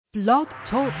Blog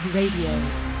Talk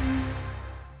Radio.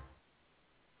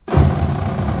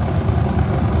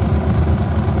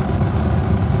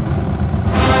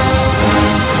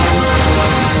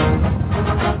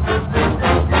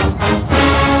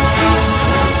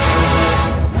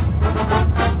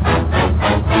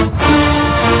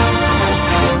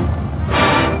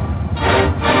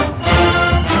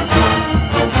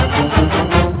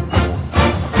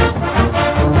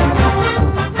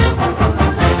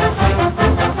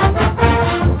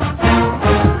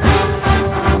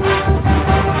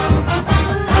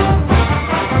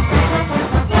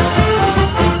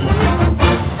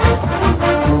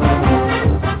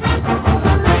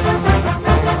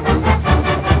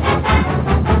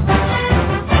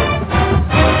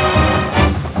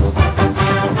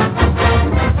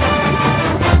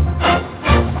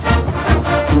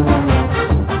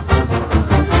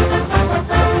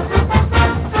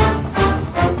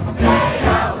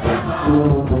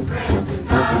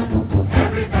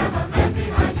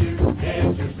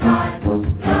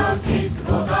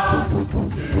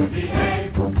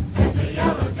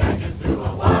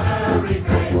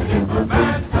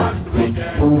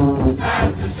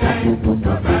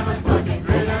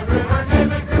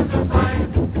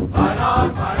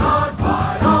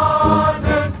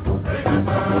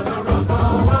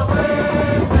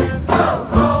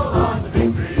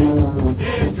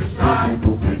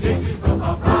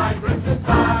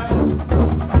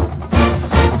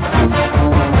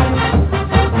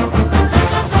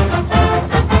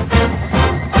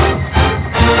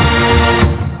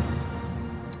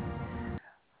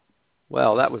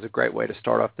 That was a great way to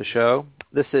start off the show.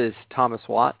 This is Thomas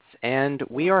Watts, and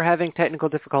we are having technical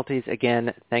difficulties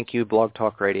again. Thank you, Blog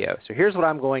Talk Radio. So here's what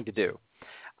I'm going to do.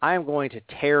 I am going to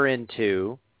tear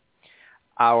into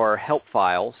our help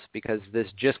files because this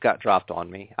just got dropped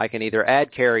on me. I can either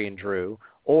add Cary and Drew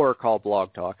or call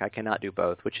Blog Talk. I cannot do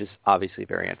both, which is obviously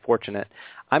very unfortunate.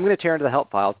 I'm going to tear into the help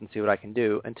files and see what I can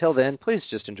do. Until then, please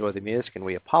just enjoy the music, and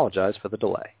we apologize for the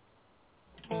delay.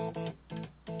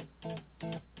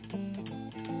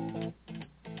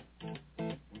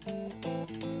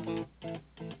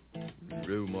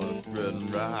 Rumors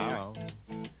spreading round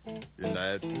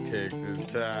United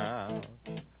Texas town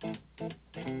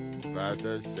about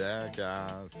the shack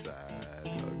outside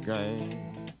the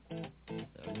game.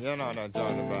 And you know what I'm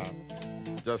talking about.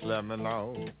 Just let me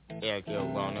know if you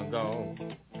wanna go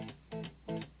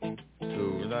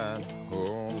to that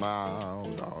home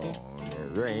out on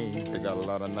the range. They got a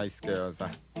lot of nice girls.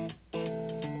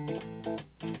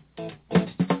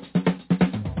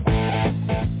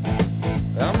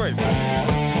 I'm waiting.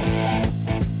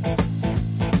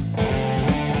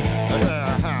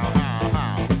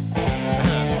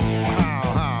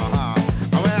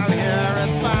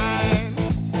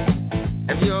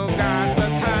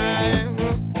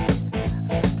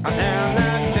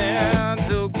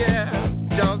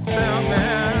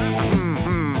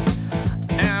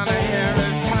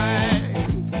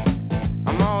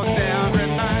 I'm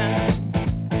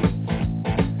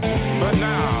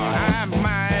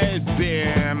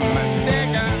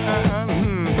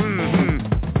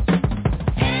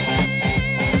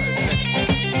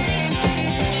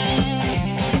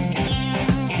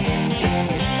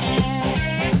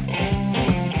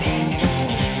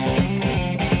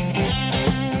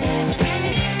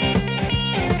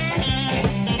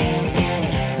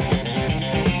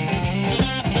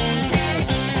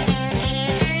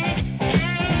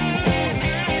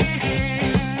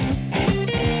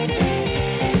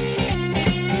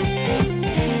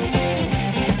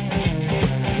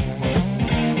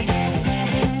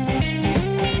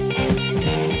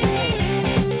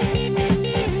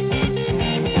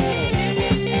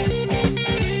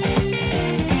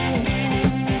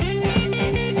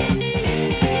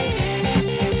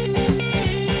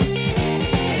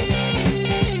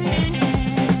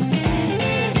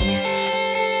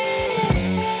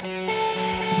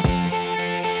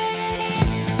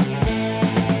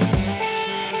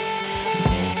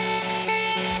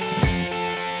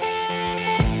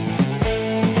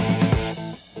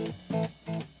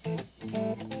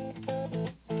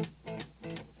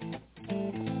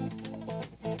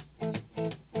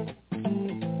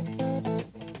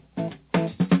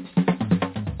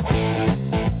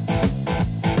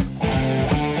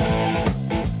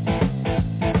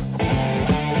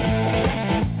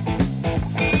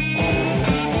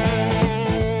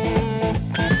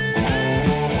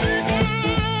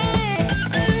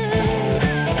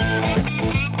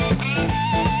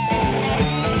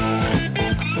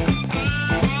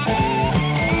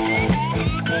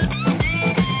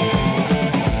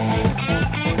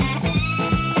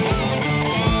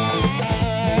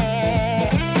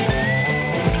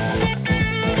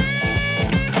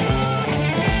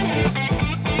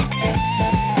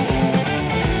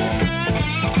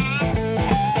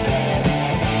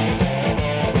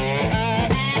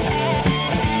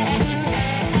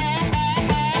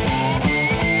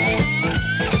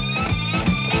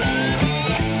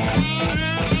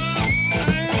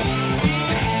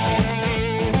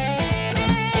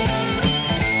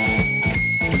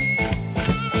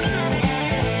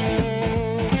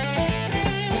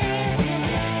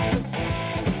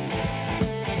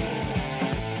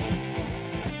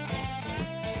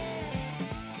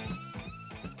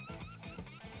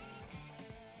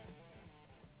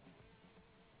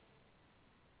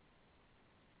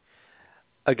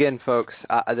Again, folks,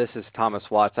 this is Thomas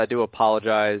Watts. I do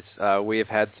apologize. We have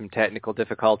had some technical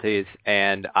difficulties,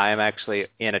 and I am actually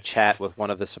in a chat with one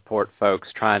of the support folks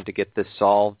trying to get this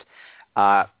solved.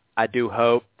 I do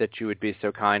hope that you would be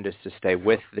so kind as to stay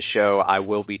with the show. I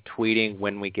will be tweeting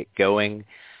when we get going.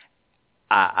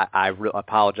 I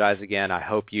apologize again. I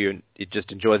hope you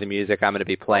just enjoy the music I'm going to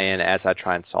be playing as I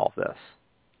try and solve this.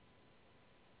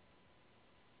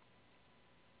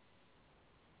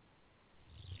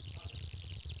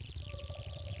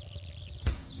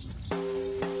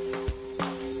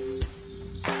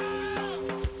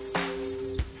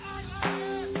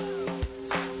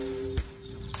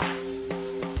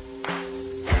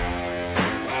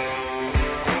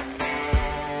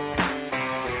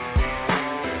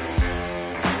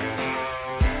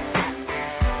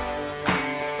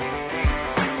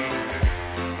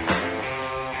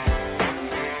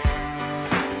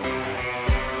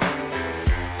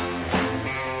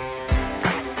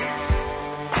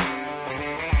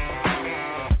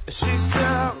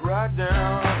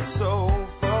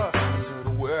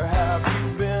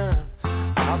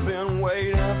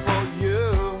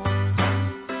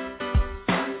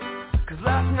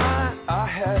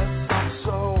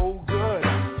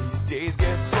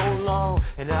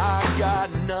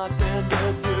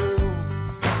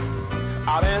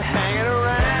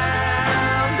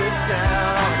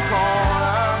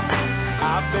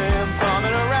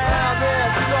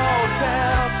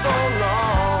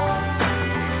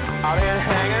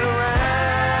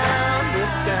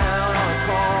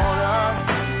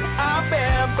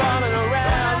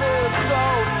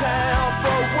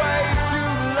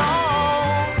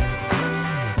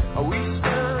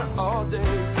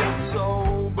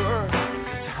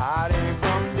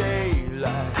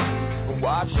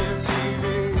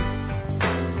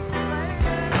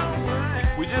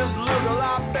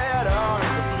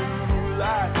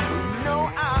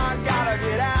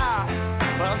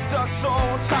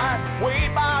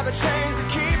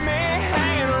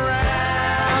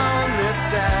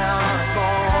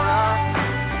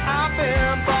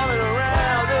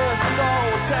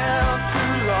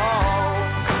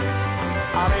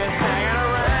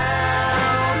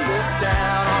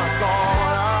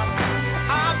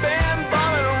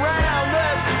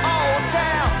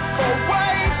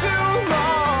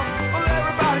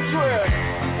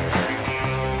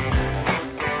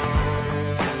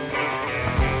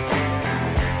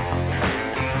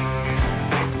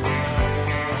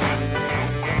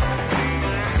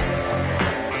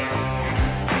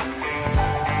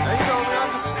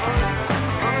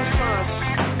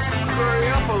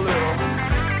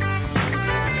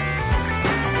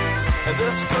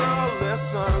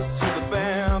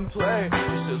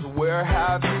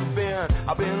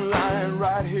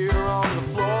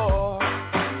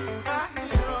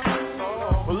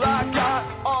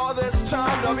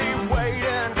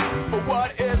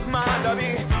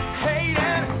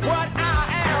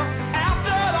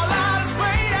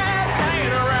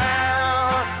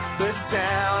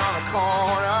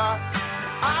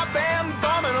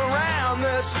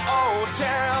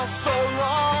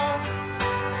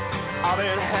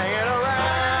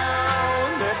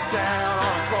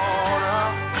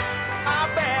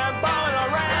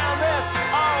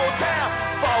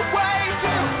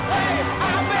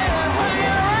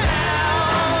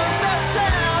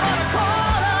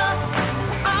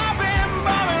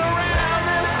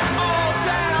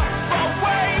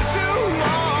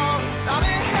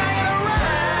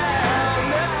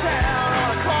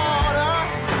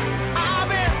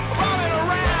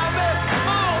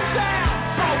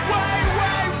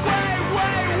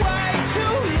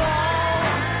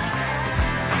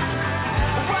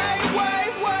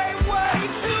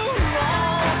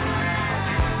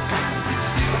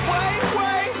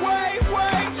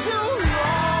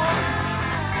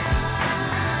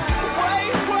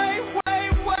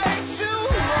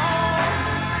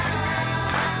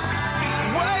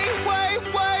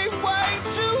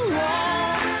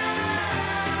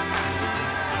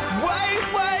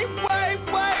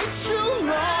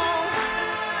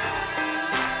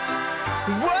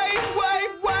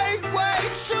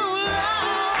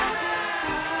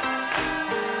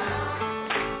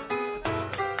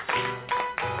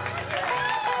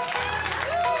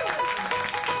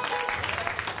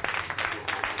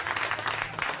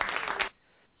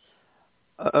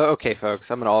 Okay, folks,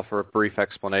 I'm going to offer a brief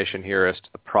explanation here as to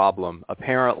the problem.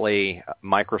 Apparently,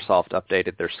 Microsoft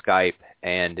updated their Skype,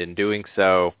 and in doing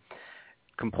so,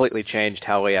 completely changed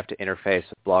how we have to interface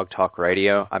with Blog Talk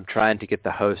Radio. I'm trying to get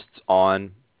the hosts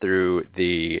on through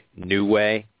the new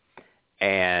way,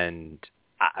 and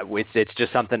It's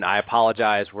just something. I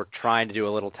apologize. We're trying to do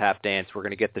a little tap dance. We're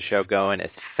going to get the show going as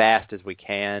fast as we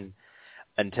can.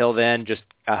 Until then, just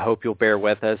I hope you'll bear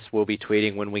with us. We'll be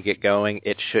tweeting when we get going.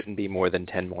 It shouldn't be more than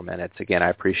 10 more minutes. Again, I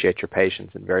appreciate your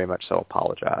patience and very much so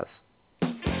apologize.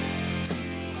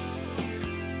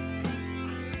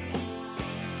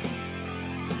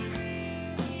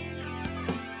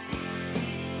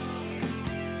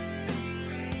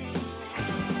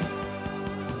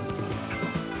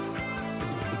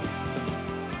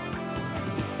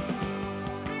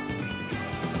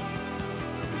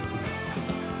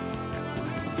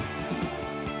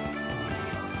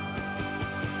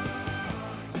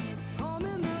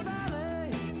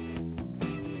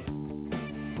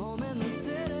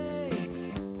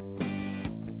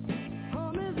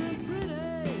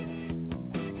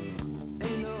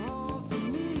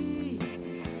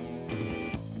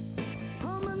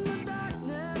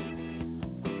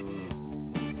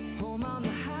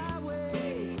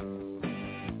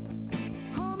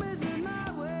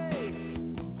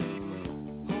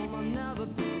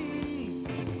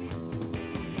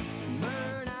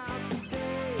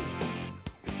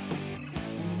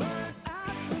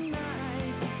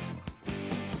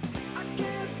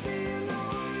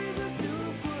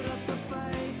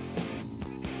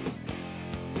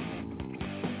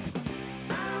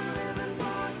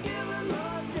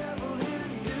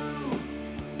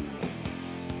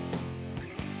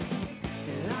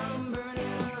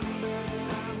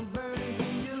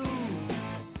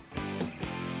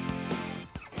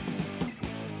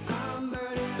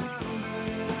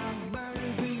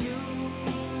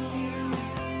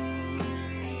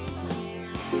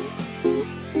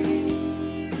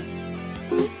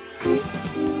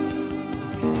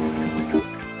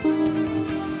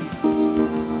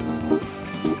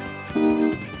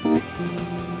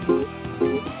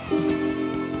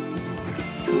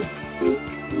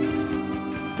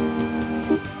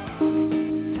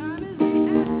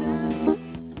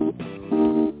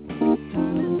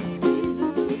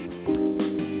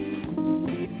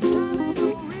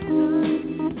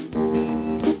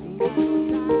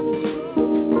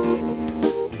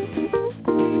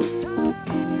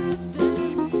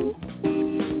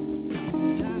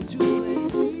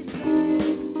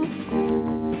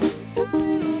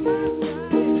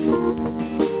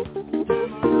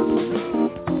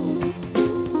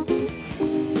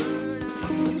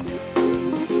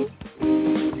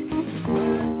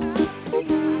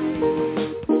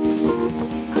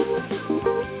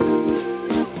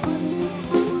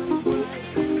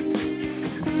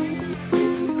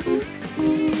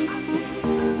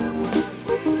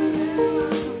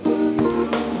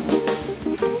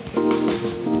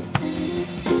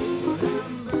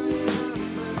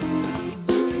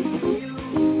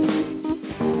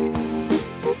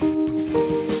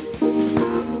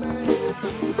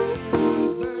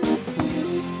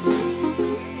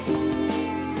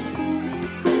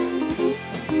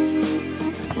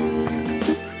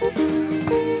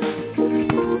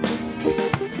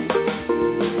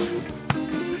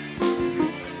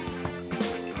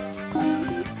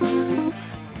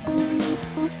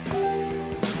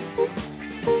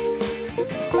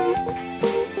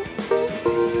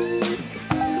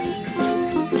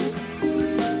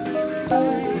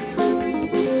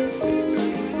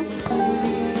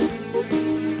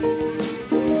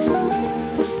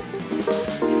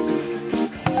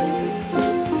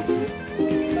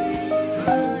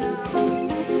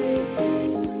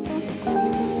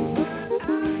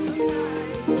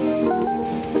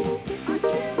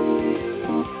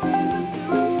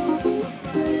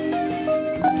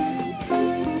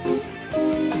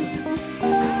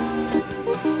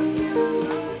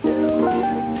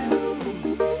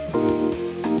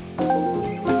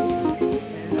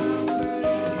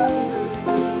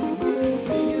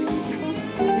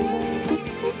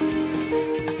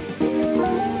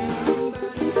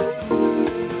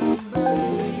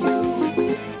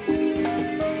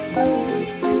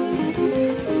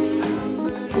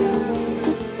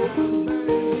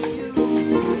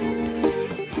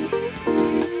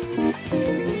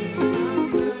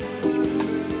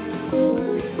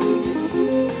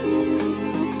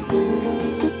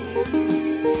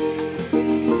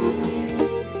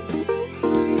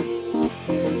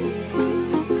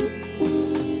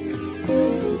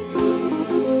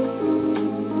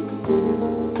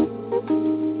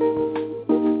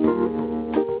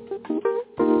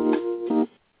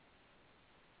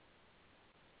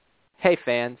 Hey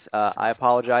fans, I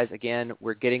apologize again.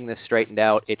 We're getting this straightened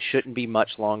out. It shouldn't be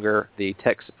much longer. The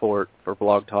tech support for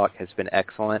Blog Talk has been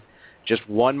excellent. Just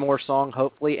one more song,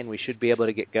 hopefully, and we should be able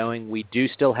to get going. We do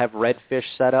still have Redfish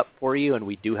set up for you, and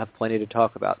we do have plenty to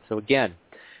talk about. So again,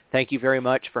 thank you very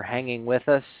much for hanging with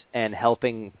us and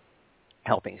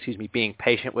being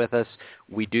patient with us.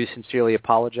 We do sincerely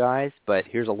apologize, but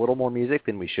here's a little more music,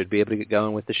 then we should be able to get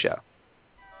going with the show.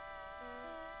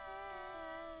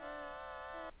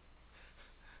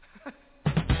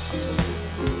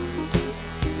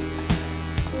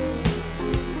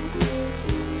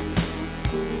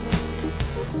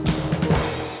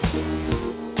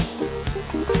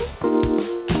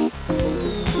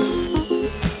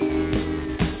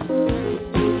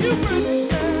 You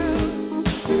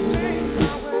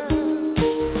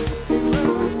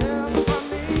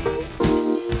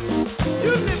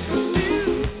live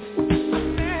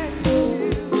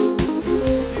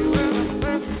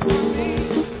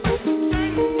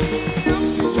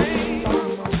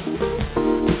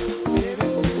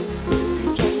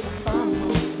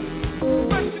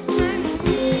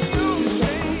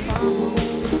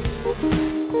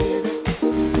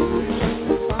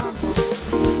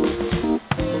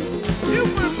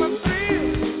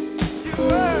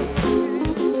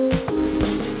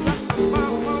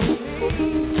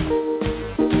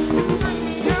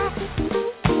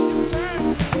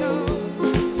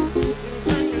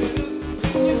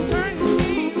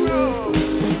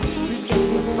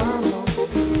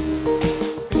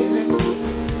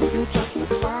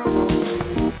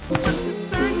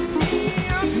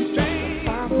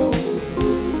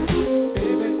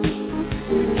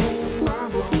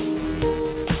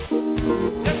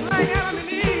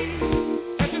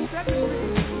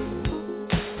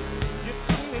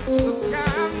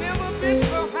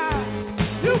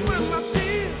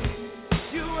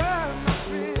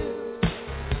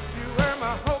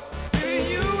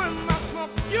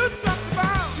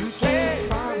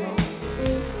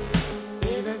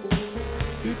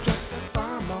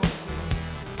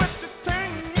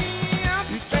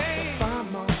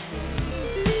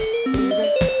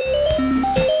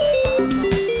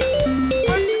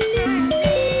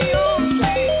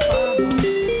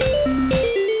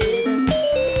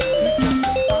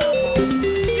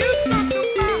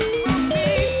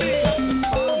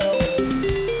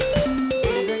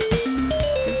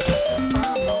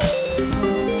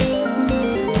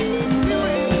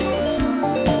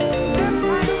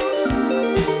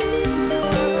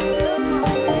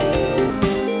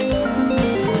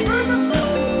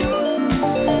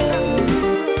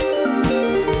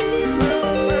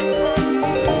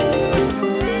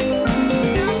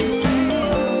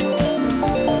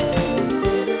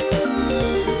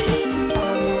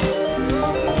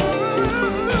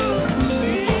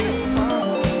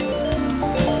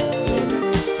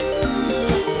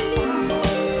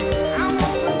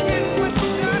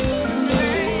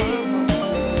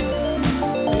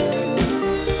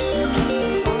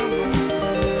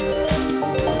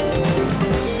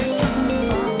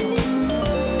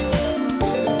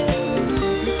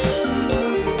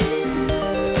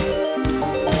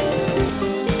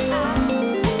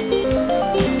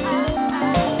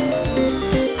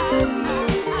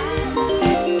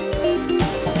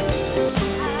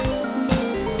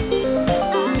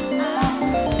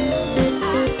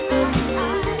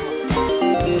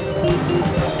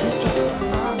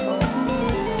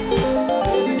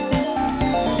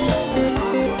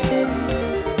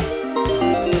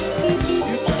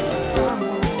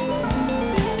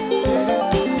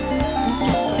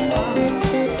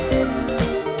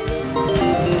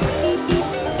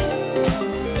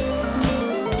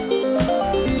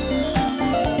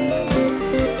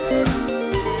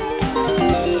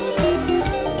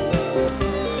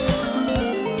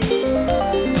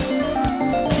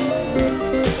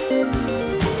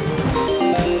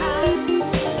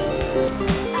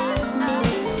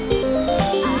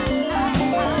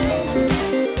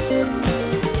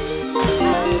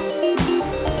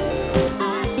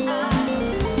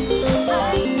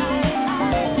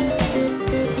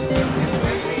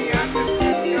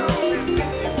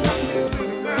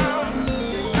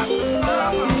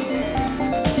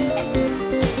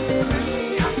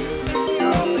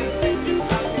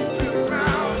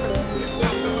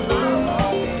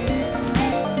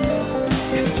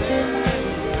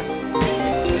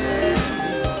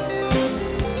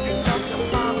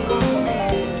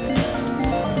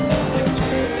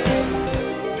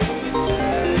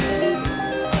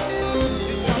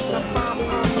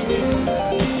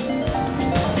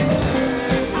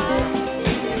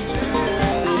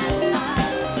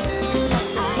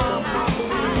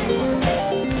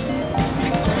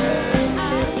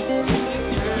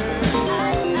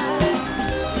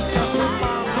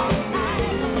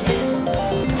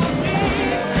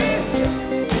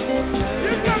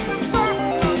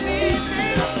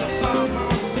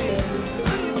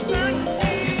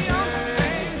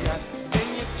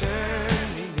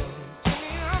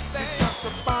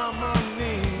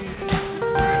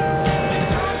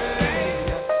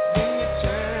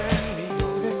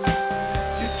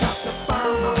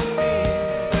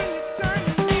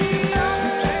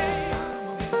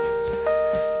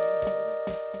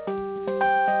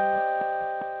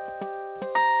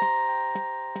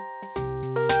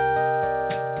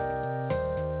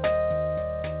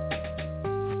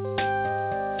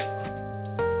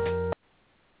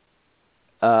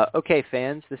Okay,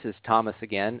 fans, this is Thomas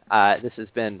again. This has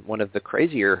been one of the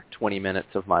crazier 20 minutes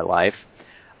of my life.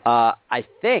 I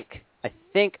think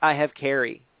I have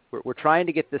Cary. We're trying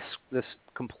to get this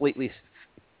completely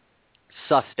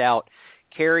sussed out.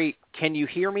 Cary, can you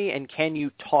hear me and can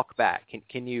you talk back?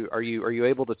 Are you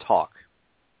able to talk?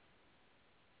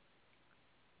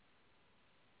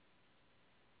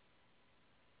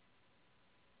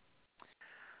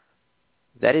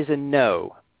 That is a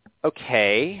no.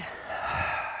 Okay.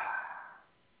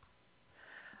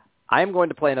 I'm going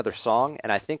to play another song,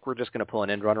 and I think we're just going to pull an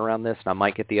end run around this, and I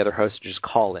might get the other host to just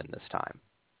call in this time,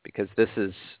 because this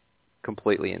is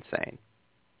completely insane.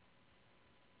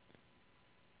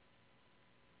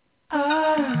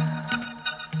 I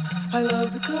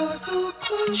love the colorful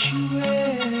clothes you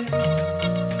wear,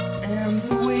 and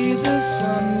the way the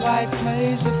sunlight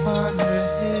plays upon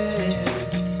her head.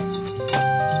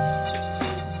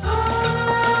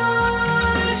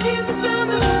 I hear the sound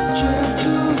of a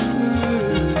gentle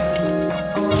wind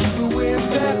on the wind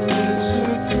that lifts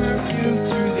her perfume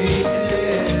through the air.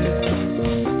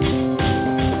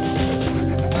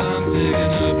 I'm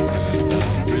picking up good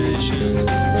vibration.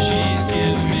 She's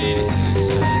giving me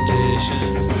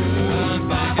excitation. I'm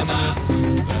picking up good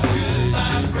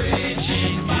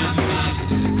vibration.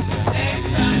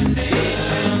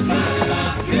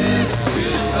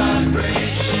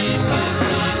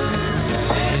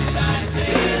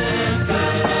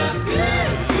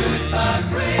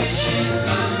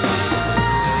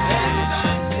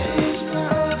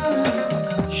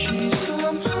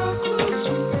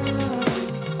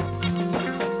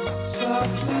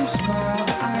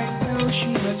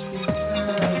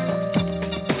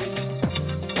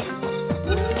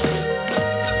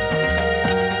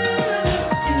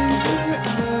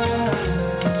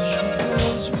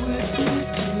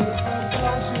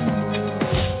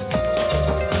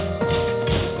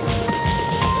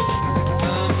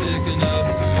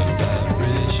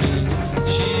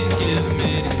 She's giving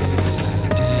me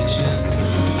excitation.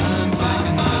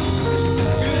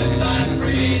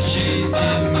 Good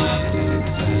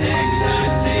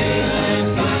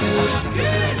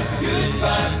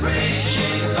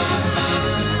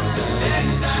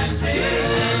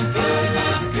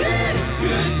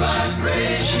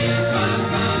vibration.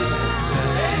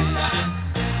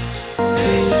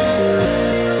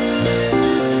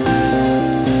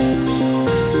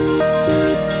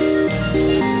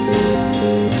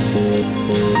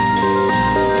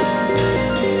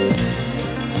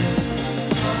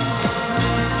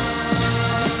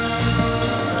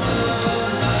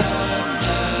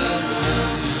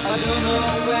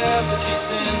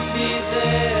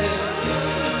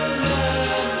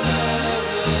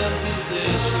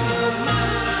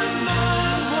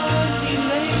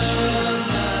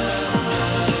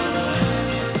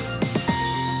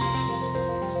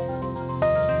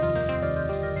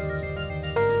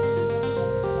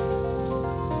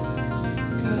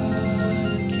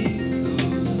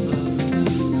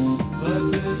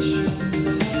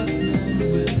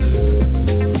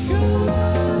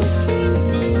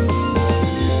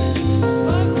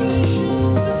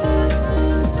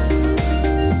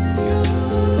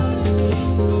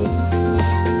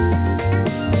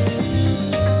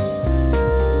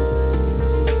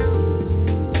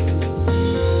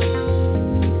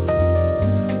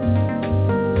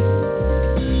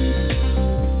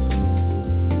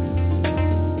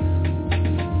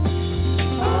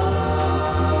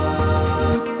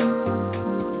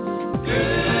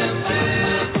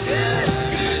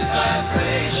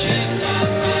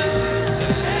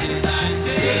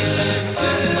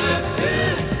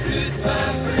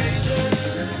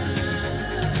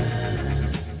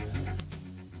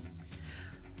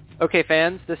 Okay,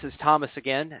 fans, this is Thomas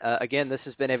again. Again, this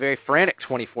has been a very frantic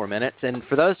 24 minutes, and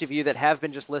for those of you that have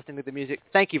been just listening to the music,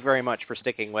 thank you very much for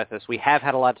sticking with us. We have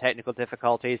had a lot of technical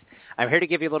difficulties. I'm here to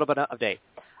give you a little bit of an update.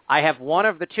 I have one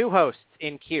of the two hosts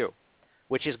in queue,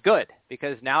 which is good,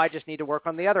 because now I just need to work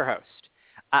on the other host.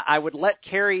 I would let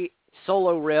Cary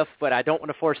solo riff, but I don't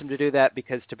want to force him to do that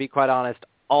because, to be quite honest,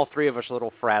 all three of us are a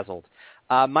little frazzled.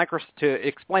 To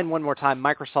explain one more time,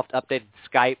 Microsoft updated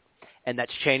Skype, and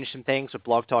that's changed some things with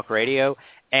Blog Talk Radio,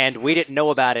 and we didn't know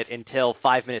about it until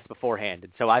 5 minutes beforehand.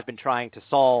 And so I've been trying to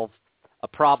solve a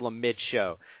problem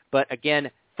mid-show. But again,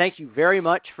 thank you very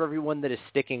much for everyone that is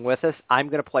sticking with us. I'm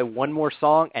going to play one more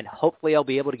song, and hopefully I'll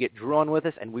be able to get Drew on with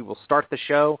us, and we will start the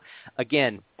show.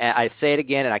 Again, I say it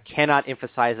again, and I cannot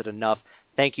emphasize it enough.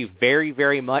 Thank you very,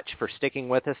 very much for sticking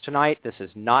with us tonight. This is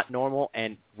not normal,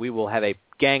 and we will have a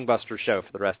gangbuster show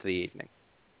for the rest of the evening.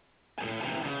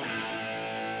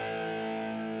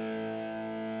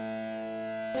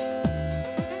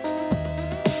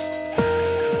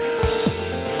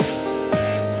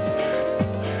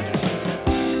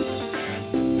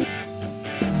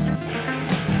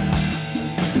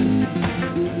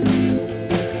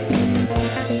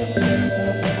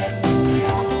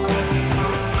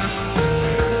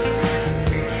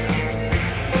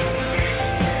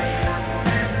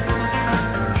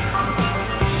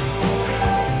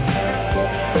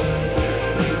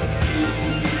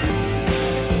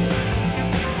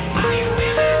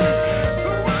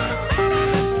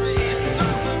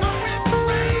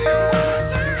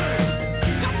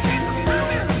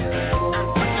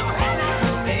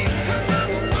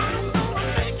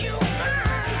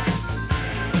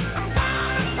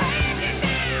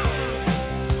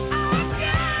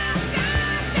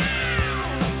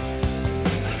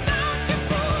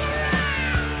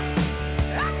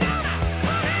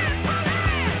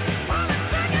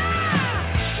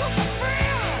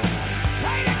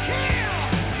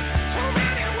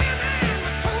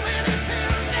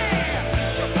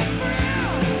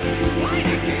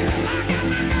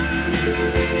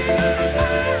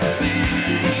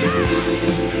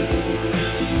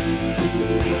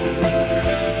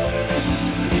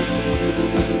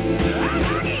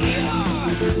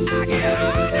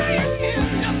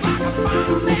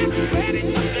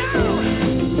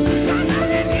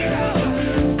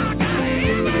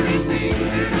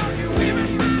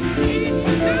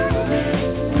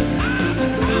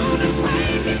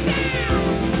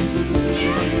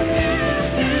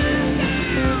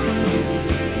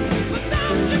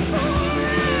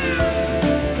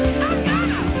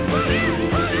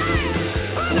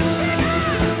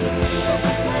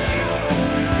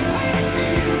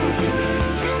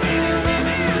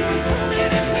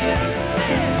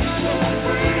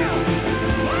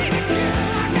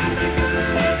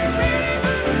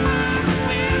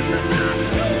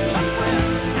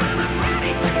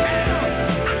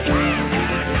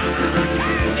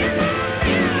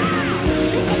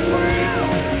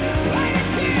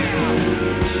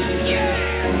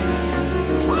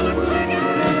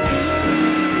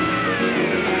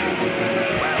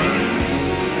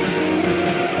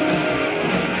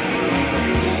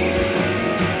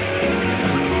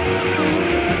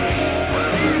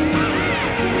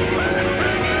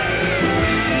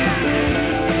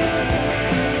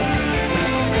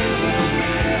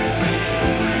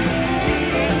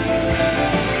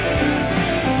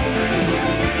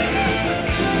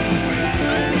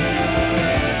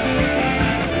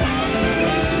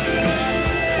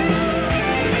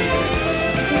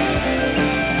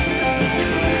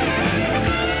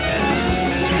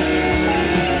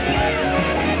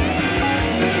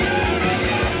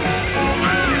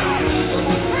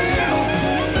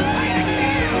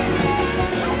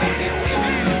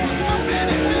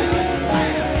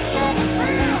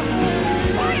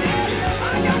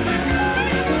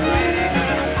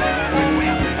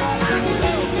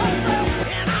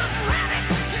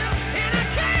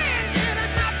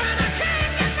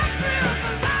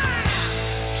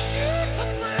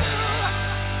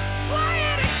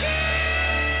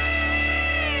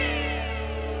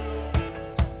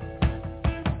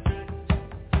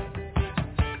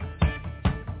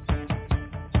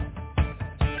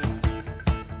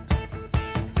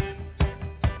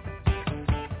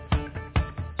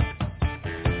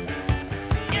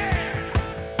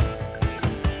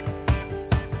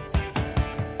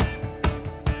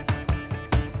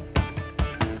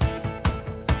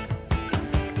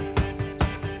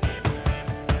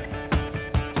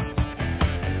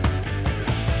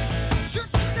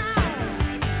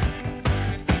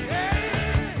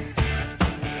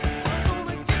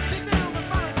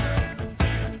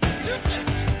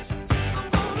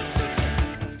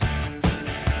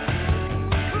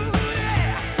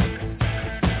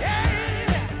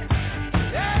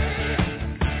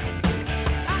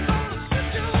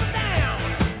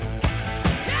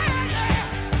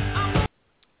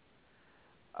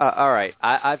 All right.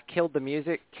 I've killed the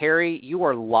music. Cary, you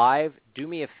are live. Do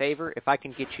me a favor. If I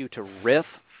can get you to riff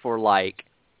for like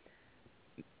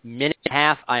minute and a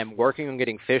half, I am working on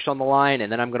getting Fish on the line,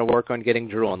 and then I'm going to work on getting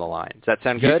Drew on the line. Does that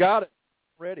sound good? You got it.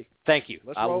 Ready. Thank you.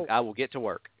 Let's I roll. will get to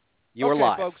work. You are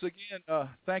live. Okay, folks, again,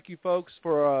 thank you, folks,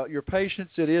 for your patience.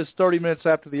 It is 30 minutes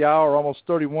after the hour, almost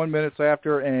 31 minutes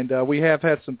after, and we have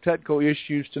had some technical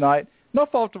issues tonight. No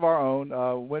fault of our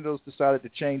own. Windows decided to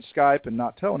change Skype and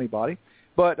not tell anybody.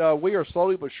 But we are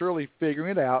slowly but surely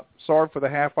figuring it out. Sorry for the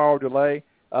half-hour delay.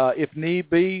 If need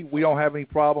be, we don't have any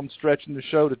problem stretching the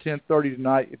show to 10:30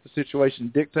 tonight if the situation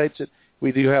dictates it.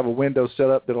 We do have a window set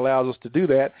up that allows us to do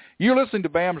that. You're listening to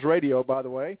BAMS Radio, by the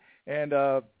way, and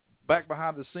back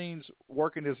behind the scenes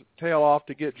working his tail off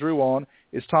to get Drew on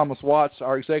is Thomas Watts,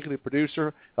 our executive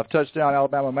producer of Touchdown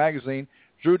Alabama Magazine.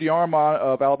 Drew DeArmond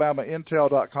of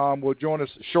AlabamaIntel.com will join us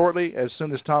shortly as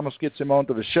soon as Thomas gets him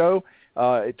onto the show.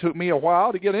 It took me a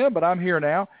while to get in, but I'm here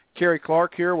now. Cary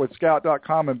Clark here with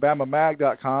Scout.com and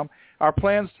BamaMag.com. Our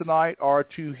plans tonight are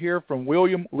to hear from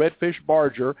William Redfish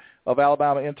Barger of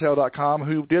AlabamaIntel.com,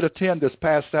 who did attend this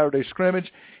past Saturday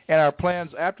scrimmage. And our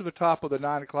plans after the top of the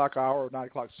 9 o'clock hour, or 9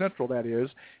 o'clock Central, that is,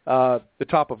 the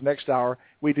top of next hour,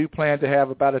 we do plan to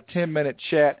have about a 10-minute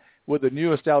chat with the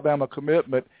newest Alabama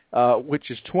commitment, which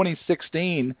is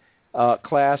 2016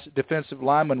 class defensive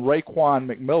lineman Raekwon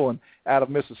McMillan out of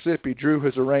Mississippi. Drew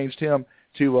has arranged him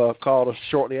to call us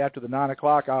shortly after the 9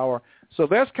 o'clock hour. So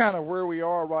that's kind of where we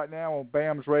are right now on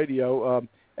BAMS Radio.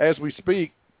 As we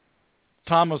speak,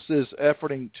 Thomas is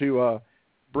efforting to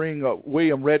bring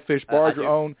William Redfish Barger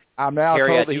on. I'm now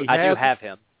Cary, told that he I do have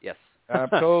him. Yes. I'm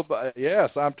told by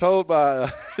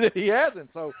that he hasn't.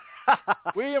 So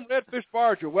William Redfish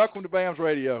Barger, welcome to BAMS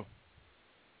Radio.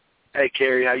 Hey,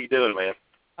 Cary, how you doing, man?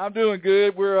 I'm doing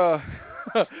good. We're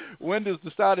Windows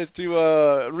decided to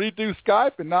redo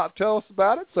Skype and not tell us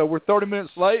about it, so we're 30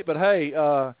 minutes late. But hey,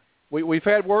 we've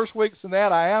had worse weeks than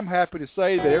that. I am happy to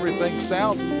say that everything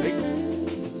sounds great.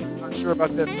 Not sure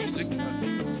about that music.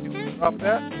 Stop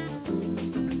that.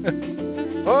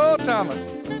 Oh, Thomas,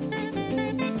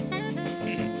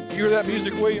 you hear that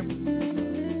music, William?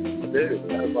 I do.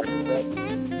 That was like that.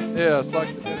 Yeah, it's like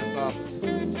the dentist office.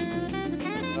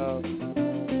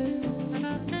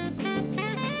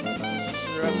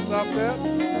 Stop that.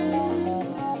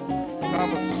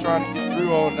 Thomas is trying to get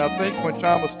Drew on, and I think when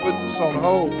Thomas puts us on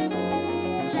hold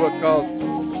is what caused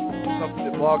something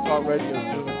that Blog Talk Radio is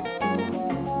doing.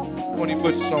 When he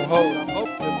puts us on hold, I'm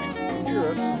hoping that we can hear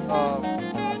us. I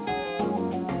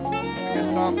guess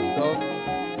Thomas does.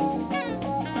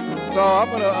 So I'm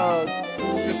going to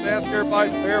just ask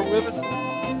everybody to bear with us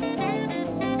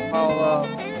while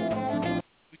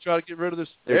we try to get rid of this.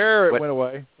 There it went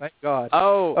away. Thank God.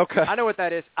 Oh, okay. I know what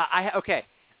that is. Okay.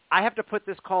 I have to put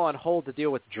this call on hold to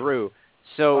deal with Drew.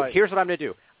 So Here's what I'm going to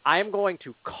do. I am going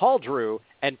to call Drew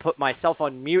and put myself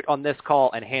on mute on this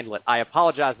call and handle it. I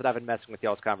apologize that I've been messing with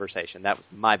y'all's conversation. That was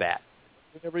my bad.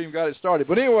 We never even got it started.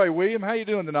 But anyway, William, how you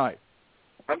doing tonight?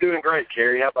 I'm doing great,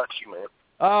 Cary. How about you, man?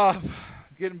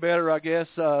 Getting better, I guess.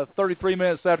 33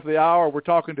 minutes after the hour, we're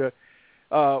talking to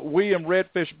William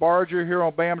Redfish Barger here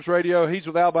on BAMS Radio. He's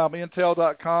with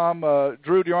AlabamaIntel.com.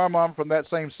 Drew DeArmond from that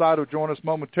same site will join us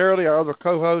momentarily, our other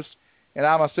co-host, and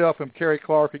I myself am Cary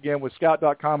Clark again with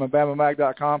Scout.com and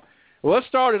BamaMag.com. Well, let's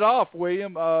start it off,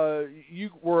 William.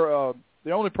 You were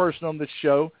the only person on this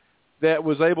show that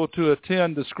was able to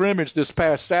attend the scrimmage this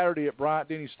past Saturday at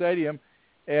Bryant-Denny Stadium.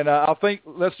 And I think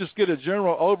let's just get a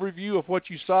general overview of what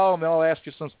you saw, and then I'll ask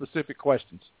you some specific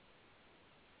questions.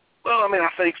 Well, I mean, I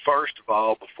think first of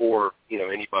all, before,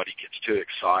 anybody gets too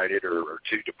excited or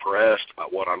too depressed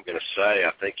about what I'm going to say,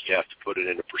 I think you have to put it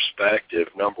into perspective.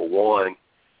 Number one,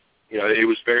 it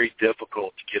was very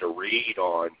difficult to get a read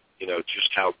on,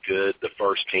 just how good the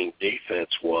first team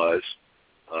defense was.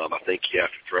 I think you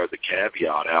have to throw the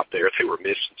caveat out there. They were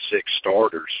missing 6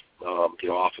 starters,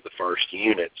 off of the first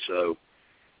unit. So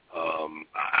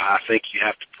I think you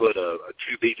have to put a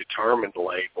to-be-determined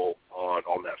label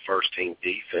on that first-team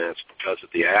defense because of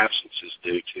the absences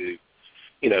due to,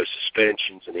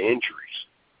 suspensions and injuries.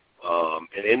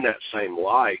 And in that same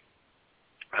light,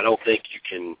 I don't think you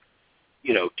can,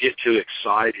 get too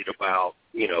excited about,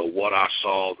 what I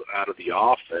saw out of the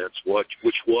offense,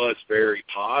 which was very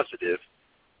positive.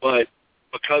 But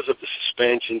because of the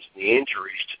suspensions and the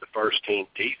injuries to the first-team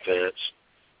defense,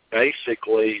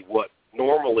 basically what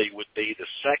normally would be the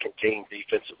second-team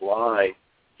defensive line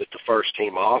that the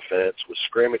first-team offense was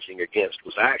scrimmaging against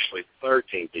was actually the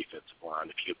third-team defensive line,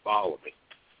 if you follow me.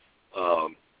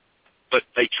 But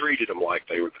they treated them like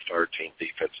they were the third-team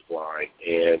defensive line.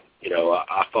 And,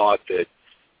 I thought that,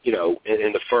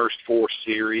 in the first 4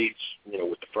 series,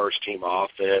 with the first team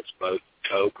offense, both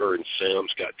Coker and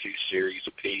Sims got 2 series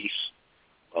apiece.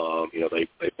 They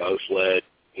both led,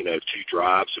 2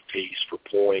 drives apiece for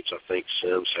points. I think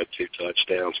Sims had 2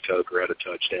 touchdowns. Coker had a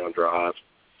touchdown drive,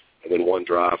 and then 1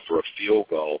 drive for a field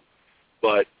goal.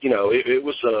 But, it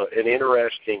was an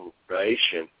interesting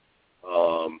nation.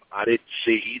 I didn't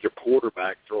see either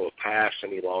quarterback throw a pass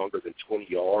any longer than 20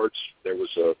 yards. There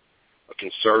was a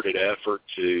concerted effort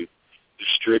to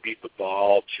distribute the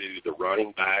ball to the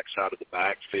running backs out of the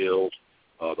backfield.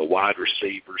 The wide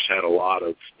receivers had a lot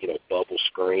of, bubble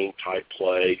screen type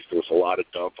plays. There was a lot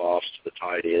of dump offs to the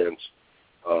tight ends.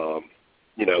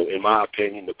 In my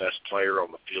opinion, the best player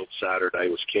on the field Saturday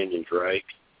was Kenyon Drake.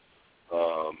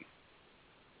 The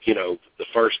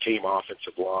first team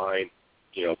offensive line,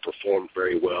 performed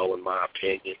very well in my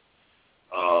opinion.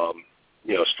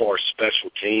 As far as special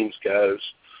teams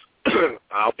goes, I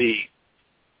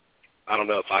don't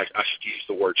know if I should use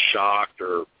the word shocked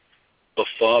or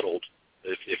befuddled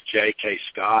if J.K.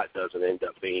 Scott doesn't end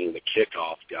up being the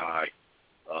kickoff guy.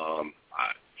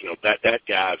 That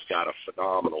guy's got a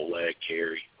phenomenal leg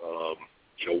carry.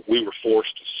 We were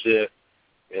forced to sit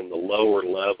in the lower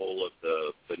level of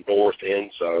the north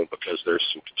end zone because there's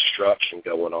some construction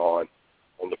going on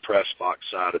the press box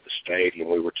side of the stadium.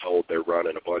 We were told they're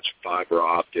running a bunch of fiber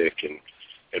optic and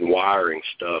wiring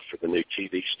stuff for the new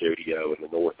TV studio in the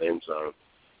north end zone.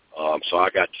 So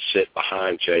I got to sit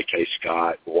behind J.K.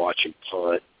 Scott and watch him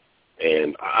punt.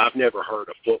 And I've never heard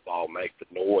a football make the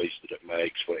noise that it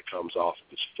makes when it comes off of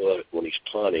his foot when he's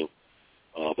punting.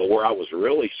 But where I was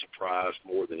really surprised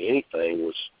more than anything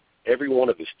was every one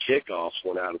of his kickoffs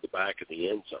went out of the back of the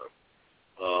end zone.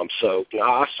 So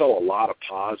I saw a lot of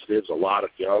positives. A lot of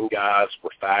young guys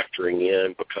were factoring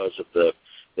in because of the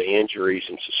injuries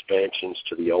and suspensions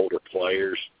to the older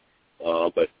players.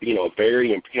 But,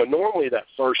 normally that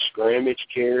first scrimmage,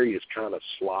 Cary, is kind of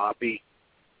sloppy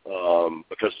because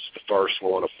it's the first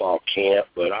one of fall camp.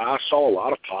 But I saw a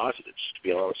lot of positives, to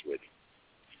be honest with you.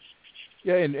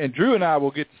 Yeah, and Drew and I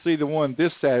will get to see the one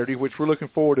this Saturday, which we're looking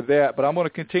forward to that. But I'm going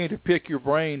to continue to pick your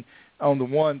brain on the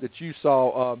one that you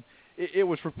saw. It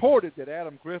was reported that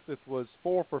Adam Griffith was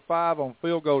 4 for 5 on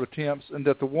field goal attempts and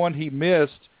that the one he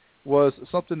missed was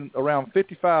something around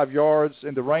 55 yards,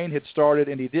 and the rain had started,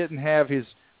 and he didn't have his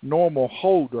normal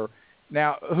holder.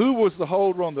 Now, who was the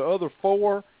holder on the other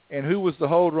 4, and who was the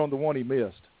holder on the one he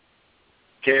missed?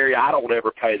 Cary, I don't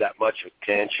ever pay that much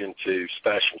attention to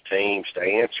special teams to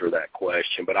answer that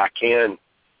question, but I can,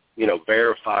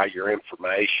 verify your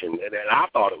information. And I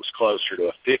thought it was closer to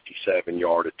a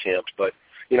 57-yard attempt, but,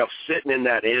 sitting in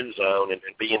that end zone and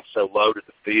being so low to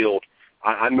the field,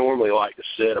 I normally like to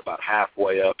sit about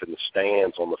halfway up in the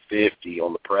stands on the 50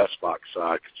 on the press box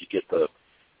side because you get the,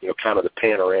 kind of the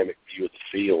panoramic view of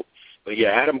the field. But, yeah,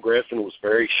 Adam Griffin was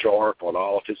very sharp on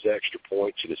all of his extra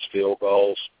points and his field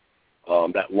goals.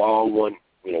 That long one,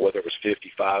 whether it was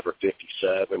 55 or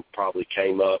 57, probably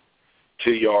came up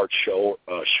 2 yards short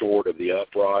of the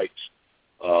uprights.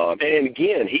 And,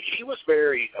 again, he was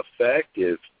very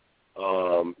effective,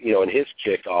 in his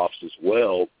kickoffs as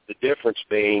well. The difference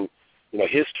being,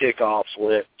 his kickoffs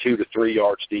went 2 to 3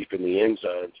 yards deep in the end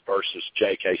zones versus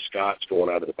J.K. Scott's going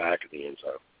out of the back of the end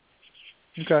zone.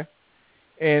 Okay.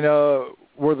 And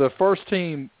were the first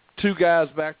team 2 guys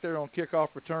back there on kickoff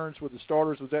returns with the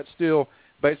starters? Was that still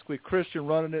basically Christian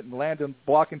running it and Landon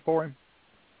blocking for him?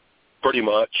 Pretty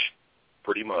much.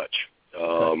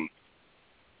 Okay.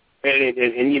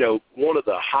 And one of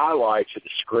the highlights of the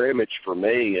scrimmage for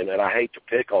me, and I hate to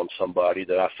pick on somebody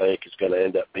that I think is going to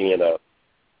end up being an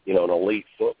elite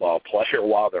football player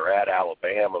while they're at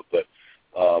Alabama, but,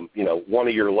 one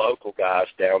of your local guys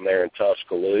down there in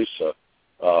Tuscaloosa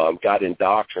got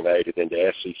indoctrinated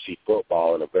into SEC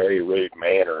football in a very rude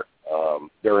manner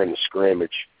during the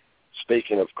scrimmage.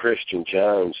 Speaking of Christian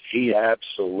Jones, he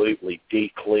absolutely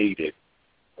decleated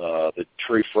the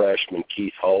true freshman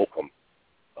Keith Holcomb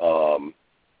on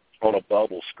a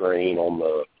bubble screen on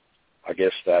the, I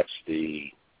guess that's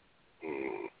the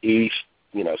east,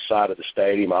 side of the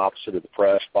stadium opposite of the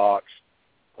press box.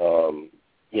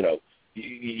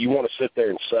 You want to sit there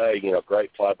and say,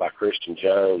 great play by Christian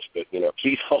Jones, but,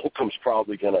 Keith Holcomb's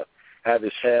probably going to have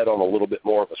his head on a little bit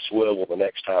more of a swivel the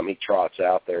next time he trots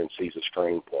out there and sees a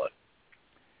screenplay.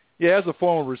 Yeah, as a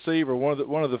former receiver, one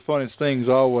of the funniest things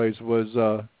always was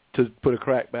to put a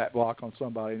crack back block on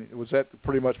somebody. Was that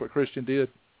pretty much what Christian did?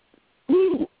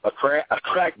 Ooh, a crack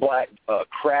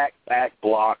back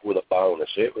block with a bonus.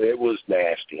 It was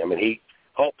nasty. I mean,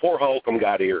 poor Holcomb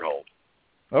got ear-holed.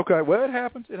 Okay, well, it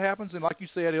happens. And like you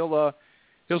said, he'll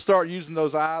start using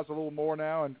those eyes a little more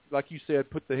now, and like you said,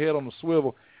 put the head on the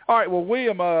swivel. All right, well,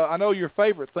 William, I know your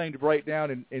favorite thing to break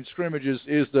down in scrimmages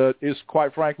is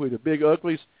quite frankly the big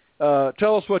uglies.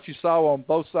 Tell us what you saw on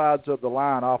both sides of the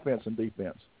line, offense and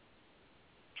defense.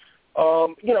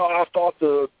 I thought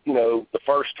the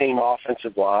first team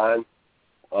offensive line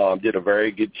did a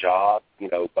very good job,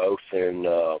 both in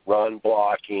run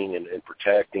blocking and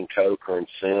protecting Coker and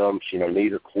Sims.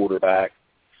 Neither quarterback,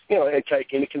 and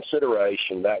take into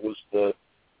consideration that was the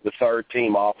third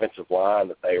team offensive line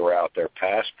that they were out there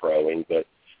pass proing, but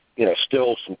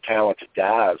still some talented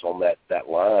guys on that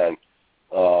line.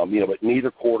 But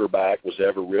neither quarterback was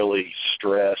ever really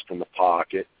stressed in the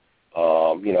pocket.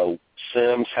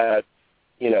 Sims had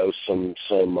some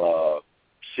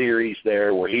series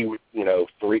there where he would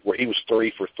where he was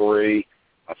 3 for 3.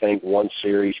 I think one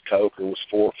series Coker was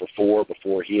 4 for 4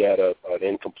 before he had an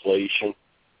incompletion.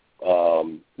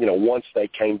 Once they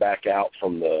came back out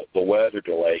from the weather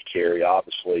delay, Cary,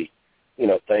 obviously,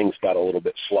 things got a little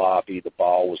bit sloppy. The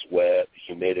ball was wet. The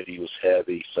humidity was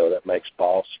heavy, so that makes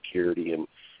ball security and,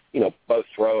 both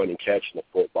throwing and catching the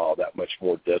football that much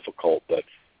more difficult. But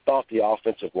thought the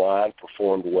offensive line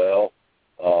performed well.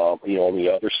 On the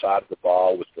other side of the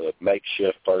ball with the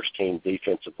makeshift first-team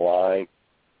defensive line,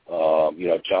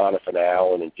 Jonathan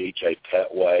Allen and DJ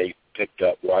Petway picked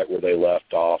up right where they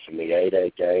left off in the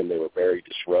 8A game. They were very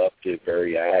disruptive,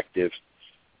 very active.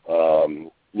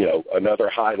 Another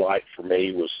highlight for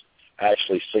me was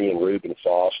actually seeing Reuben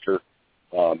Foster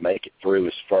make it through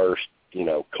his first,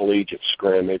 collegiate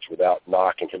scrimmage without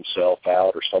knocking himself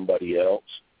out or somebody else.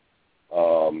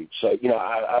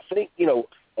 I think,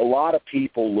 a lot of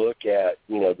people look at,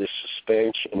 this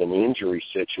suspension and injury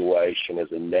situation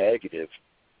as a negative,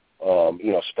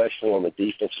 especially on the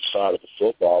defensive side of the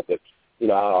football. But,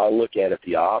 I look at it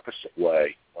the opposite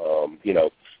way.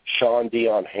 Sean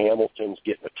Dion Hamilton's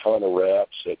getting a ton of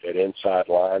reps at inside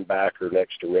linebacker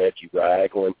next to Reggie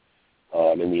Ragland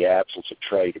in the absence of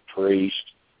Trey DePriest.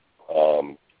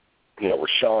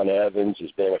 Rashawn Evans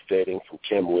is benefiting from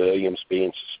Tim Williams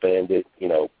being suspended,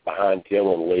 behind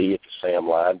Dylan Lee at the Sam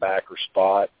linebacker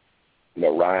spot.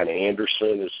 Ryan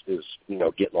Anderson is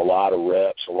getting a lot of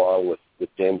reps along with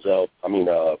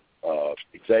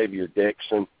Xavier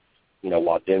Dixon,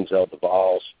 while Denzel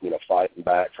Duval's, fighting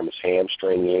back from his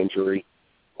hamstring injury.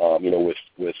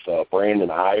 With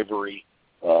Brandon Ivory,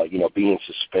 being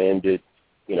suspended,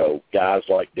 guys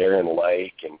like Darren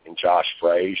Lake and Josh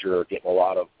Frazier are getting a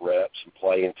lot of reps and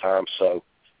playing time. So,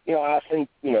 I think,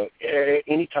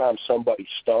 anytime somebody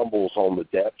stumbles on the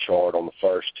depth chart on the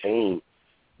first team,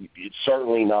 it's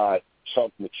certainly not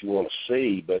something that you want to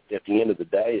see, but at the end of the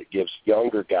day, it gives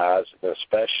younger guys,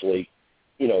 especially,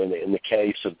 in the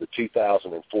case of the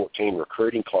 2014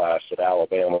 recruiting class that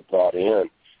Alabama brought in,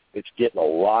 it's getting a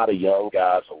lot of young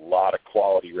guys, a lot of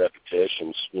quality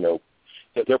repetitions.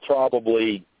 They're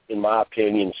probably, in my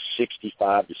opinion,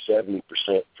 65 to 70%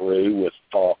 through with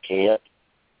fall camp.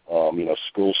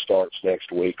 School starts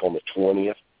next week on the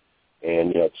 20th,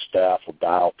 and, the staff will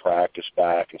dial practice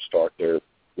back and start their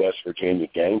West Virginia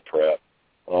game prep.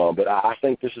 But I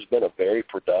think this has been a very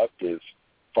productive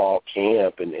fall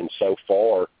camp, and so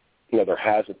far, there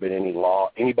hasn't been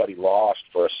anybody lost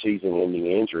for a season-ending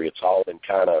injury. It's all been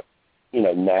kind of,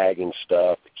 nagging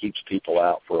stuff that keeps people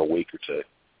out for a week or two.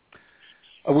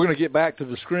 We're going to get back to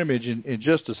the scrimmage in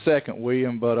just a second,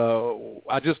 William, but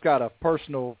I just got a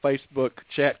personal Facebook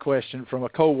chat question from a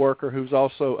coworker who's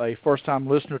also a first-time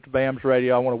listener to BAMS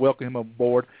Radio. I want to welcome him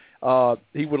aboard.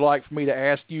 He would like for me to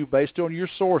ask you, based on your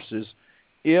sources,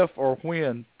 if or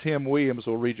when Tim Williams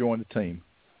will rejoin the team.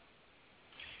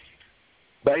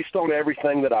 Based on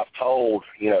everything that I've told,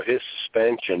 his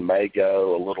suspension may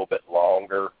go a little bit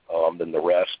longer than the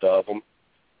rest of them.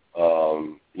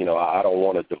 I don't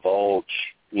want to divulge,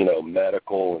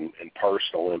 medical and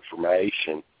personal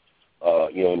information,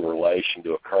 in relation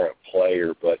to a current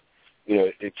player, but,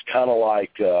 it's kind of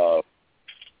like the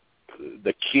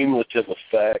cumulative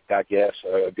effect, I guess.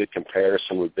 A good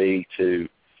comparison would be to,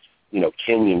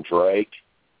 Kenyon Drake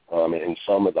and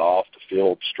some of the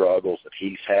off-the-field struggles that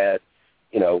he's had.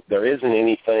 There isn't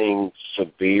anything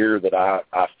severe that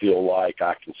I feel like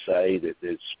I can say that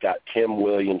it's got Tim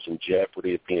Williams in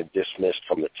jeopardy of being dismissed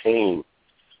from the team.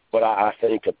 But I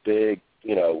think a big,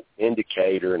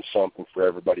 indicator and something for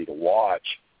everybody to watch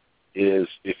is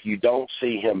if you don't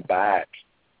see him back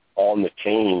on the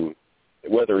team,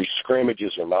 whether he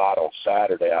scrimmages or not on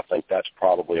Saturday, I think that's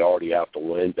probably already out the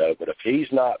window. But if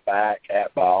he's not back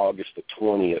by August the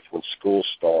 20th when school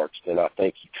starts, then I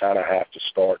think you kind of have to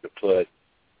start to put,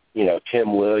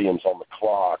 Tim Williams on the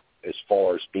clock as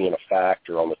far as being a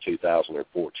factor on the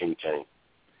 2014 team.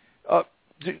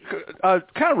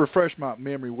 Kind of refresh my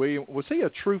memory, William. Was he a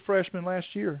true freshman last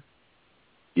year?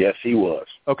 Yes, he was.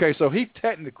 Okay, so he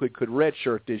technically could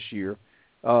redshirt this year.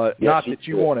 Yes, not that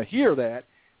you could. want to hear that,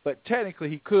 but technically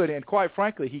he could, and quite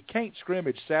frankly, he can't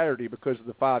scrimmage Saturday because of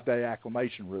the 5-day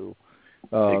acclimation rule.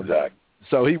 Exactly.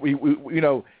 So he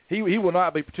will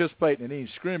not be participating in any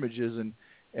scrimmages,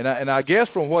 and I guess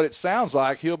from what it sounds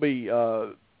like, he'll be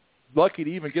lucky to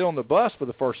even get on the bus for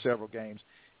the first several games,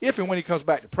 if and when he comes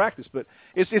back to practice. But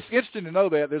it's interesting to know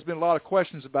that. There's been a lot of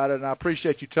questions about it, and I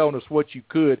appreciate you telling us what you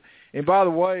could. And by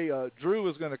the way, Drew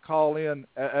is going to call in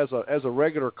as a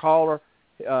regular caller.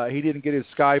 He didn't get his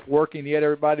Skype working yet,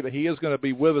 everybody, but he is going to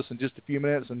be with us in just a few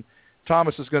minutes, and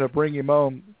Thomas is going to bring him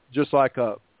on just like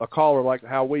a caller, like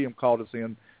how William called us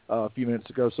in a few minutes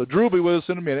ago. So Drew will be with us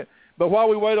in a minute. But while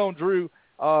we wait on Drew,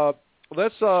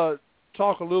 let's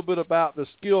talk a little bit about the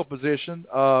skill position.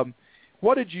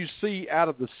 What did you see out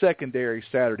of the secondary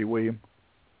Saturday, William?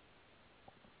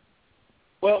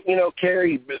 Well,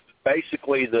 Cary,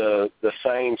 basically the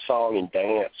same song and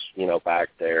dance, back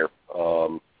there.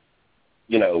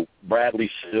 Bradley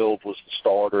Silv was the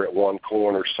starter at one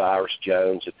corner, Cyrus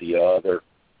Jones at the other.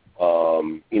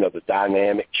 The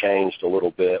dynamic changed a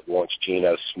little bit once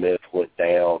Geno Smith went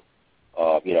down.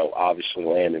 Obviously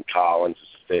Landon Collins is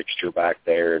a fixture back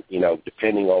there.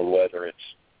 Depending on whether it's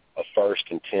a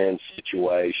 1st and 10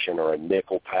 situation or a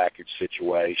nickel package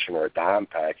situation or a dime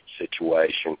package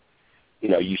situation,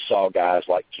 you saw guys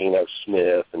like Geno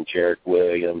Smith and Jarek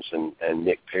Williams and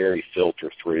Nick Perry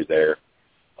filter through there.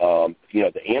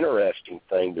 The interesting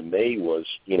thing to me was,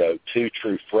 2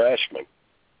 true freshmen,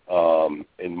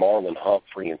 and Marlon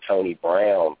Humphrey and Tony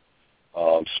Brown,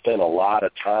 spent a lot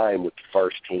of time with the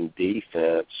first-team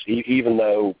defense, even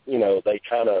though, they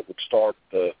kind of would start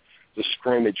the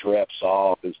scrimmage reps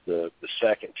off as the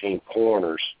second-team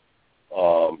corners,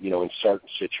 in certain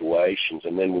situations.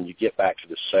 And then when you get back to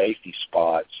the safety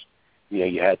spots,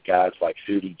 you had guys like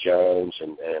Foodie Jones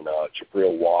and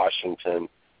Jabril Washington,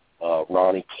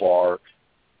 Ronnie Clark,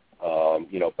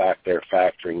 back there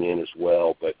factoring in as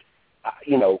well. But,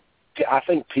 I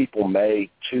think people made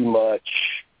too much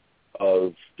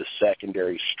of the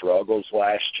secondary struggles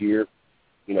last year.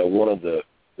 One of the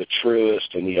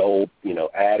truest and the old,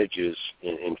 adages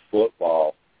in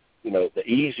football, the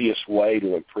easiest way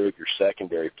to improve your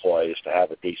secondary play is to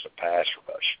have a decent pass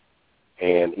rush.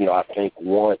 And, I think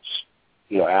once,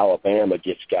 Alabama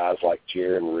gets guys like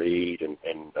Jaron Reed and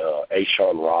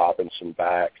Ashawn Robinson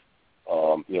back,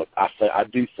 I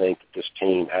do think that this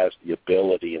team has the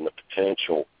ability and the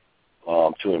potential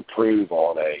to improve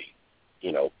on a,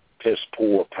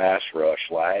 piss-poor pass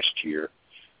rush last year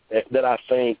that I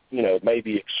think,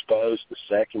 maybe exposed the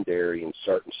secondary in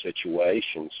certain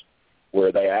situations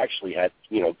where they actually had,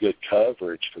 good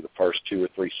coverage for the first 2 or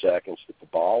 3 seconds that the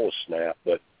ball was snapped.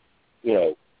 But,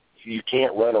 you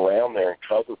can't run around there and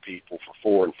cover people for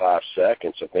 4 and 5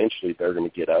 seconds. Eventually they're going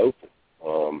to get open.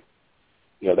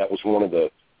 That was one of the,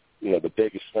 the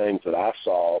biggest things that I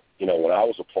saw, when I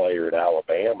was a player at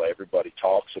Alabama. Everybody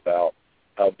talks about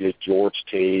how good George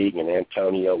Teague and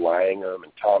Antonio Langham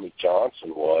and Tommy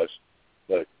Johnson was.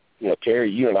 But,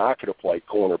 Cary, you and I could have played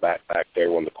cornerback back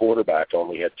there when the quarterback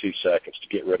only had 2 seconds to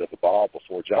get rid of the ball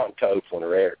before John Copeland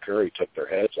or Eric Curry took their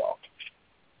heads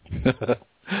off.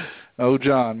 Oh,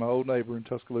 John, my old neighbor in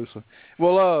Tuscaloosa.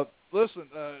 Well, listen,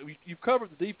 you've covered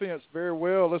the defense very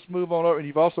well. Let's move on over. And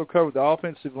you've also covered the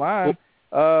offensive line.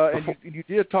 And you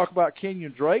did talk about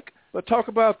Kenyon Drake. But talk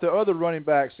about the other running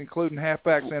backs, including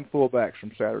halfbacks and fullbacks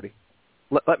from Saturday.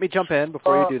 Let me jump in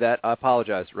before you do that. I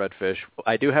apologize, Redfish.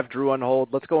 I do have Drew on hold.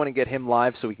 Let's go in and get him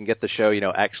live so we can get the show,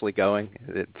 actually going.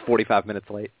 45 minutes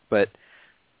late. But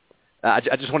I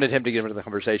just wanted him to get into the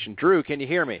conversation. Drew, can you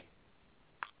hear me?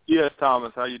 Yes,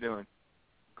 Thomas. How you doing?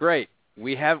 Great.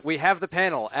 We have the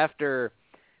panel. After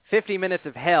 50 minutes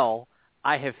of hell,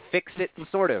 I have fixed it,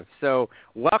 sort of. So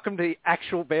welcome to the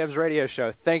actual BAMS radio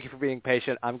show. Thank you for being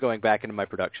patient. I'm going back into my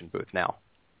production booth now.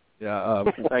 Yeah,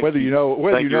 whether you know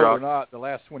or not, the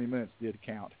last 20 minutes did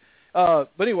count. But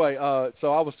anyway,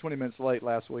 so I was 20 minutes late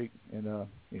last week, and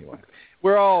anyway,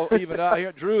 we're all even out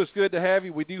here. Drew, it's good to have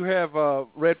you. We do have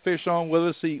Redfish on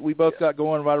with us. We both got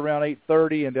going right around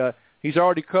 8:30, and he's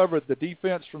already covered the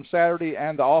defense from Saturday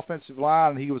and the offensive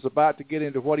line. He was about to get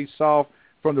into what he saw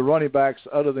from the running backs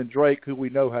other than Drake, who we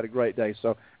know had a great day.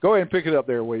 So go ahead and pick it up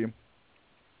there, William.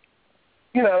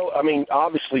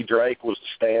 Obviously Drake was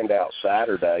the standout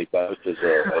Saturday, both as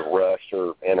a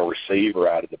rusher and a receiver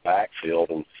out of the backfield.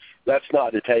 And that's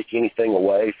not to take anything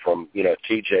away from,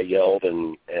 T.J.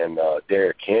 Yeldon and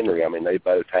Derrick Henry. They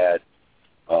both had,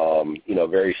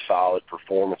 very solid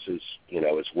performances,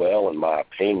 as well, in my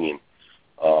opinion.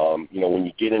 When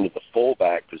you get into the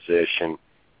fullback position,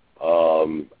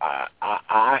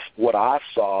 what I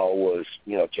saw was,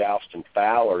 Justin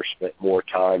Fowler spent more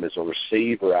time as a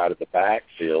receiver out of the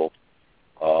backfield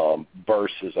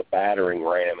versus a battering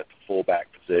ram at the fullback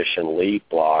position, lead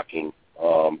blocking,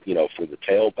 for the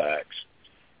tailbacks.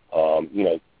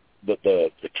 The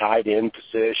tight end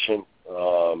position,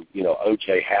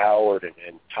 O.J. Howard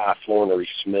and Ty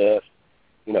Flournoy-Smith,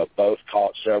 both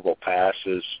caught several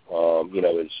passes,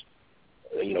 as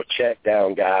check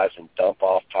down guys and dump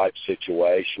off type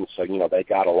situations. So, they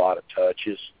got a lot of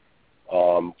touches.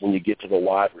 When you get to the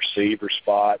wide receiver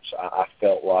spots, I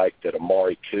felt like that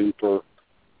Amari Cooper,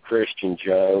 Christian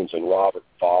Jones, and Robert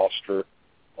Foster,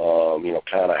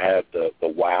 kind of had the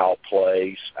wow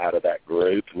plays out of that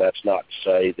group. And that's not to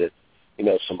say that,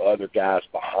 some other guys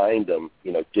behind them,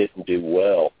 didn't do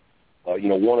well.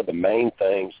 One of the main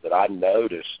things that I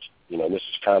noticed, this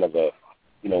is kind of a,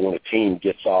 when a team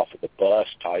gets off of the bus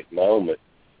type moment,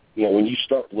 when you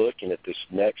start looking at this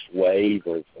next wave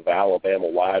of Alabama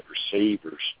wide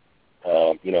receivers,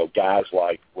 guys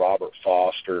like Robert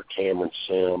Foster, Cameron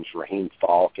Sims, Raheem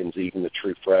Falcons, even the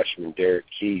true freshman Derek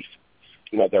Keefe,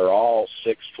 they're all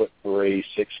 6'3",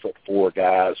 6'4"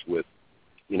 guys with,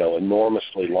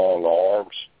 enormously long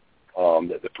arms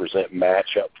that present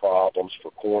matchup problems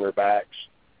for cornerbacks.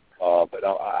 But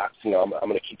I'm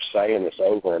going to keep saying this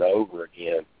over and over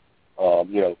again.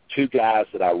 Two guys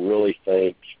that I really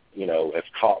think, have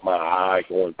caught my eye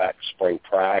going back to spring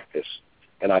practice,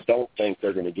 and I don't think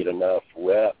they're going to get enough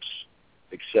reps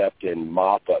except in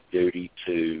mop-up duty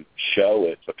to show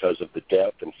it because of the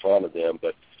depth in front of them.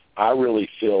 But I really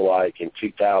feel like in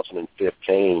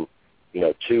 2015,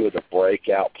 two of the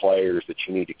breakout players that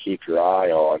you need to keep your eye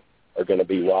on are going to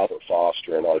be Robert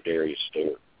Foster and Ardarius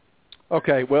Stewart.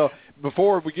 Okay, well,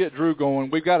 before we get Drew going,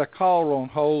 we've got a caller on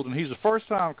hold, and he's a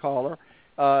first-time caller.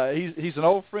 He's an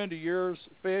old friend of yours,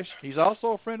 Fish. He's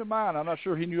also a friend of mine. I'm not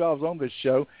sure he knew I was on this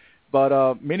show,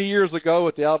 but many years ago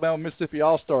at the Alabama-Mississippi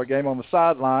All-Star game on the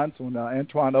sidelines when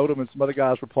Antoine Odom and some other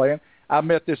guys were playing, I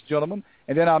met this gentleman,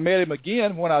 and then I met him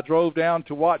again when I drove down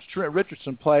to watch Trent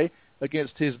Richardson play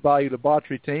against his Bayou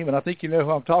Debauchery team, and I think you know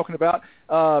who I'm talking about.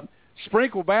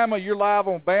 Sprinkle Bama, you're live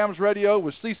on BAMS Radio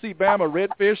with CC Bama,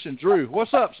 Redfish, and Drew.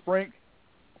 What's up, Sprink?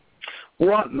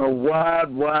 What in the wide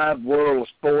world of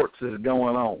sports is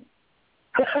going on?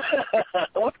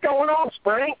 What's going on,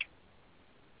 Sprink?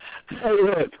 Hey,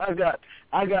 look,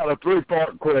 I got a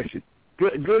three-part question.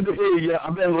 Good to hear you.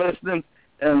 I've been listening,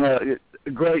 and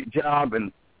great job,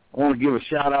 and I want to give a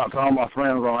shout-out to all my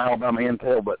friends on Alabama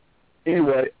Intel, but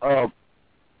anyway, I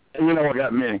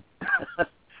got many.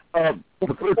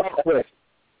 The three-part question.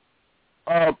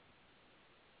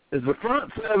 Is the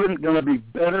front seven going to be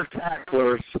better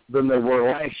tacklers than they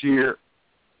were last year?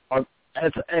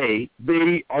 That's A.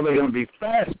 B, are they going to be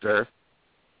faster?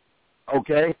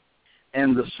 Okay.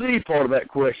 And the C part of that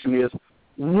question is,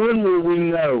 when will we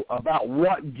know, about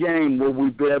what game will we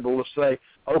be able to say,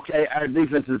 okay, our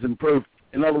defense has improved?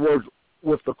 In other words,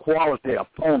 with the quality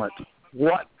opponent,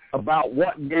 what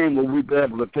game will we be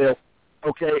able to tell,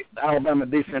 okay, the Alabama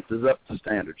defense is up to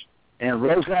standards? And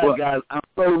those guys, I'm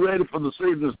so ready for the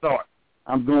season to start.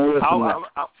 I'm going to listen.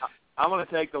 I'm going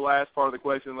to take the last part of the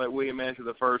question and let William answer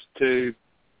the first two.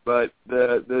 But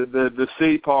the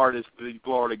C part is the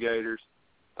Florida Gators.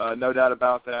 No doubt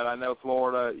about that. I know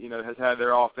Florida, has had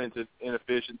their offensive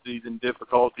inefficiencies and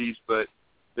difficulties, but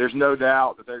there's no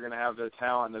doubt that they're going to have the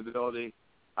talent and ability.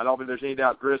 I don't think there's any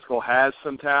doubt Driscoll has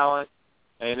some talent,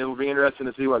 and it'll be interesting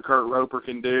to see what Kurt Roper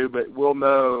can do, but we'll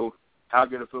know how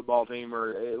good a football team,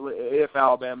 or if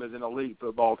Alabama is an elite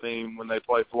football team when they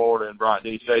play Florida in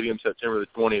Bryant-Denny Stadium September the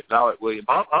 20th. Now at Williams.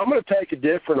 I'm going to take a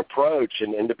different approach,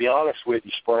 and to be honest with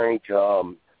you, Sprink,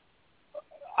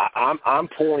 I'm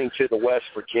pointing to the West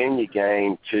Virginia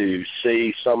game to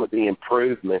see some of the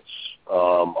improvements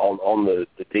on the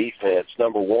defense.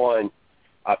 Number one,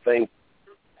 I think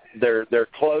they're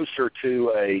closer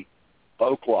to a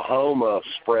Oklahoma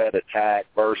spread attack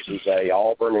versus a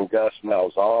Auburn and Gus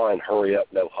Malzahn hurry up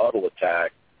no huddle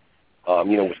attack.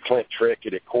 With Clint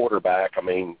Trickett at quarterback,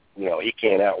 he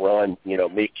can't outrun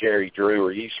me, Cary, Drew,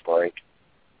 or you, Sprink.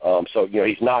 So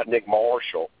he's not Nick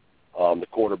Marshall, the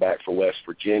quarterback for West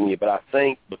Virginia. But I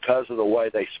think because of the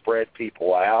way they spread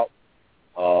people out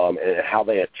and how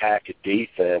they attack a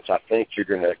defense, I think you're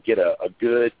going to get a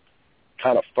good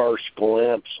kind of first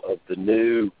glimpse of the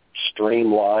new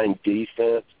streamlined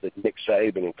defense that Nick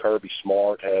Saban and Kirby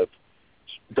Smart have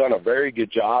done a very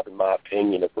good job, in my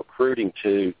opinion, of recruiting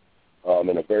to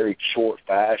in a very short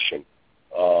fashion.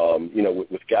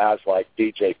 With guys like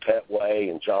DJ Petway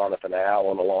and Jonathan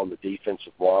Allen along the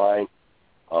defensive line,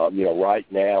 Right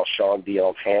now, Sean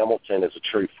Dion Hamilton, as a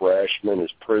true freshman,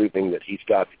 is proving that he's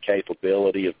got the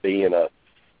capability of being a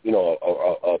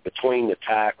between the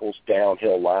tackles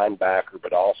downhill linebacker,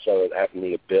 but also having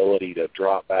the ability to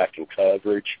drop back in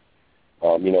coverage.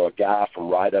 A guy from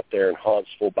right up there in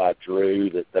Huntsville by Drew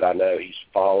that I know he's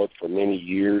followed for many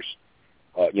years.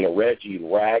 Reggie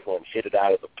Ragland hit it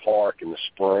out of the park in the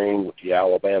spring with the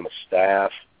Alabama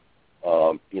staff.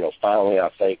 Finally, I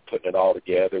think, putting it all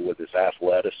together with his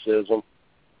athleticism.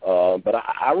 But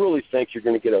I really think you're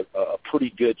going to get a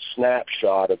pretty good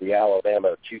snapshot of the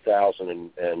Alabama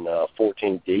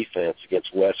 2014 defense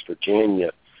against West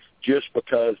Virginia just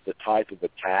because the type of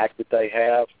attack that they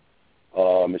have.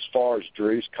 As far as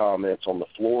Drew's comments on the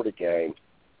Florida game,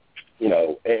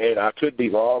 and I could be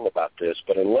wrong about this,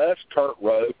 but unless Kurt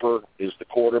Roper is the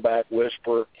quarterback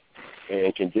whisperer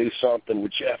and can do something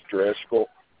with Jeff Driscoll,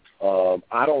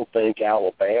 I don't think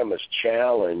Alabama's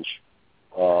challenge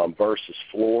versus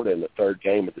Florida in the third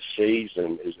game of the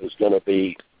season is going to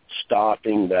be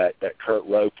stopping that Kurt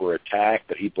Roper attack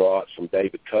that he brought from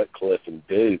David Cutcliffe and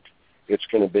Duke. It's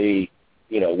going to be,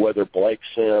 whether Blake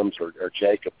Sims or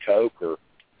Jacob Coker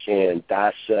can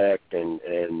dissect and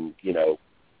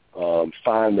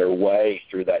find their way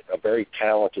through a very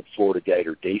talented Florida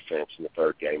Gator defense in the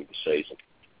third game of the season.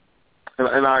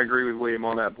 And I agree with William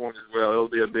on that point as well. It'll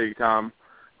be a big-time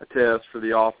test for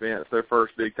the offense, their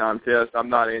first big-time test. I'm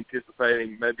not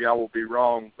anticipating, maybe I will be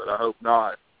wrong, but I hope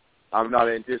not. I'm not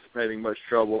anticipating much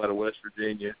trouble out of West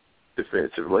Virginia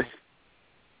defensively.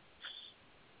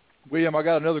 William, I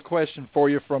got another question for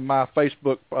you from my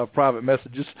Facebook private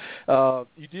messages.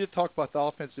 You did talk about the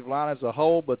offensive line as a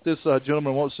whole, but this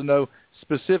gentleman wants to know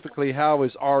specifically, how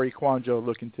is Ari Kwanjo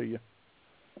looking to you?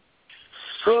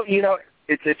 Well,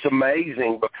 it's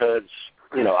amazing because,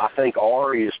 I think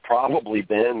Ari has probably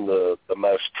been the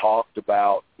most talked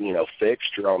about,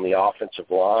 fixture on the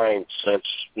offensive line since,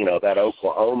 that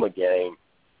Oklahoma game,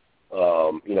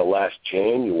 last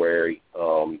January.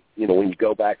 When you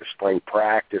go back to spring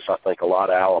practice, I think a lot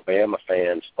of Alabama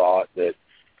fans thought that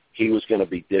he was going to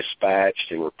be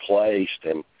dispatched and replaced.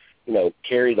 And,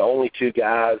 Cary, the only two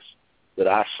guys that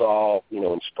I saw,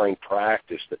 in spring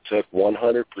practice that took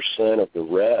 100% of the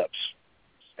reps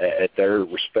at their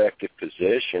respective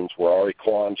positions were Ari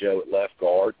Kwanjo at left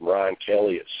guard and Ryan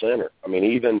Kelly at center. I mean,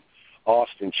 even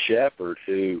Austin Shepard,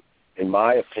 who, in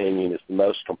my opinion, is the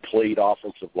most complete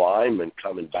offensive lineman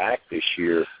coming back this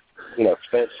year,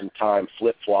 spent some time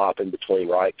flip-flopping between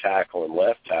right tackle and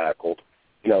left tackle.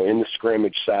 In the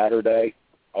scrimmage Saturday,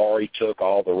 Ari took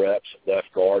all the reps at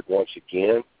left guard once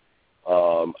again.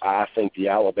 I think the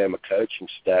Alabama coaching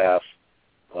staff,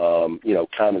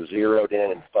 kind of zeroed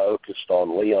in and focused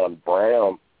on Leon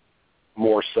Brown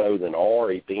more so than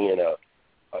Ari, being a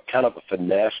kind of a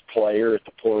finesse player at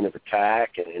the point of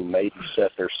attack, and maybe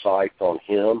set their sights on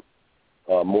him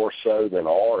more so than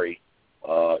Ari.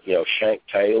 Shank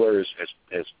Taylor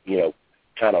has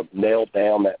kind of nailed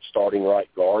down that starting right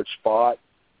guard spot.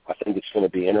 I think it's going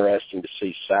to be interesting to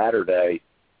see Saturday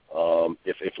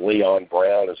if Leon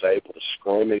Brown is able to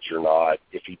scrimmage or not.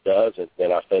 If he doesn't,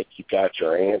 then I think you've got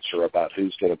your answer about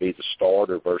who's going to be the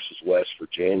starter versus West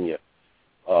Virginia.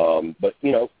 But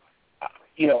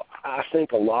I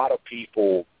think a lot of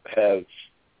people have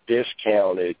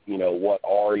discounted, what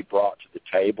Ari brought to the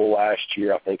table last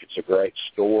year. I think it's a great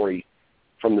story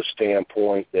from the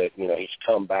standpoint that, he's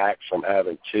come back from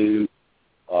having two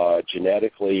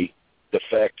genetically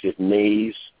defective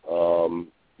knees.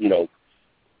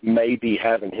 Maybe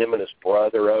having him and his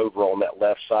brother over on that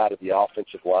left side of the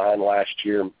offensive line last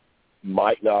year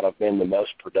might not have been the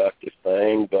most productive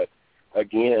thing. But,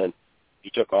 again, he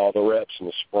took all the reps in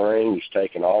the spring. He's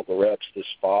taken all the reps this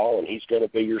fall, and he's going to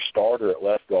be your starter at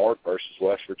left guard versus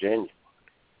West Virginia.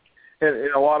 And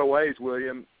in a lot of ways,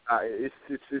 William,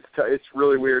 it's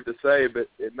really weird to say, but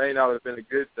it may not have been a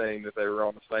good thing that they were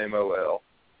on the same OL.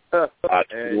 I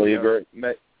totally agree.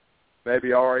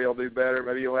 Maybe Ari will do better.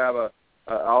 Maybe you'll have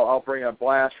I'll bring a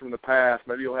blast from the past.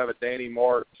 Maybe you'll have a Danny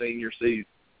Martin senior season.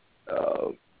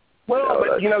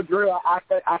 Drew,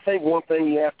 I think one thing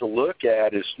you have to look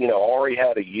at is, Ari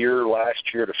had a year last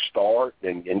year to start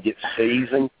and get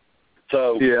seasoned.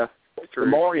 So, yeah, for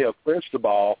Mario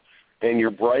Cristobal, and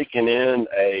you're breaking in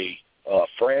a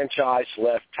franchise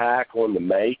left tackle in the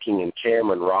making in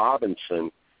Cameron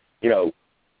Robinson,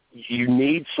 you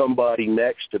need somebody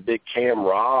next to Big Cam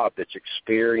Robb that's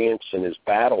experienced and is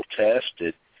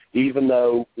battle-tested. Even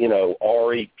though,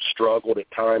 Ari struggled at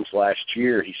times last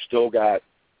year, he's still got,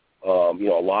 a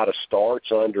lot of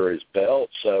starts under his belt.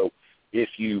 So if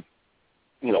you,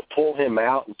 pull him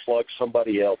out and plug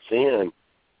somebody else in,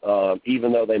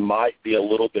 even though they might be a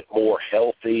little bit more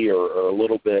healthy or a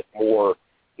little bit more,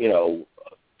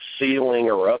 ceiling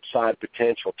or upside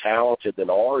potential talented than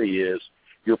Ari is,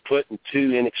 you're putting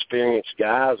two inexperienced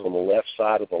guys on the left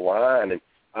side of the line. And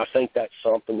I think that's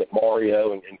something that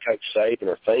Mario and Coach Saban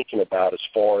are thinking about as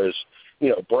far as,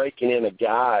 breaking in a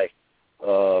guy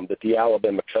that the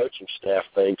Alabama coaching staff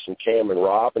thinks, and Cameron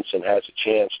Robinson has a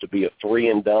chance to be a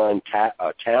three-and-done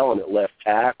talent at left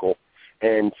tackle.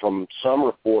 And from some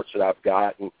reports that I've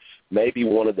gotten, maybe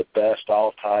one of the best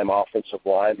all-time offensive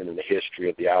linemen in the history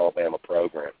of the Alabama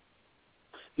program.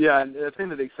 Yeah, and the thing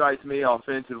that excites me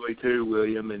offensively too,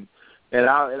 William, and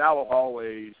I will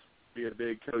always be a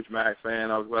big Coach Mack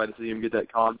fan. I was glad to see him get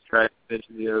that contract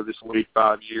extension, this week,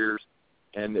 5 years,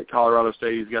 and that Colorado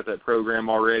State has got that program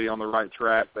already on the right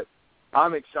track. But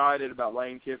I'm excited about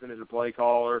Lane Kiffin as a play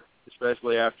caller,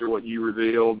 especially after what you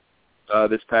revealed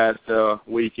this past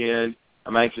weekend.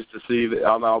 I'm anxious to see that.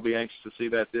 I'll be anxious to see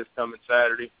that this coming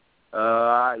Saturday.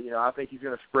 I think he's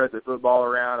going to spread the football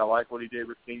around. I like what he did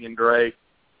with Kenyon Drake.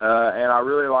 And I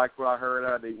really like what I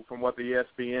heard from what the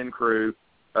ESPN crew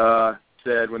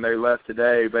said when they left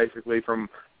today, basically from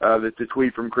the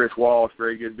tweet from Chris Walsh,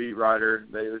 very good beat writer.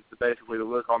 Basically the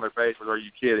look on their face was, "Are you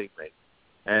kidding me?"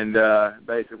 And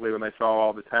basically when they saw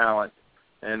all the talent.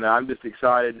 And I'm just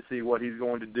excited to see what he's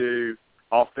going to do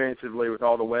offensively with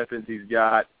all the weapons he's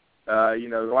got. I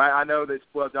know that it's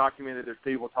well documented. There's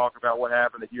people talk about what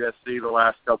happened at USC the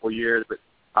last couple of years, but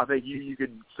I think you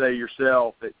could say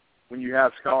yourself that when you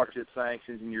have scholarship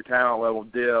sanctions and your talent level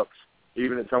dips,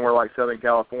 even at somewhere like Southern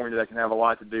California, that can have a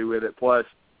lot to do with it. Plus,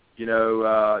 they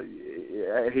had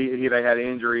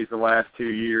injuries the last 2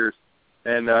 years,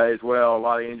 and as well, a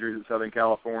lot of injuries at Southern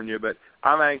California. But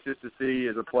I'm anxious to see,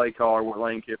 as a play caller, what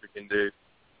Lane Kiffin can do.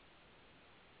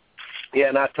 Yeah,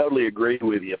 and I totally agree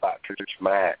with you about Coach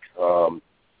Mack.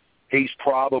 He's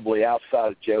probably,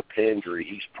 outside of Joe Pendry,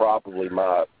 he's probably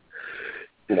my,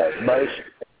 most,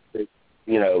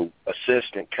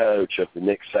 assistant coach of the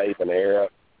Nick Saban era.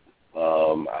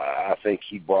 I think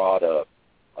he brought a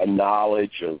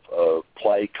knowledge of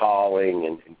play calling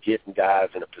and getting guys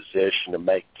in a position to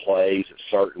make plays at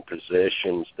certain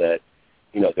positions that,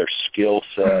 their skill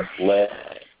set led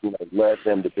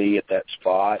them to be at that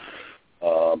spot.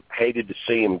 Hated to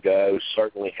see him go.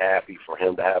 Certainly happy for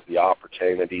him to have the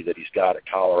opportunity that he's got at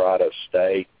Colorado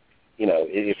State.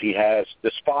 If he has,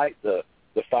 despite the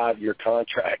 5-year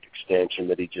contract extension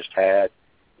that he just had,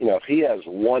 if he has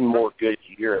one more good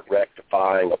year at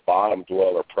rectifying a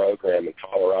bottom-dweller program in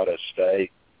Colorado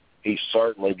State, he's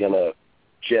certainly going to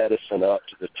jettison up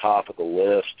to the top of the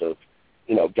list of,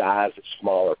 guys at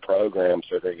smaller programs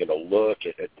that are going to look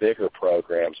at bigger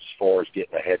programs as far as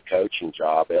getting a head coaching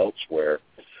job elsewhere.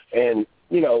 And,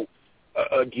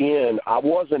 again, I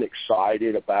wasn't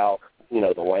excited about,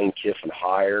 the Lane Kiffin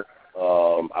hire.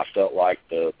 I felt like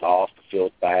the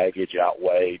off-the-field baggage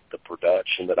outweighed the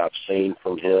production that I've seen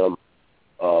from him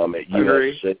at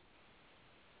USC.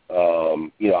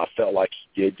 I felt like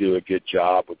he did do a good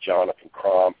job with Jonathan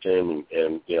Crompton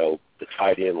and the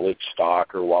tight end Luke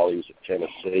Stocker while he was at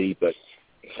Tennessee. But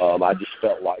I just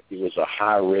felt like it was a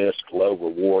high-risk,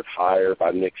 low-reward hire by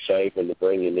Nick Saban to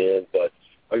bring him in. But,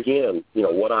 again,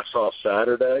 what I saw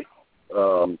Saturday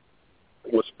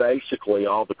was basically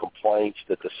all the complaints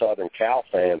that the Southern Cal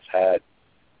fans had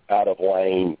out of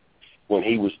Lane when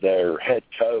he was their head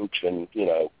coach and,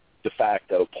 de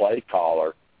facto play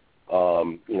caller,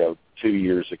 2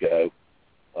 years ago.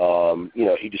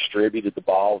 He distributed the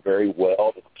ball very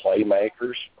well to the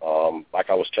playmakers. Like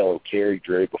I was telling Cary,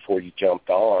 Drew, before you jumped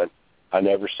on, I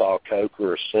never saw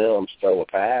Coker or Sims throw a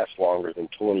pass longer than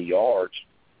 20 yards.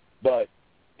 But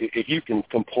if you can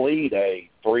complete a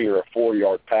 3 or a 4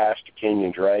 yard pass to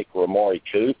Kenyon Drake or Amari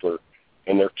Cooper,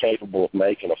 and they're capable of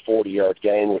making a 40-yard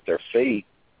gain with their feet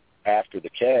after the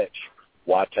catch,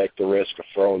 why take the risk of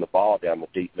throwing the ball down the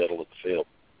deep middle of the field?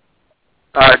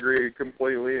 I agree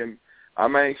completely, and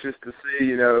I'm anxious to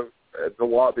see,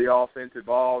 the offensive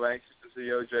ball. I'm anxious to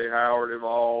see O.J. Howard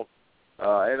involved,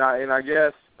 and I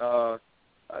guess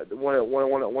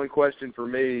one question for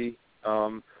me.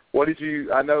 What did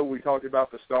you? I know we talked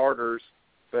about the starters,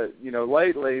 but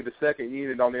lately the second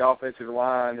unit on the offensive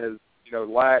line has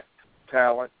lacked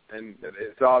talent, and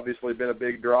it's obviously been a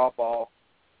big drop off.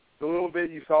 The little bit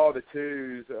you saw the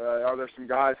twos, are there some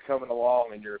guys coming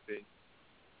along in your opinion?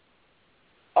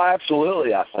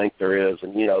 Absolutely, I think there is.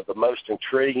 And, the most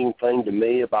intriguing thing to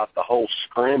me about the whole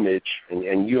scrimmage,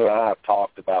 and you and I have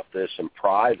talked about this in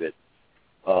private,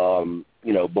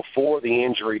 before the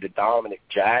injury to Dominic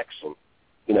Jackson,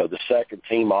 the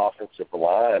second-team offensive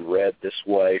line read this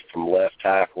way from left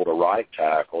tackle to right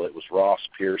tackle. It was Ross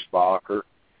Piersbacher,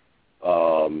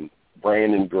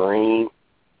 Brandon Green,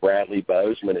 Bradley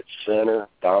Bozeman at center,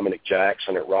 Dominic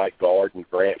Jackson at right guard, and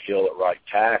Grant Hill at right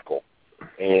tackle.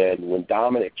 And when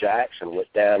Dominic Jackson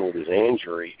went down with his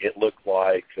injury, it looked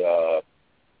like,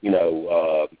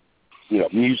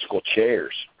 musical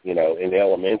chairs, in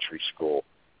elementary school.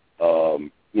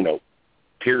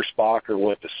 Pierce Bacher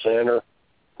went to center.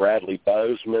 Bradley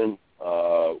Bozeman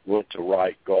went to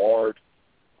right guard.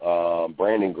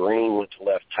 Brandon Green went to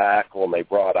left tackle, and they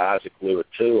brought Isaac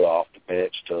Luatua off the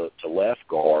bench to left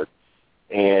guard.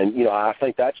 And, I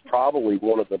think that's probably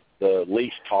one of the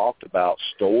least talked about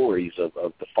stories of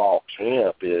the fall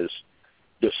camp is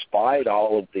despite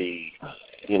all of the,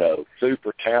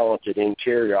 super talented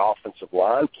interior offensive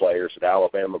line players that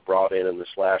Alabama brought in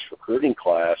this last recruiting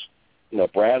class,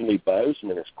 Bradley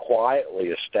Bozeman has quietly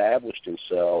established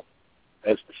himself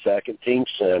as the second-team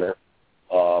center.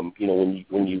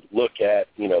 When you look at,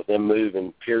 them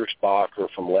moving Pierce Bacher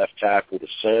from left tackle to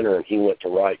center and he went to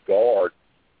right guard,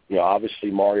 obviously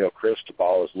Mario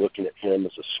Cristobal is looking at him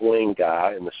as a swing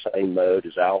guy in the same mode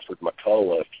as Alfred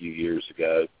McCullough a few years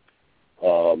ago.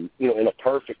 In a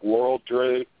perfect world,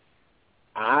 Drew,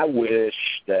 I wish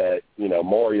that,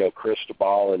 Mario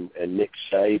Cristobal and Nick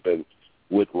Saban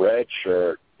would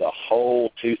redshirt the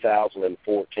whole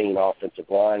 2014 offensive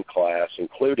line class,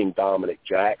 including Dominic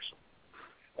Jackson.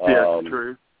 Yeah,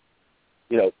 true.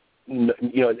 And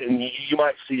you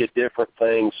might see a different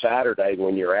thing Saturday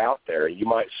when you're out there. You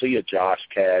might see a Josh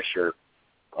Cash or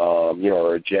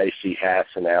a J.C.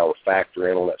 Hassenauer factor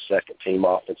in on that second-team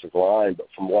offensive line. But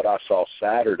from what I saw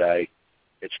Saturday,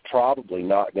 it's probably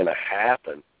not going to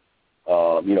happen.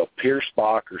 Pierce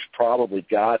Bacher's probably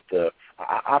got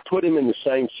I put him in the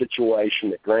same situation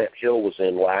that Grant Hill was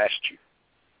in last year.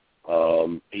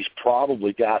 He's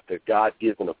probably got the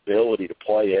God-given ability to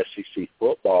play SEC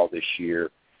football this year,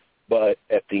 but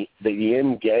at the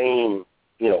end game,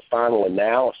 final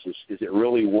analysis, is it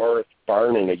really worth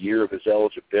burning a year of his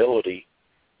eligibility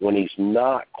when he's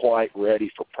not quite ready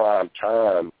for prime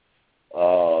time?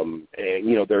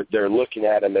 They're looking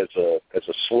at him as a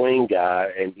swing guy,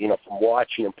 and from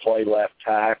watching him play left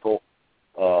tackle,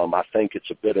 I think it's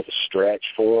a bit of a stretch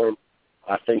for him.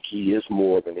 I think he is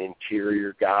more of an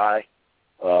interior guy.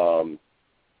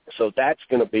 So that's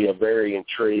going to be a very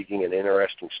intriguing and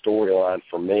interesting storyline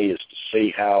for me, is to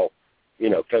see how,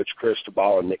 Coach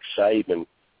Cristobal and Nick Saban,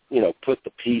 put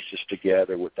the pieces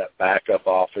together with that backup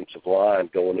offensive line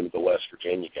going into the West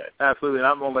Virginia game. Absolutely, and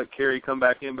I'm going to let Cary come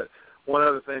back in, but one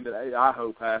other thing that I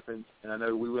hope happens, and I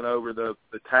know we went over the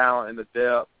talent and the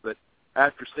depth, but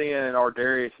after seeing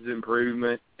Ardarius'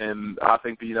 improvement, and I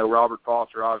think, Robert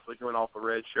Foster obviously coming off the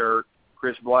red shirt,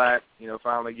 Chris Black,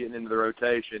 finally getting into the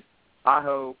rotation, I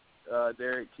hope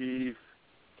Derek Keefe,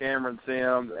 Cameron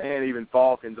Sims, and even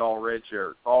Falcons all red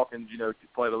shirt. Falcons,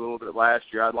 played a little bit last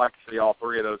year. I'd like to see all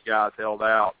three of those guys held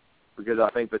out because I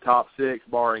think the top six,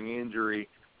 barring injury,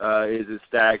 is as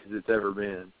stacked as it's ever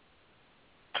been.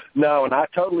 No, and I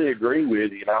totally agree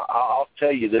with you. And I'll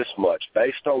tell you this much.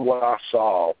 Based on what I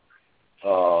saw,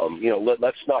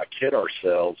 let's not kid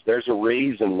ourselves. There's a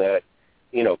reason that,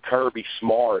 Kirby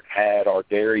Smart had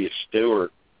Ardarius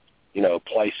Stewart,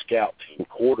 play scout team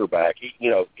quarterback.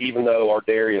 Even though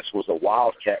Ardarius was a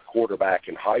Wildcat quarterback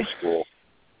in high school,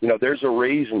 there's a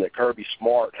reason that Kirby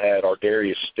Smart had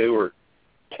Ardarius Stewart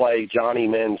play Johnny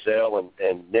Manziel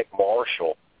and Nick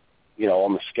Marshall,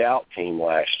 on the scout team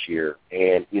last year.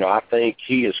 And, I think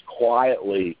he has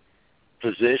quietly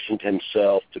positioned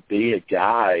himself to be a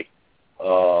guy,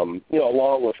 along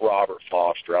with Robert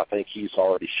Foster. I think he's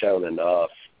already shown enough,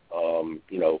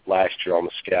 last year on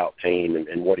the scout team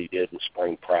and what he did in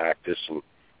spring practice and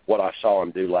what I saw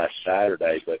him do last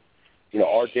Saturday. But,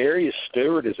 Ardarius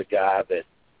Stewart is a guy that,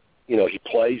 he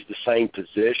plays the same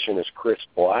position as Chris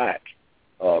Black.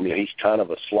 He's kind of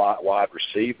a slot wide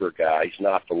receiver guy. He's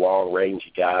not the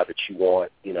long-rangey guy that you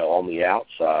want, on the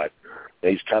outside.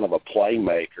 He's kind of a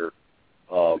playmaker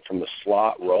from the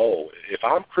slot role. If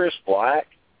I'm Chris Black,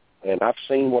 and I've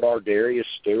seen what Ardarius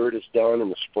Stewart has done in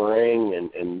the spring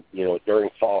and during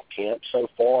fall camp so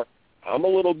far, I'm a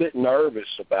little bit nervous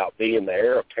about being the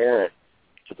heir apparent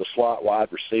to the slot wide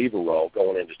receiver role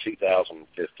going into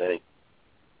 2015.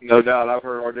 No doubt. I've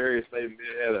heard Ardarius name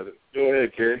ahead of it. Go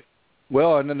ahead, Cary.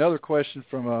 Well, and another question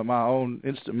from my own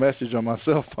instant message on my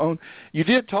cell phone. You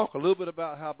did talk a little bit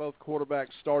about how both quarterbacks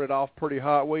started off pretty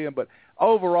hot, William, but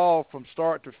overall from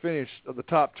start to finish of the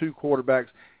top two quarterbacks,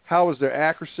 how was their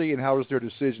accuracy and how was their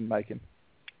decision-making?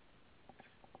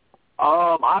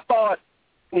 I thought,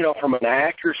 from an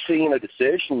accuracy and a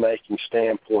decision-making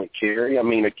standpoint, Cary,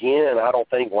 again, I don't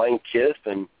think Lane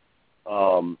Kiffin,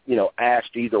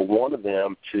 asked either one of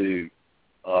them to,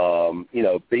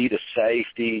 beat a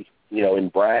safety, in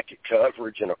bracket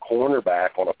coverage and a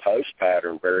cornerback on a post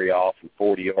pattern very often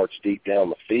 40 yards deep down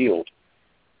the field.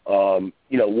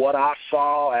 What I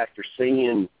saw after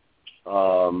seeing,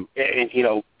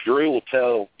 Drew will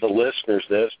tell the listeners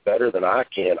this better than I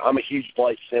can. I'm a huge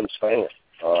Blake Sims fan.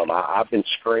 I've been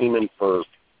screaming for,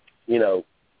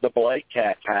 the Blake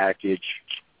Cat package,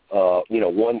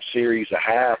 one series a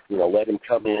half, let him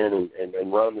come in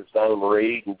and run his own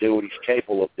read and do what he's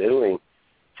capable of doing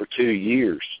for 2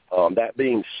 years. That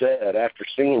being said, after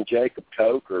seeing Jacob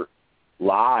Coker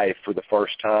live for the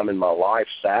first time in my life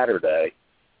Saturday,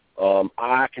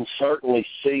 I can certainly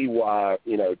see why,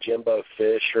 Jimbo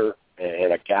Fisher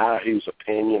and a guy whose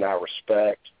opinion I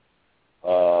respect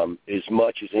as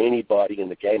much as anybody in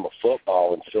the game of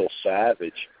football, and Phil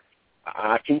Savage,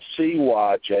 I can see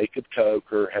why Jacob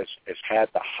Coker has had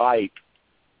the hype,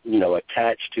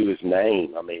 attached to his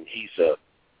name. I mean, he's a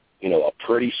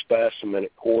pretty specimen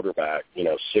at quarterback,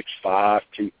 6'5",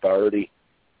 230,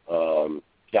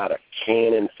 got a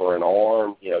cannon for an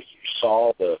arm. You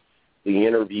saw the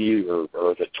interview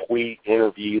or the tweet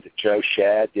interview that Joe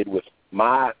Shad did with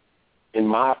in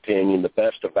my opinion, the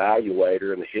best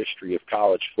evaluator in the history of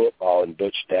college football in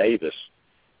Butch Davis.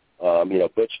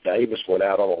 Butch Davis went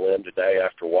out on a limb today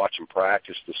after watching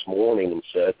practice this morning and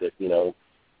said that,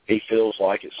 he feels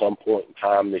like at some point in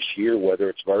time this year, whether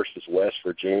it's versus West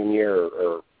Virginia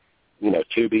or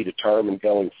to be determined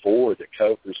going forward, that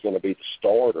Coker's going to be the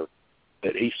starter,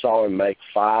 that he saw him make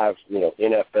 5,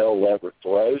 NFL-level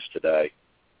throws today.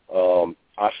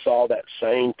 I saw that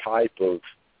same type of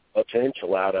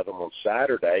potential out of him on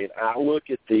Saturday, and I look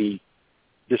at the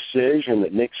decision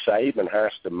that Nick Saban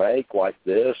has to make like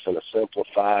this in a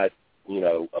simplified,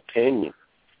 opinion.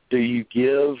 Do you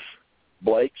give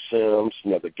Blake Sims,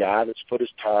 the guy that's put his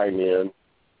time in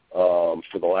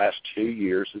for the last 2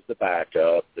 years as the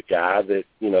backup, the guy that,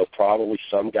 probably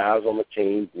some guys on the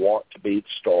team want to be the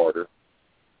starter,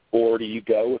 or do you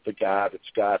go with the guy that's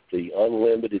got the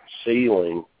unlimited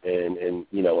ceiling and an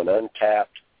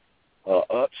untapped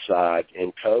upside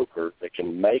in Coker that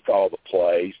can make all the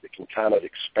plays, that can kind of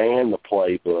expand the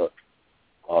playbook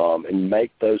and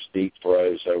make those deep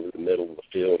throws over the middle of the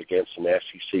field against an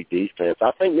SEC defense?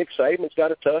 I think Nick Saban's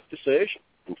got a tough decision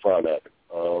in front of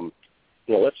him.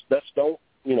 Let's don't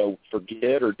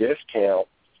forget or discount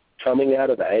coming out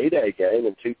of the A-Day game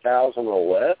in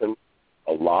 2011.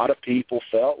 A lot of people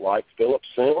felt like Phillip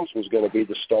Sims was going to be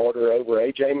the starter over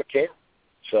A.J. McCarron.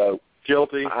 So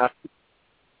guilty.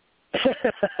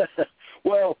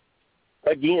 Well,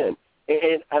 again,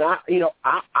 and I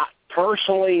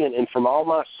personally, and from all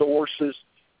my sources,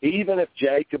 even if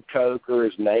Jacob Coker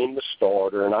is named the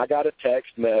starter, and I got a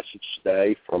text message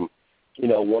today from,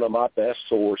 one of my best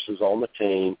sources on the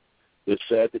team that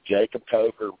said that Jacob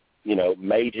Coker,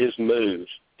 made his moves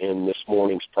in this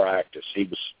morning's practice. He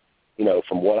was,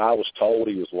 from what I was told,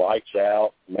 he was lights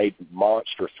out, made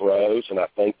monster throws, and I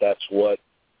think that's what,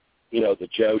 the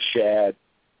Joe Shad,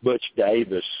 Butch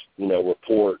Davis,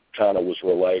 report kind of was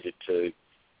related to.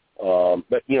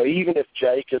 But, even if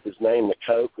Jacob is named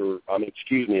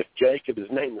if Jacob is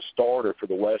named the starter for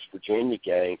the West Virginia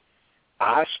game,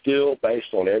 I still,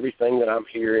 based on everything that I'm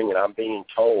hearing and I'm being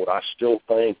told, I still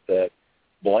think that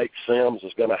Blake Sims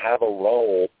is going to have a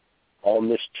role on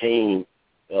this team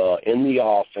in the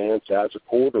offense as a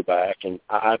quarterback. And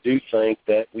I do think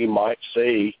that we might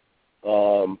see,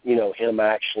 him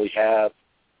actually have,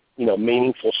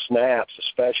 meaningful snaps,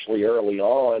 especially early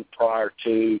on prior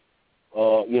to,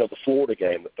 the Florida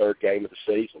game, the third game of the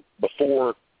season,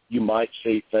 before you might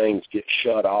see things get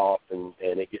shut off and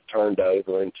it get turned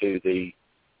over into the,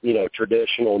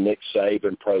 traditional Nick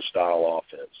Saban pro-style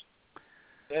offense.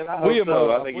 And I hope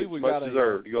so. I think it's much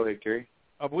deserved. Go ahead, Cary.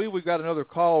 I believe we've got another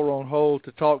caller on hold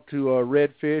to talk to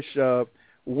Redfish.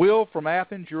 Will from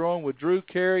Athens, you're on with Drew,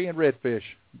 Cary, and Redfish,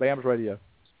 BAMS Radio.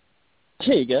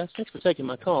 Hey, guys. Thanks for taking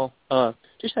my call.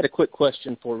 Just had a quick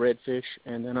question for Redfish,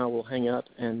 and then I will hang up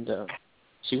and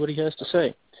see what he has to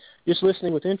say. Just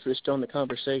listening with interest on the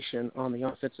conversation on the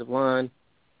offensive line,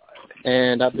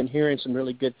 and I've been hearing some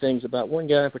really good things about one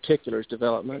guy in particular's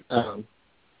development,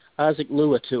 Isaac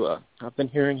Luatua. I've been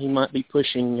hearing he might be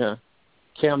pushing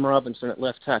Cam Robinson at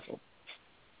left tackle.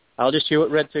 I'll just hear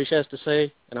what Redfish has to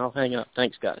say, and I'll hang up.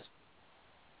 Thanks, guys.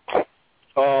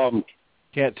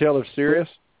 Can't tell if serious?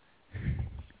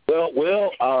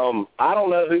 Well, I don't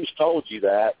know who's told you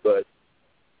that, but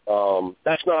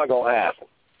that's not going to happen.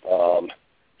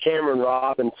 Cameron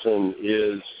Robinson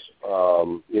is,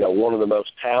 one of the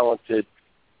most talented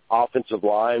offensive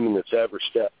linemen that's ever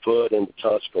stepped foot into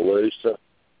Tuscaloosa.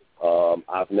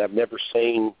 I've never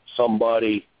seen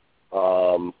somebody,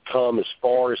 come as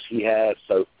far as he has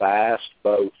so fast,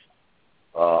 both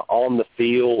on the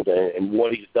field and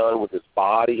what he's done with his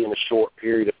body in a short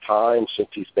period of time since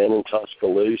he's been in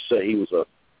Tuscaloosa. He was an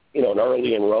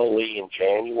early enrollee in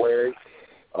January.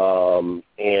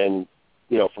 And,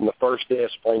 from the first day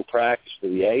of spring practice to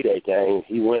the 8A game,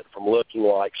 he went from looking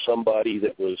like somebody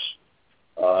that was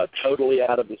totally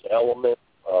out of his element,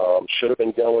 should have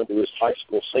been going to his high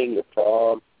school senior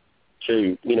prom,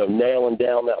 to, nailing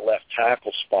down that left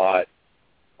tackle spot,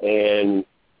 and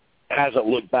hasn't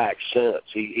looked back since.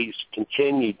 He's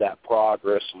continued that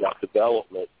progress and that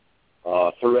development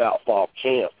throughout fall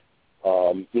camp.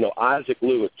 Isaac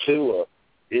Luatua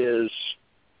is,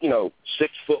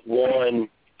 6'1",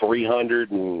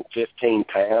 315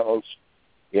 pounds.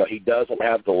 He doesn't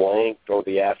have the length or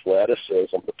the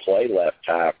athleticism to play left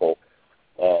tackle.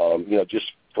 Just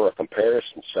for a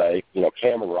comparison's sake,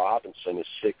 Cameron Robinson is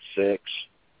 6'6".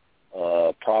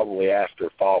 Probably after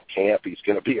fall camp, he's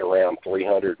going to be around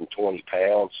 320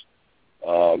 pounds.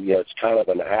 It's kind of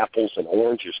an apples and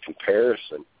oranges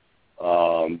comparison.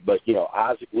 But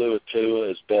Isaac Luatua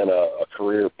has been a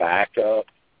career backup.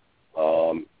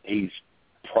 He's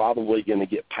probably going to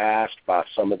get passed by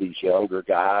some of these younger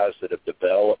guys that have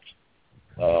developed.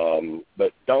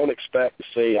 But don't expect to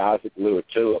see Isaac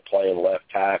Luatua playing left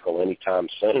tackle anytime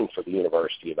soon for the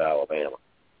University of Alabama.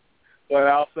 Well,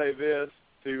 I'll say this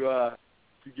to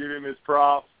give him his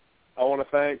props. I want to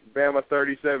thank Bama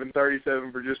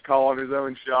 3737 for just calling his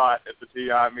own shot at the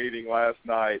TI meeting last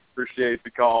night. Appreciate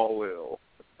the call, Will.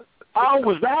 Oh,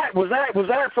 was that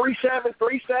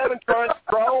 3737 trying to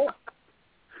troll?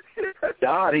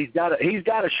 God, he's got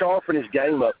to sharpen his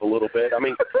game up a little bit. I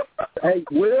mean, hey,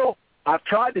 Will, I've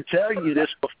tried to tell you this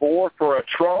before. For a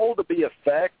troll to be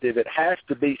effective, it has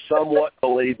to be somewhat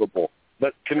believable.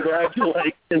 But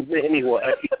congratulations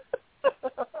anyway.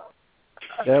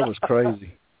 That was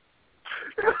crazy.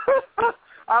 Hey,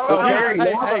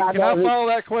 can I follow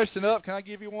that question up? Can I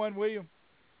give you one, William?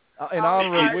 In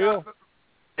honor of Will.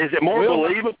 Is it more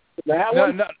believable than that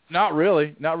one? No, not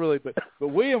really. But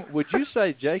William, would you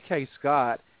say J.K.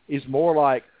 Scott is more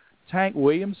like Tank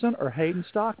Williamson or Hayden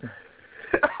Stockton?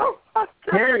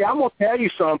 Cary, I'm going to tell you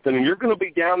something, and you're going to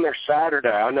be down there Saturday.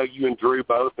 I know you and Drew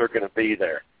both are going to be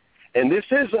there. And this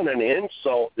isn't an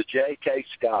insult to J.K.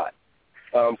 Scott.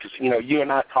 Because, you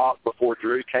and I talked before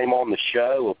Drew came on the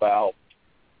show about,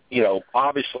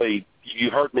 obviously you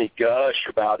heard me gush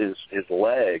about his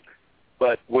leg.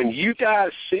 But when you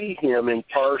guys see him in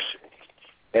person,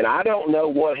 and I don't know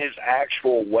what his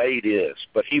actual weight is,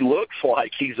 but he looks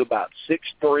like he's about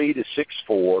 6'3" to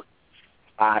 6'4".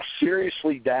 I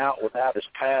seriously doubt without his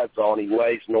pads on he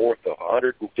weighs north of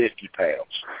 150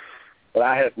 pounds. But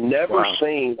I have never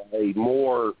seen a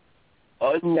more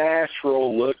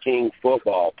unnatural-looking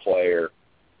football player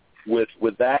with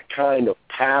that kind of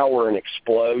power and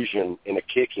explosion in a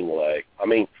kicking leg. I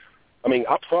mean,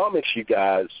 I promise you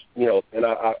guys, and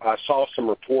I saw some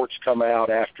reports come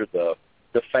out after the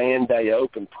Fan Day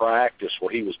Open practice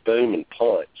where he was booming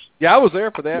punts. Yeah, I was there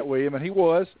for that, William, and he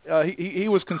was. He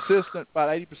was consistent about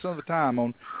 80% of the time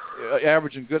on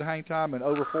averaging good hang time and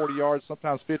over 40 yards,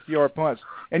 sometimes 50-yard punts.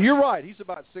 And you're right, he's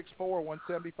about 6'4",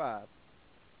 175.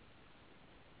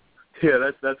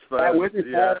 Yeah, that's fine. With his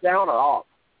pads down or off?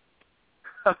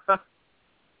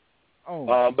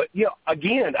 But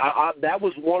again, that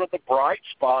was one of the bright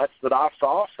spots that I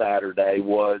saw Saturday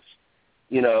was,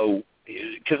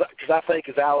 because I think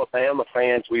as Alabama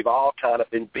fans, we've all kind of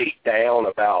been beat down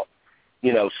about,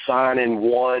 signing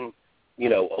one,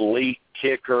 elite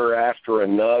kicker after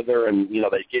another, and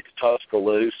they get to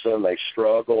Tuscaloosa and they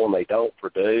struggle and they don't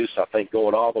produce. I think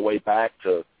going all the way back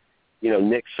to,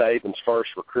 Nick Saban's first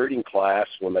recruiting class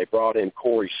when they brought in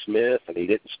Corey Smith and he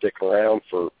didn't stick around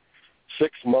for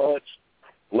 6 months,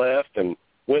 left and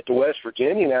went to West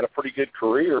Virginia and had a pretty good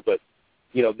career. But,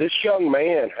 this young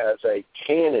man has a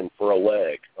cannon for a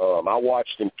leg. I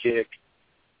watched him kick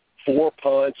 4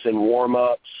 punts in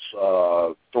warm-ups.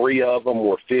 3 of them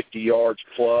were 50 yards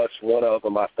plus. One of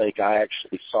them I think I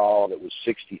actually saw that was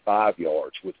 65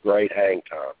 yards with great hang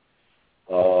time.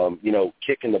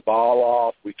 Kicking the ball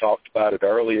off, we talked about it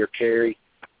earlier, Cary.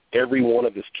 Every one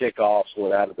of his kickoffs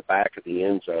went out of the back of the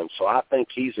end zone. So I think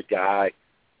he's a guy,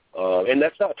 and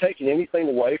that's not taking anything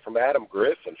away from Adam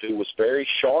Griffin, who was very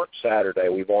sharp Saturday.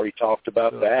 We've already talked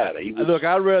about that. Look,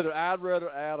 I'd rather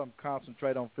Adam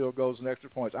concentrate on field goals and extra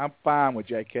points. I'm fine with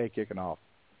J.K. kicking off.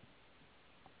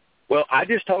 Well, I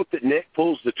just hope that Nick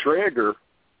pulls the trigger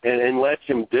and lets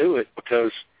him do it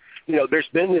because, there's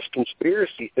been this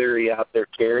conspiracy theory out there,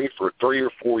 Cary, for 3 or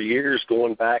 4 years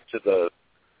going back to the,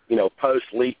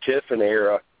 post-Lee Tiffin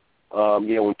era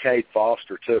when Cade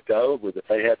Foster took over, that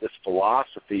they had this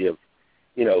philosophy of,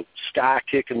 sky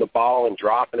kicking the ball and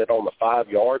dropping it on the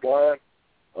 5-yard line.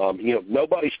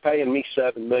 Nobody's paying me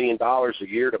 $7 million a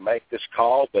year to make this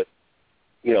call, but,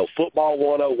 Football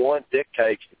 101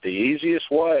 dictates that the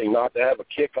easiest way not to have a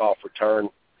kickoff return,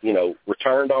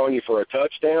 returned on you for a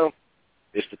touchdown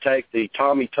is to take the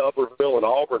Tommy Tuberville and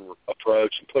Auburn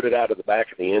approach and put it out of the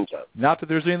back of the end zone. Not that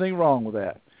there's anything wrong with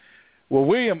that. Well,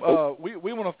 William,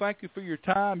 we want to thank you for your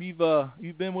time. You've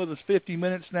been with us 50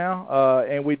 minutes now,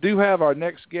 and we do have our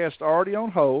next guest already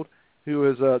on hold, who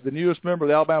is the newest member of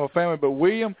the Alabama family. But,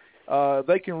 William,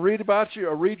 they can read about you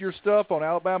or read your stuff on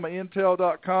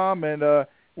alabamaintel.com, and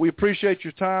we appreciate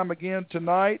your time again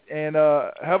tonight, and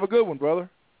have a good one, brother.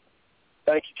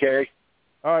 Thank you, Cary.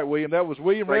 All right, William. That was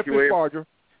William Redfish Barger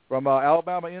from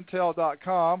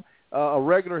alabamaintel.com. A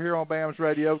regular here on BAMS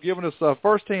Radio, giving us a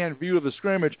first-hand view of the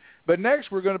scrimmage. But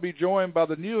next we're going to be joined by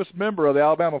the newest member of the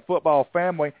Alabama football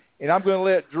family, and I'm going to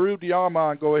let Drew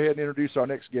DeArmond go ahead and introduce our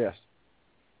next guest.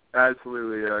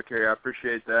 Absolutely, Cary. I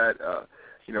appreciate that.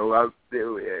 It was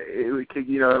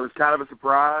kind of a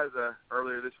surprise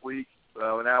earlier this week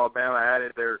when Alabama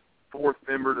added their 4th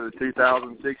member to the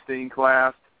 2016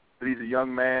 class. But he's a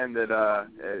young man that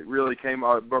really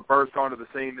burst onto the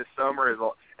scene this summer. As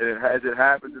it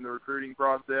happens in the recruiting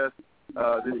process,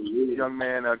 this young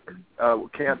man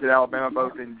camped at Alabama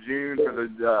both in June for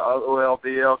the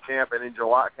OLDL camp and in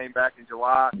July, came back in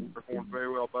July, performed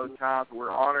very well both times. We're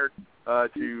honored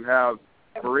to have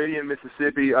Meridian,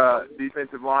 Mississippi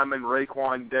defensive lineman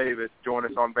Raekwon Davis join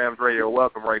us on BAMS Radio.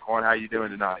 Welcome, Raekwon. How you doing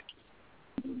tonight?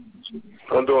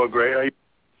 I'm doing great. How you?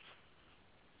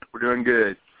 We're doing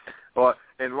good. Well,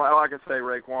 and like I say,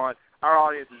 Raekwon, our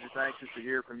audience is just anxious to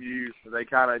hear from you. So they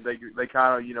kind of, they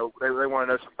want to know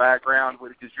some background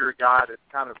because you're a guy that's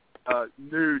kind of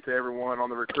new to everyone on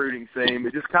the recruiting scene.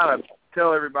 But just kind of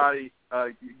tell everybody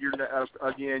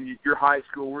your high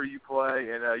school, where you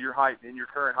play, and your height and your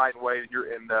current height and weight,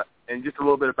 and just a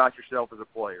little bit about yourself as a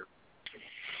player.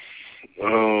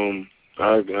 I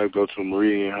go to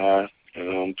Meridian High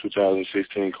in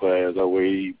 2016 class. I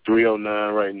weigh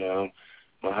 309 right now.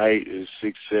 My height is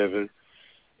 6'7",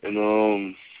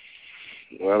 and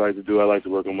what I like to do, I like to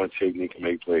work on my technique and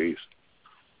make plays.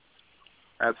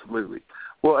 Absolutely.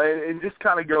 Well, and just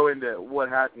kind of go into what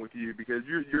happened with you, because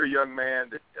you're a young man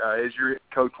that, as your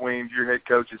Coach Weems, your head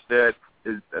coach, has said,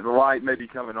 the light may be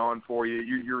coming on for you.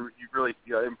 You've really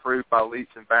improved by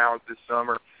leaps and bounds this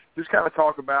summer. Just kind of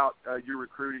talk about your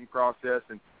recruiting process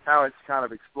and how it's kind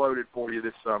of exploded for you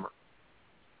this summer.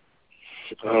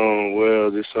 Well,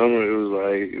 this summer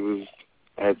I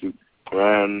had to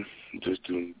grind just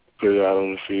to put it out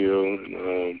on the field.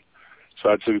 And, so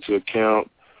I took it to account.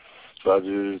 So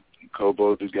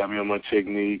Cobo just got me on my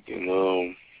technique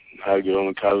and how to get on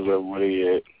the college level where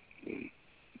they at. And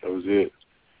that was it.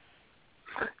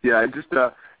 Yeah, and just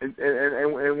and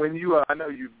when you I know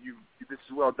you this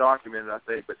is well documented, I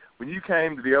think, but when you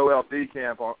came to the OLDL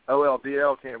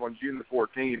camp on June the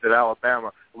 14th at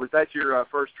Alabama, was that your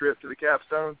first trip to the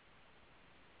Capstone?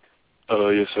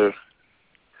 Yes, sir.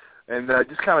 And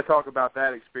just kind of talk about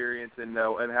that experience and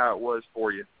how it was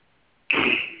for you.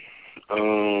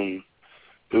 It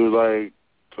was like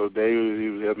Coach Davis, he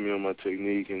was helping me on my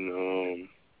technique and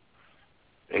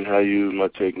how to use my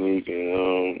technique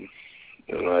and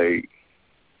like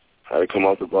how to come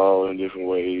off the ball in different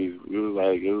ways. It was a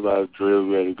lot of drills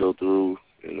we had to go through,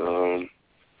 and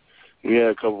we had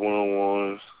a couple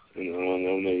one-on-ones, and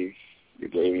then they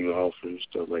gave me the offer and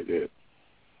stuff like that.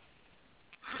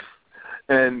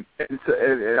 And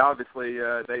obviously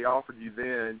they offered you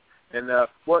then. And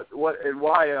what went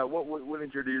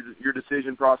into your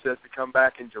decision process to come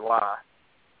back in July?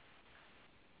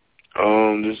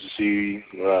 Just to see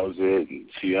where I was at and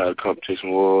see how the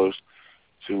competition was,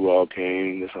 see who all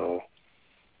came. That's all.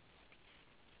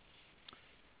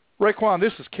 Raekwon,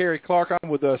 this is Cary Clark. I'm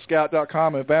with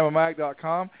Scout.com and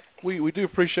BamaMac.com. We do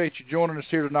appreciate you joining us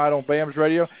here tonight on BAMS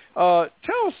Radio.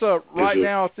 Tell us right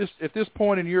now at this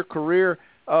point in your career,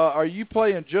 are you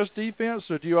playing just defense,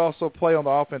 or do you also play on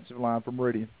the offensive line for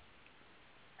Meridian?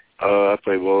 I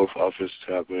play both offensive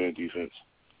tackle and defense.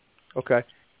 Okay.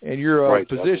 And your right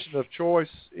position of choice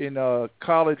in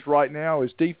college right now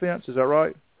is defense, is that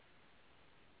right?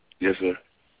 Yes, sir.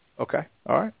 Okay.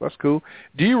 All right. That's cool.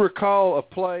 Do you recall a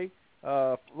play?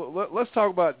 Let's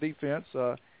talk about defense.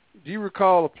 Do you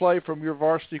recall a play from your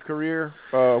varsity career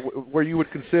where you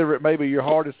would consider it maybe your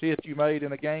hardest hit you made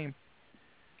in a game?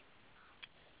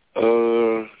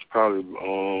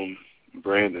 Probably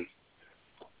Brandon.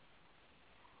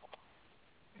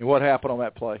 And what happened on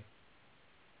that play?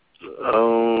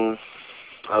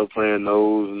 I was playing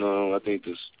nose, and I think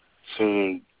the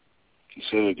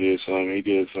center did something. He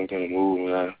did some kind of move,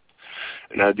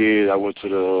 and I did. I went to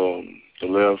the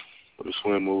left with a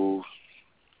swim move,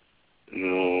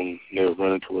 and they were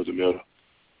running towards the middle.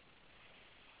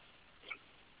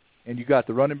 And you got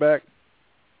the running back?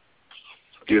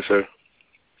 Yes, sir.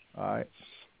 All right.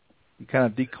 You kind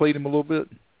of decleat him a little bit?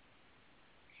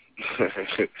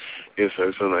 Yes,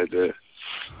 sir, something like that.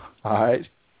 All right.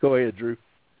 Go ahead, Drew.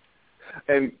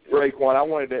 And Raekwon, I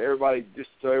wanted to everybody, just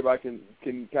so everybody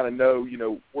can kind of know,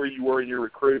 where you were in your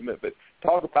recruitment, but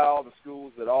talk about all the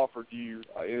schools that offered you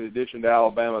in addition to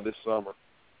Alabama this summer.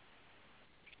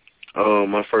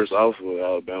 My first offer was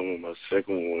Alabama. My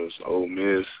second one was Ole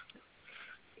Miss.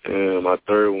 And my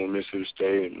third one, Mississippi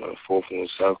State. And my fourth one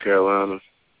was South Carolina.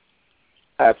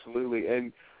 Absolutely.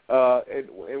 And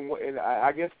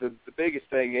I guess the biggest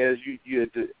thing is you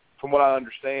had to, from what I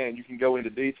understand, you can go into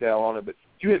detail on it, but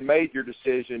you had made your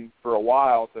decision for a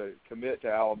while to commit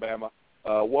to Alabama.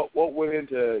 What went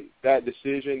into that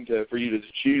decision for you to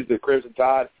choose the Crimson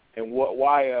Tide, and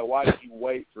why did you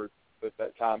wait for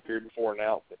that time period before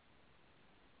announcing?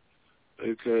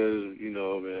 Because,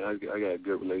 man, I got a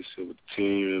good relationship with the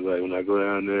team. And, like, when I go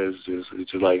down there, it's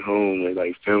just like home. They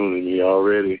like family to me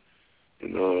already.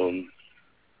 And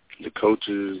the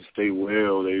coaches, they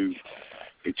well. They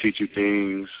teach you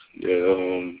things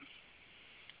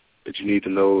that you need to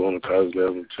know on the college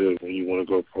level too when you want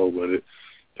to go pro with it.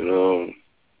 And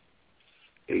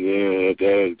then at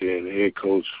that, the head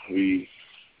coach, we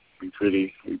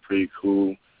pretty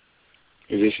cool.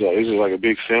 It's just like a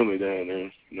big family down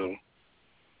there,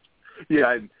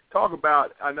 Yeah, and talk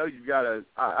about, I know you've got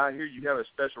I hear you have a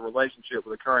special relationship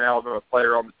with a current Alabama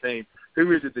player on the team.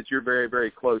 Who is it that you're very,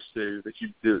 very close to, that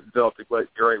you've developed a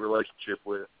great relationship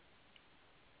with?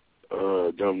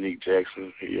 Dominique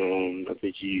Jackson. I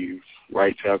think he's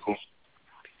right tackle.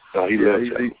 He's left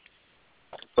tackle.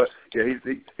 But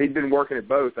he's been working at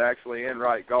both actually and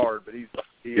right guard, but he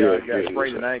got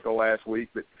sprained an ankle last week.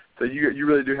 But so you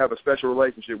really do have a special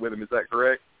relationship with him, is that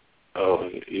correct? Oh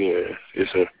yeah, yes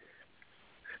sir.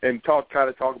 And talk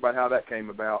about how that came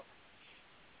about.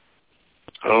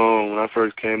 When I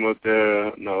first came up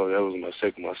there, that was my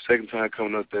second time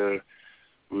coming up there.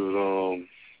 We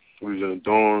was in the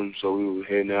dorm, so we were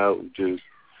heading out, just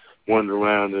wandering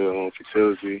around the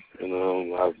facility, and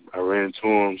I ran into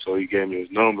him, so he gave me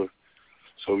his number.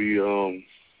 So we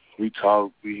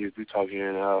talked, we talk here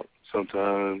and out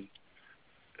sometimes,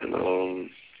 and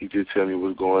he did tell me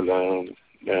what's going down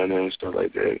there and stuff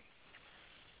like that.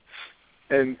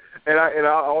 And I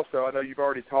also, I know you've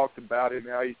already talked about it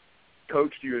and how he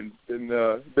coached you and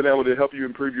been able to help you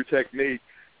improve your technique.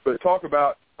 But talk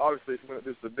about, obviously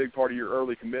this is a big part of your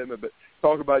early commitment, but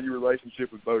talk about your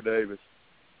relationship with Bo Davis.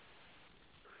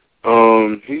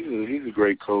 He's a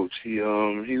great coach. He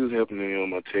was helping me on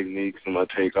my techniques and my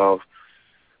takeoff,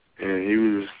 and he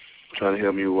was trying to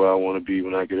help me where I want to be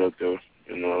when I get up there.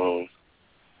 And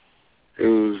it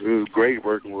was great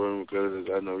working with him because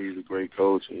I know he's a great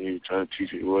coach, and he was trying to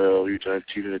teach me well. He was trying to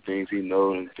teach me the things he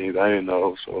knows and things I didn't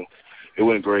know. So it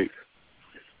went great.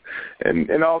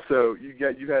 And also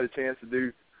you've had a chance to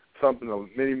do something that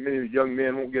many young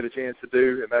men won't get a chance to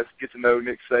do, and that's get to know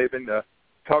Nick Saban.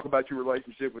 Talk about your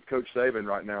relationship with Coach Saban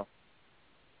right now.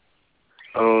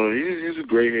 He's a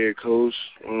great head coach.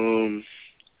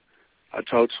 I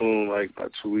talked to him like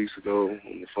about 2 weeks ago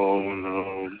on the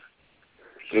phone.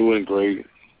 It went great.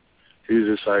 He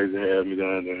was excited to have me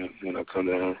down there when I come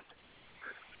down.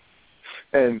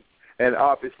 And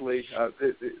obviously,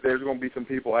 there's going to be some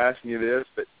people asking you this,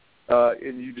 but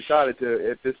and you decided to,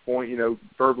 at this point,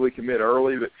 verbally commit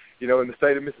early. But, in the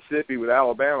state of Mississippi with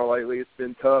Alabama lately, it's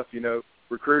been tough,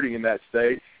 recruiting in that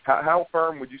state. How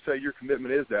firm would you say your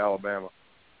commitment is to Alabama?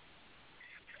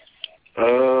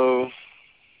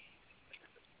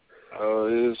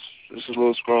 It's a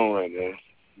little strong right now.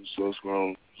 It's a little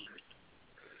strong.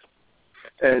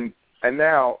 And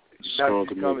now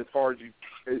you've come as far as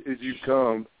you've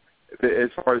come, as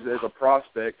far as a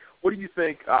prospect. What do you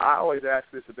think? I always ask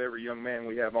this of every young man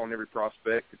we have on, every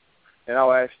prospect, and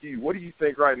I'll ask you, what do you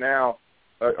think right now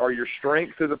are your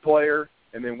strengths as a player,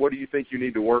 and then what do you think you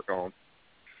need to work on?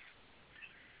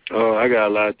 I got a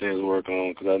lot of things to work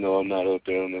on because I know I'm not up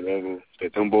there on the level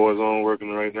that them boys on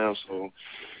working right now. So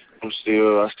I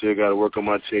still got to work on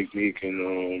my technique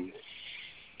and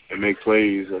make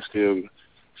plays. I still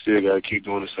got to keep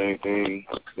doing the same thing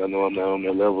because I know I'm not on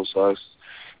that level. So I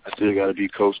still got to be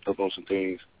coached up on some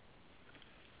things.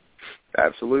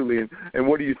 Absolutely. And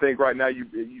what do you think right now you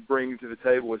bring to the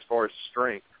table as far as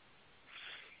strength?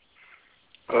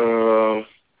 I'm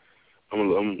a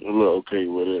little okay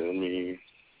with it. I mean,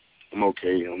 I'm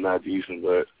okay. I'm not decent,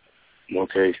 but I'm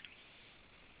okay.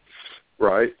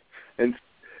 Right. And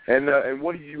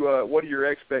what are your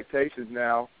expectations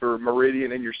now for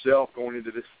Meridian and yourself going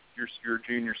into this your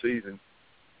junior season?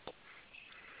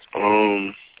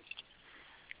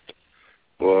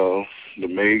 Well,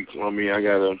 I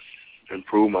gotta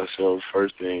improve myself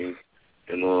first thing,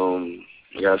 and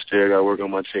I gotta work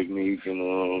on my technique,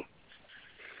 and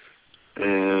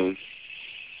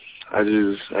I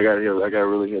gotta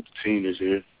really help the team this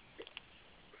year.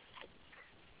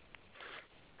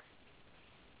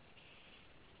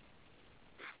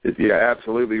 Yeah,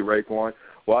 absolutely, Raekwon.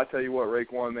 Well, I tell you what,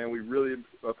 Raekwon, man, we really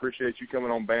appreciate you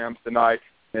coming on BAMS tonight,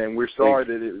 and we're sorry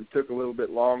that it took a little bit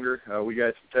longer. We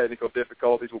got some technical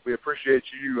difficulties, but we appreciate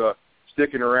you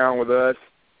sticking around with us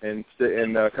and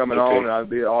coming on. And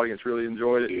the audience really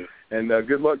enjoyed it. Yeah. And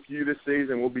good luck to you this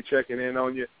season. We'll be checking in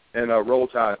on you. And roll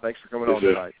tide. Thanks for coming on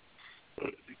tonight.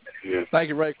 Yeah. Thank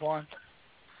you, Raekwon.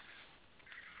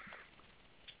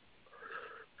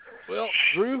 Well,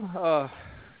 Drew,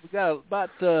 we got about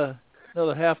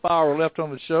another half hour left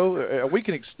on the show. We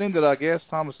can extend it, I guess.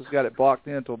 Thomas has got it blocked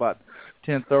in until about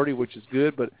 10:30, which is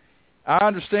good. But I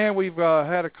understand we've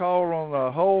had a caller on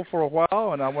the hold for a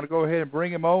while, and I want to go ahead and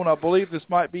bring him on. I believe this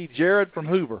might be Jared from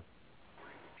Hoover.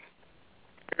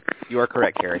 You are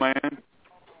correct, Cary. Man.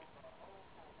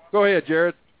 Go ahead,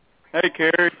 Jared. Hey,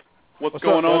 Cary. What's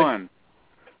going up, on?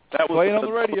 That was playing on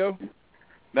the radio.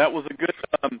 That was a good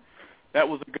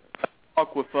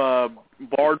talk with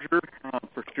Barger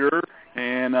for sure,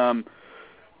 and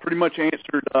pretty much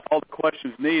answered all the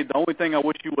questions needed. The only thing I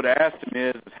wish you would have asked him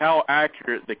is how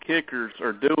accurate the kickers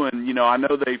are doing. You know, I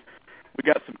know we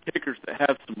got some kickers that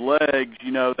have some legs,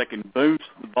 you know, that can boom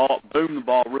the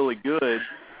ball really good.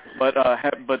 But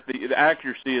the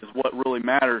accuracy is what really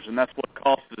matters, and that's what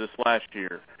costed us last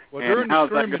year. Well, and how's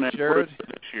that going to improve Jared,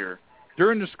 this year?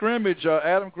 During the scrimmage,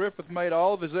 Adam Griffith made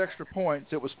all of his extra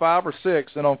points. It was 5 or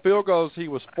 6, and on field goals he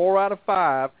was 4 out of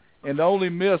 5, and the only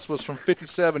miss was from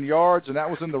 57 yards, and that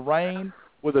was in the rain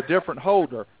with a different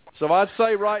holder. So I'd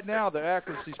say right now the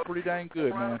accuracy's pretty dang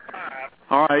good, man.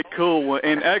 All right, cool,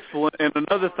 and excellent. And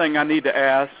another thing I need to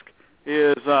ask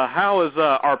is how is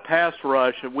our pass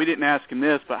rush, and we didn't ask him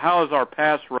this, but how is our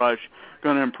pass rush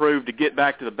going to improve to get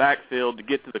back to the backfield, to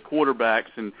get to the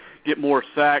quarterbacks, and get more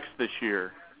sacks this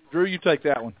year? Drew, you take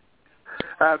that one.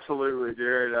 Absolutely,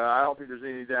 Jared. I don't think there's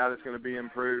any doubt it's going to be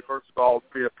improved. First of all,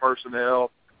 via personnel,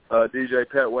 DJ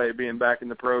Petway being back in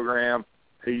the program.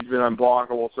 He's been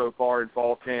unblockable so far in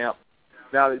fall camp.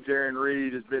 Now that Jaron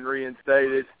Reed has been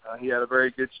reinstated, he had a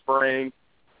very good spring.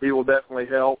 He will definitely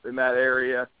help in that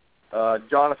area.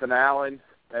 Jonathan Allen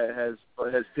has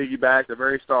piggybacked a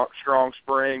very strong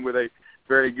spring with a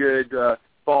very good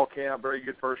fall camp, very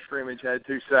good first scrimmage, had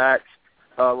 2 sacks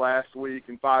last week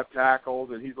and 5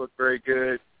 tackles, and he's looked very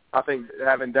good. I think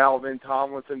having Dalvin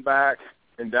Tomlinson back,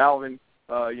 and Dalvin,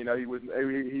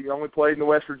 he only played in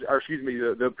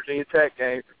the Virginia Tech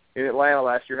game in Atlanta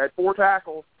last year, had 4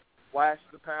 tackles, flashed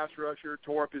the pass rusher,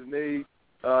 tore up his knee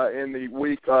in the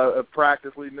week of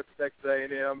practice leading up to Texas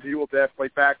A&M. He will definitely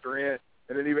factor in.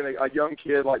 And then even a young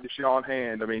kid like Deshaun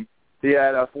Hand. I mean, he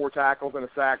had 4 tackles and a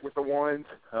sack with the ones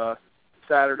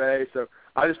Saturday. So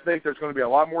I just think there's going to be a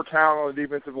lot more talent on the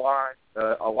defensive line,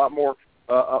 a lot more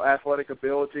athletic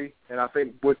ability. And I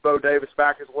think with Bo Davis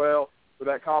back as well, with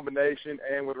that combination,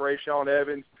 and with Rayshawn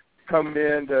Evans coming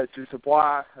in to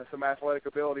supply some athletic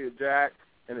ability at Jack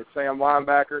and at Sam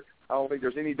linebacker, I don't think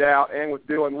there's any doubt. And with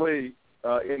Dylan Lee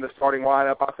in the starting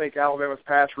lineup, I think Alabama's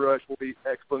pass rush will be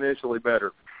exponentially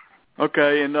better.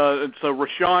 Okay, and so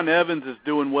Rashawn Evans is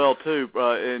doing well too,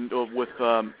 and with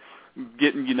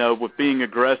getting, with being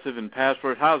aggressive and pass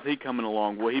rush. How's he coming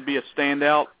along? Will he be a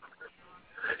standout?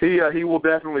 He will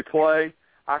definitely play.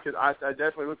 I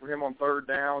definitely look for him on third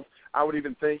down. I would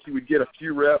even think he would get a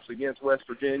few reps against West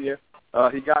Virginia.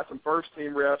 He got some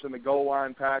first-team reps in the goal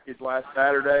line package last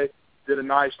Saturday. Did a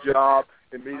nice job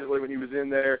immediately when he was in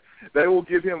there. They will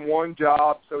give him one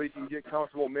job so he can get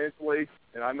comfortable mentally,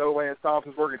 and I know Lance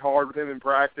Thompson's working hard with him in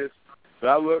practice, but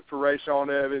I look for Rayshawn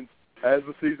Evans as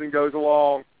the season goes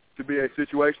along to be a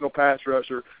situational pass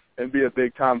rusher and be a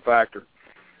big-time factor.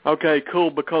 Okay,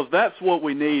 cool, because that's what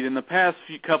we need. In the past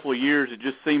couple of years, it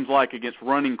just seems like against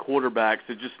running quarterbacks,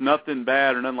 it's just nothing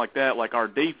bad or nothing like that. Like our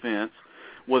defense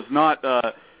was not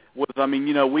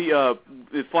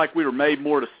it's like we were made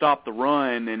more to stop the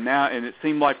run, and it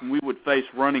seemed like when we would face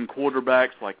running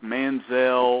quarterbacks like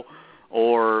Manziel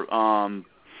or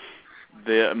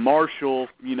the Marshall,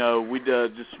 we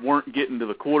just weren't getting to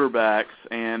the quarterbacks,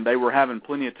 and they were having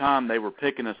plenty of time. They were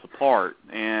picking us apart,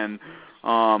 and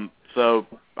So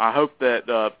I hope that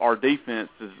our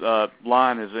defense's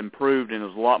line has improved and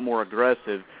is a lot more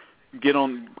aggressive.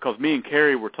 Because me and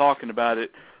Cary were talking about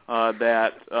it,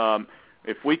 that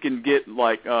if we can get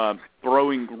running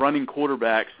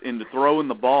quarterbacks into throwing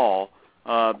the ball,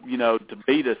 to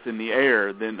beat us in the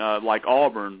air, then like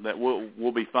Auburn, that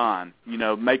we'll be fine.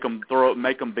 Make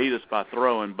them beat us by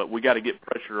throwing, but we got to get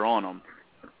pressure on them.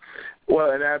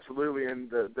 Well, and absolutely, and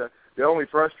the only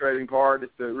frustrating part is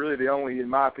really the only, in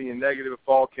my opinion, negative of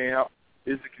fall camp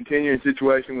is the continuing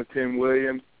situation with Tim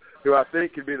Williams, who I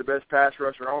think could be the best pass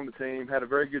rusher on the team. Had a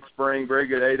very good spring, very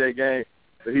good 8-day game,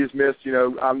 but he's missed.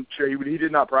 I'm sure he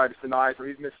did not practice tonight, so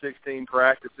he's missed 16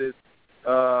 practices.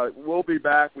 We'll be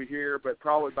back, we hear, but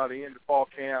probably by the end of fall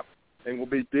camp, and we'll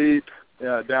be deep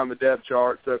down the depth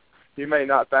chart. So he may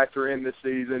not factor in this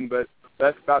season, but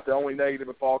that's about the only negative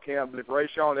of fall camp. But if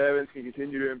Rayshawn Evans can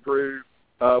continue to improve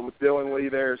with Dylan Lee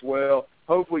there as well,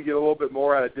 hopefully get a little bit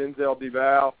more out of Denzel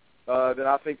DeVal, then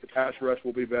I think the pass rush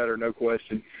will be better, no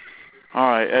question. All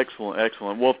right,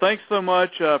 excellent. Well, thanks so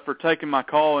much for taking my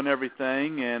call and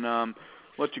everything, and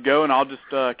let you go, and I'll just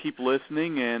keep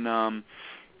listening, and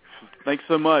thanks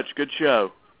so much. Good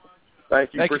show.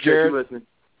 Thank you. Appreciate you listening.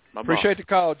 Bye-bye. Appreciate the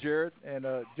call, Jared. And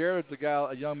Jared's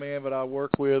a young man that I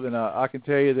work with, and I can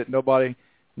tell you that nobody,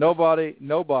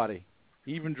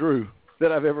 even Drew,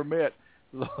 that I've ever met,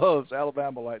 loves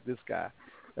Alabama like this guy.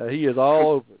 He is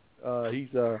all over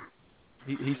it.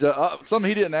 He's something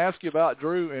he didn't ask you about,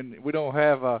 Drew, and we don't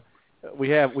have. I tell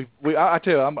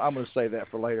you, I'm going to say that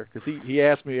for later because he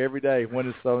asks me every day, when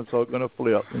is so and so going to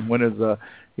flip, and when is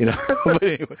we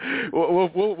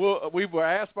were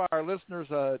asked by our listeners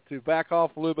to back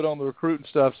off a little bit on the recruiting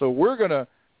stuff, so we're gonna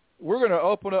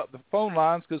open up the phone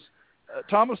lines because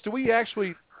Thomas, do we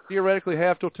actually theoretically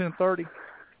have till 10:30?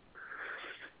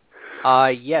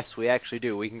 Yes, we actually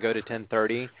do. We can go to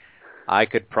 10:30. I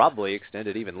could probably extend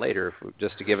it even later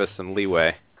just to give us some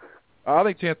leeway. I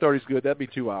think 10:30 is good. That'd be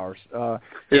 2 hours. So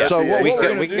we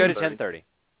can go to 10:30.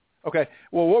 Okay.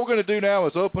 Well, what we're going to do now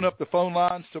is open up the phone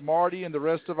lines to Marty and the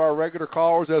rest of our regular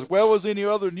callers, as well as any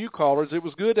other new callers. It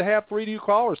was good to have 3 new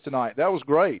callers tonight. That was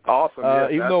great. Awesome.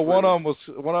 Yes, even though one of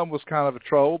them was kind of a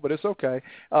troll, but it's okay.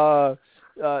 Will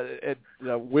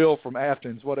from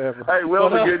Athens, whatever. Hey,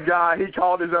 Will's a good guy. He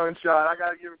called his own shot. I got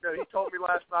to give him credit. He told me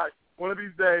last night, one of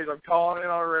these days I'm calling in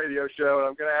on a radio show, and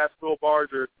I'm going to ask Will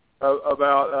Barger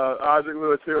about Isaac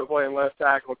Lewis Hewitt playing left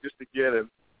tackle just to get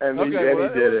him, and he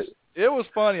did it. It was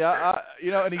funny,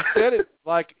 and he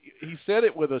said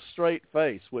it with a straight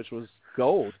face, which was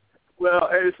gold. Well,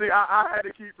 and see, I had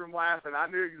to keep from laughing. I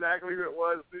knew exactly who it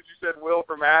was as soon as you said Will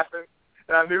from Athens,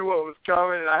 and I knew what was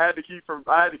coming, and I had to keep from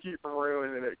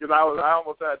ruining it because I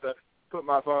almost had to put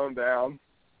my phone down.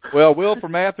 Well, Will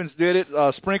from Athens did it.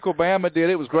 Sprinkle Bama did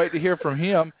it. It was great to hear from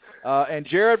him. And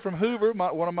Jared from Hoover,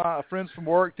 one of my friends from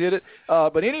work, did it.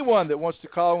 But anyone that wants to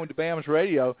call into BAMS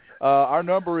Radio, our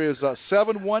number is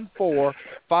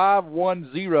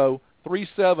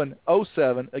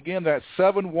 714-510-3707. Again, that's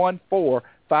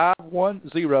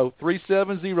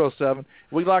 714-510-3707.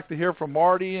 We'd like to hear from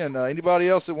Marty and anybody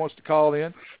else that wants to call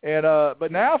in. And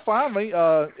but now finally,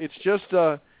 it's just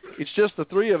the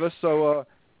 3 of us, so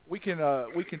we can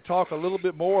talk a little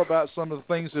bit more about some of the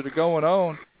things that are going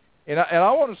on. And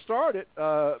I want to start it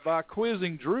by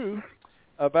quizzing Drew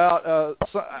about,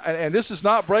 and this is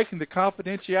not breaking the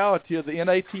confidentiality of the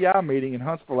NATI meeting in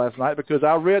Huntsville last night because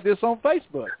I read this on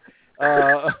Facebook.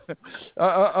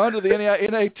 Under the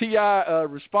NATI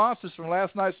responses from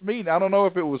last night's meeting, I don't know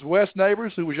if it was Wes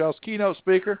Neighbors, who was y'all's keynote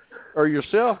speaker, or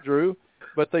yourself, Drew,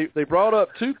 but they brought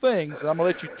up 2 things, and I'm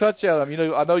going to let you touch on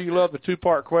them. I know you love the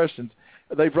 2-part questions.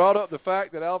 They brought up the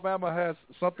fact that Alabama has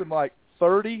something like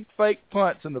 30 fake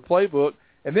punts in the playbook,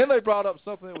 and then they brought up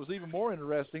something that was even more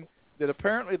interesting, that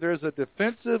apparently there's a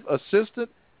defensive assistant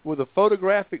with a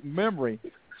photographic memory.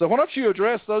 So why don't you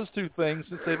address those 2 things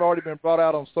since they've already been brought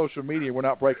out on social media? We're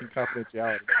not breaking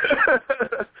confidentiality.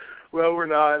 Well, we're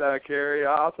not, Cary.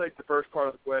 I'll take the first part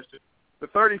of the question. The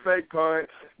 30 fake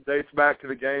punts dates back to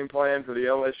the game plan for the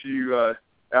LSU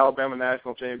Alabama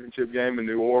National Championship game in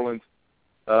New Orleans.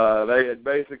 They had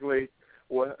basically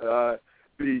the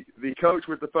coach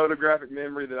with the photographic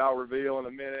memory that I'll reveal in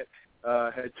a minute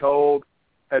had told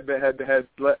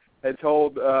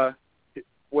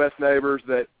Wes Neighbors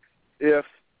that if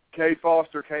Cade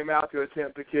Foster came out to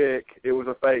attempt to kick, it was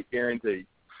a fake guaranteed.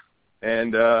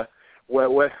 And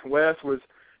Wes was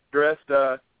dressed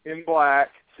in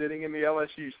black, sitting in the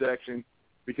LSU section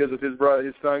because of his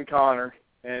son Connor.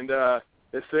 And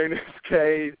as soon as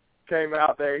Cade came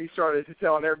out there, he started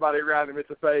telling everybody around him,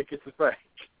 it's a fake.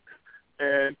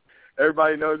 And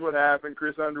everybody knows what happened.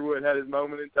 Chris Underwood had his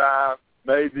moment in time.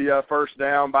 made the first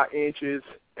down by inches,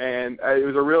 and it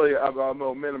was a really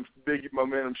big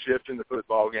momentum shift in the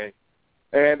football game.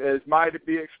 And as might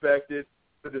be expected,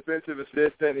 the defensive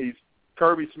assistant, he's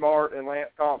Kirby Smart and Lance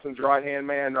Thompson's right-hand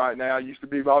man right now. Used to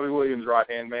be Bobby Williams'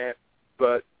 right-hand man.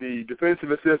 But the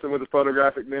defensive assistant with the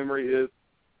photographic memory is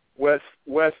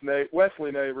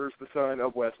Wesley Neighbors, the son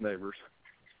of Wes Neighbors.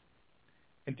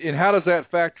 And how does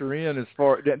that factor in as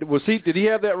far – did he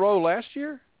have that role last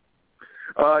year?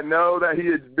 No, that he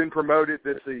had been promoted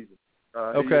this season.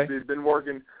 Okay. He'd been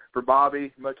working for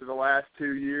Bobby much of the last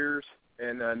 2 years,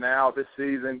 and now this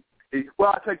season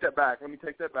I take that back. Let me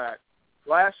take that back.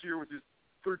 Last year, which is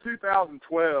through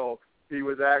 2012, he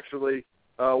was actually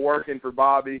working for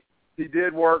Bobby. He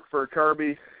did work for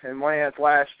Kirby and Lance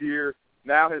last year,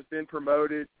 now has been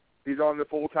promoted. He's on the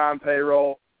full-time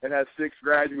payroll and has 6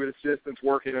 graduate assistants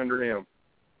working under him.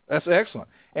 That's excellent.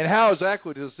 And how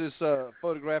exactly does this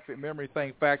photographic memory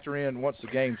thing factor in once the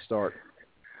games start?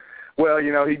 Well,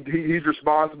 he's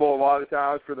responsible a lot of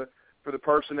times for the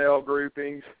personnel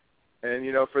groupings, and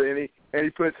for and he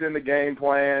puts in the game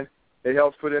plan. He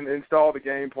helps install the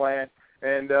game plan,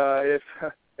 and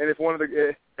if one of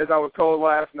the, as I was told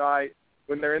last night,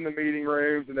 when they're in the meeting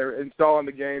rooms and they're installing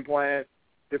the game plan,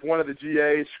 if one of the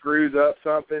GAs screws up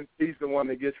something, he's the one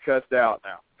that gets cussed out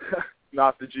now,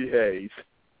 not the GAs.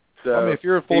 So if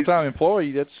you're a full-time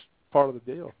employee, that's part of the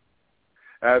deal.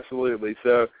 Absolutely.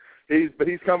 So he's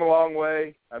come a long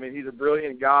way. I mean, he's a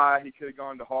brilliant guy. He could have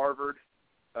gone to Harvard.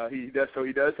 He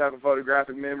does have a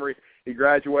photographic memory. He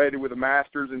graduated with a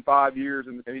master's in 5 years,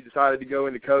 and he decided to go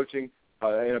into coaching.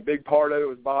 And a big part of it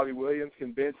was Bobby Williams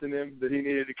convincing him that he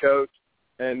needed to coach,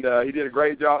 and he did a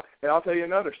great job. And I'll tell you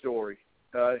another story.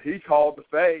 He called the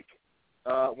fake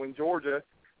when Georgia,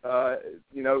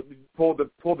 pulled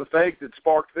the fake that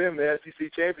sparked them the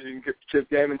SEC championship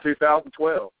game in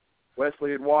 2012.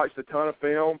 Wesley had watched a ton of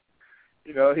film.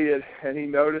 He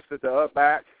noticed that the up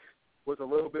back was a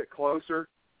little bit closer.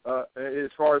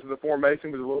 As far as the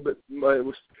formation was a little bit,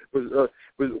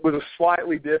 was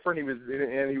slightly different. It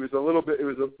was a little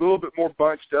bit more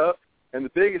bunched up. And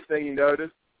the biggest thing he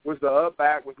noticed was the up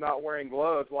back was not wearing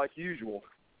gloves like usual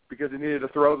because he needed to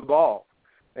throw the ball.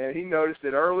 And he noticed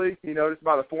it early. He noticed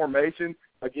by the formation.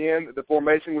 Again, the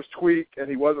formation was tweaked, and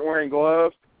he wasn't wearing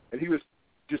gloves. And he was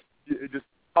just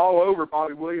all over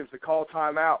Bobby Williams to call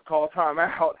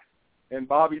timeout. And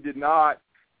Bobby did not.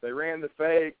 They ran the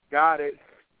fake, got it.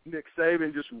 Nick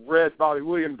Saban just read Bobby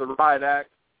Williams the riot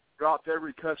act, dropped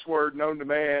every cuss word known to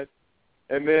man,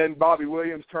 and then Bobby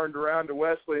Williams turned around to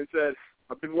Wesley and said,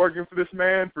 "I've been working for this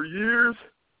man for years,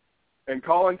 and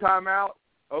calling timeout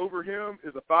over him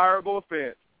is a fireable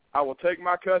offense. I will take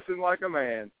my cussing like a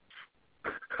man."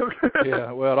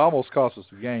 Yeah, well, it almost cost us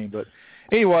the game. But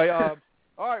anyway,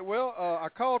 all right, well, I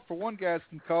called for one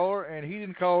Gadsden caller, and he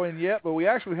didn't call in yet, but we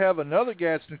actually have another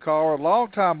Gadsden caller, a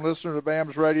longtime listener to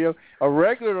BAMS Radio, a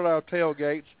regular at our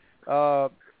tailgates.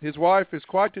 His wife is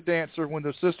quite the dancer when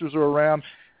the sisters are around.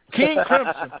 King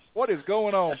Crimson, what is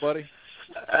going on, buddy?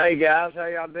 Hey, guys, how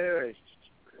y'all doing?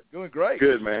 Doing great.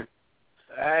 Good, man.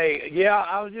 Hey, yeah,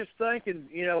 I was just thinking,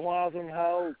 while I was on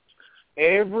hold,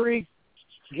 every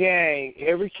game,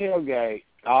 every tailgate,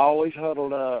 I always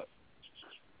huddled up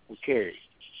with Cary.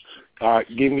 All right,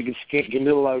 give me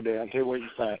the lowdown, tell me what you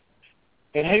think.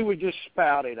 And he would just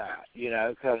spout it out,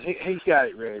 because he's got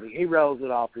it ready. He rolls it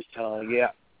off his tongue,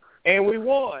 yeah. And we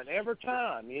won every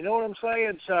time, you know what I'm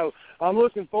saying? So I'm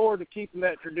looking forward to keeping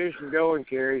that tradition going,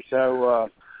 Cary. So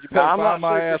you better find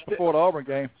my ass before the Auburn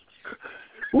game.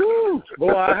 Woo!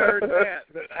 Boy, I heard that.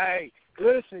 But, hey,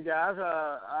 listen, guys,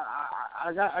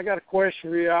 I got a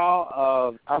question for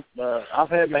y'all. I've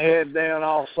had my head down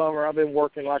all summer. I've been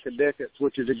working like a dickens,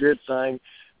 which is a good thing.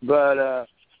 But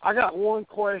I got one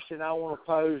question I want to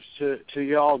pose to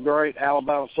y'all great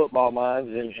Alabama football minds,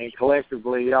 and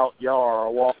collectively y'all are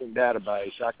a walking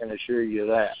database. I can assure you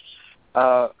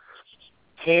that.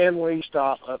 Can we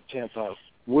stop up-tempo?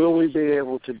 Will we be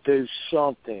able to do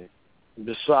something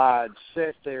besides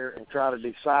sit there and try to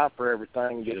decipher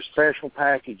everything and get a special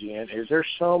package in? Is there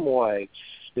some way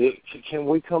that can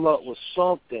we come up with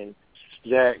something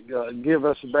that give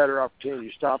us a better opportunity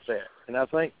to stop that? And I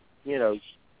think,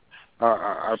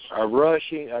 our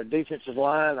rushing, our defensive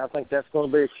line, I think that's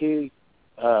going to be a key.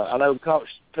 I know Coach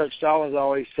Stallings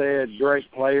always said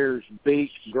great players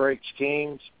beat great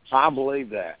schemes. I believe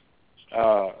that.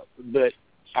 But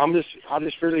I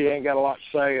just really ain't got a lot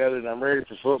to say other than I'm ready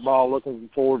for football, looking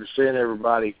forward to seeing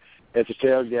everybody at the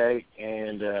tailgate.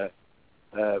 And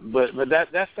but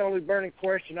that's the only burning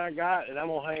question I got, and I'm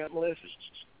going to hang up and listen.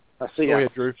 I see you. Go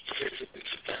ahead, Drew.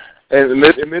 And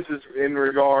this is in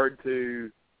regard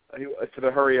to to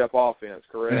the hurry-up offense,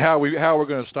 correct? And how we're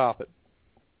going to stop it?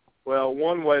 Well,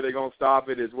 one way they're going to stop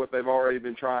it is what they've already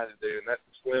been trying to do, and that's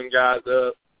to slim guys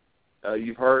up.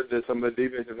 You've heard that some of the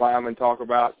defensive linemen talk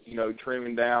about,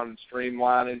 trimming down and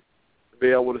streamlining to be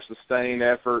able to sustain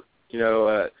effort,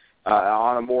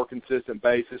 on a more consistent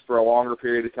basis for a longer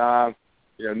period of time.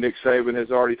 Nick Saban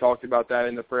has already talked about that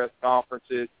in the press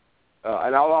conferences.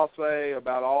 And all I'll say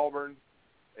about Auburn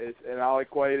is, and I'll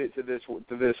equate it to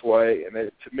this way, and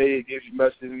to me it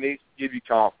needs to give you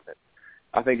confidence.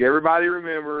 I think everybody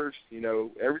remembers,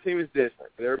 every team is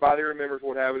different, but everybody remembers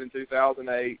what happened in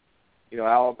 2008.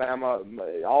 Alabama,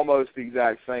 almost the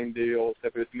exact same deal,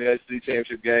 except it's in the SEC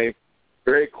championship game.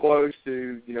 Very close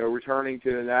to, returning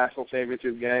to the national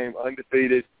championship game,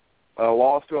 undefeated.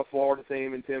 Lost to a Florida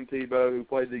team in Tim Tebow, who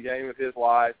played the game of his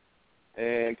life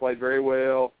and played very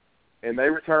well. And they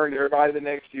returned everybody the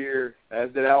next year,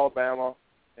 as did Alabama.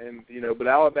 And, but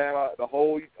Alabama, the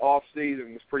whole off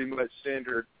season was pretty much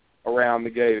centered around the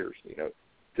Gators,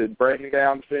 to breaking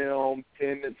down film,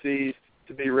 tendencies,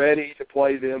 to be ready to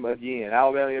play them again.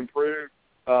 Alabama improved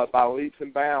by leaps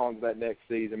and bounds that next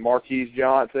season. Marquise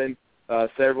Johnson,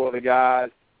 several of the guys,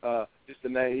 just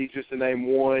to name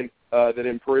one that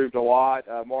improved a lot.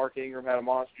 Mark Ingram had a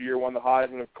monster year, won the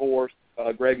Heisman, of course.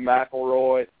 Greg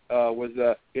McElroy was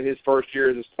in his first year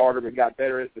as a starter, but got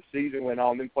better as the season went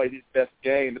on, then played his best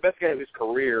game, the best game of his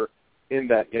career in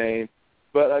that game.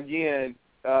 But again,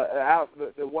 what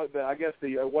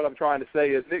I'm trying to say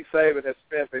is Nick Saban has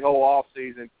spent the whole off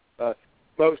season,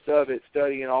 most of it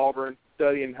studying Auburn,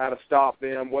 studying how to stop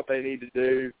them, what they need to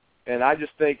do. And I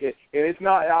just think it's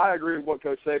not. I agree with what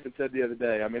Coach Saban said the other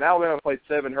day. I mean, Alabama played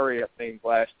 7 hurry-up teams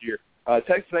last year.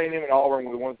 Texas A&M and Auburn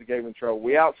were the ones that gave them trouble.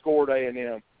 We outscored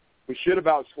A&M. We should have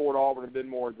outscored Auburn and been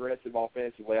more aggressive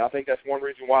offensively. I think that's one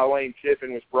reason why Lane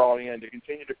Kiffin was brought in, to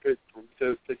continue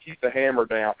to keep the hammer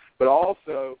down. But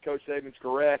also, Coach Saban's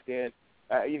correct. And,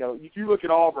 if you look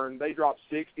at Auburn, they dropped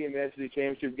 60 in the SEC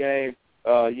championship game.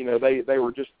 They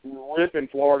were just ripping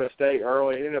Florida State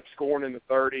early, ended up scoring in the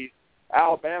 30s.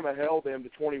 Alabama held them to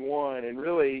 21 and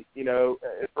really,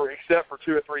 except for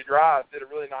 2 or 3 drives, did a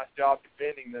really nice job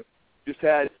defending them. Just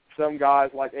had some guys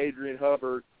like Adrian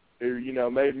Hubbard who,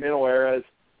 made mental errors.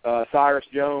 Cyrus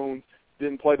Jones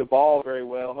didn't play the ball very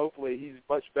well. Hopefully he's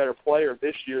a much better player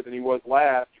this year than he was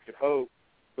last, you could hope.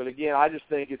 But, again, I just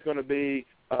think it's going to be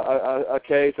a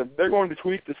case of they're going to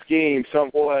tweak the scheme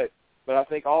somewhat, but I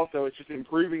think also it's just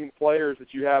improving the players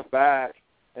that you have back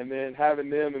and then having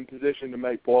them in position to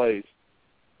make plays.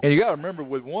 And you got to remember,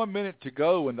 with 1 minute to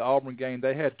go in the Auburn game,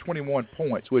 they had 21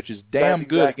 points, which is damn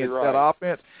good against that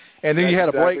offense. And then you had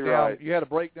a breakdown. Right. You had a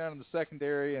breakdown in the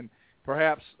secondary, and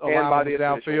perhaps a lineman was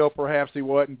downfield, perhaps he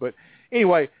wasn't. But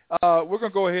anyway, we're going to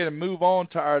go ahead and move on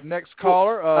to our next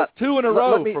caller. 2 in a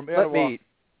row from Etowah.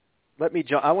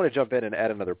 I want to jump in and add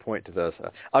another point to this.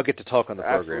 I'll get to talk on the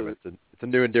program. It's a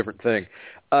new and different thing.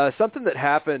 Something that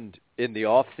happened in the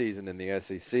off season in the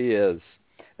SEC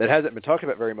that hasn't been talked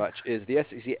about very much is the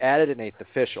SEC added an 8th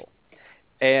official.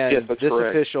 And yes, that's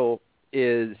correct. Official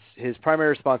is his primary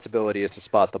responsibility is to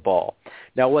spot the ball.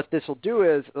 Now, what this will do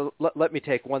is let me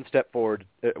take one step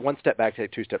back,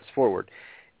 take 2 steps forward.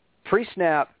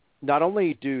 Pre-snap, not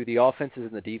only do the offenses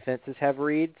and the defenses have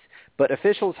reads, but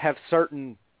officials have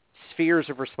certain spheres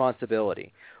of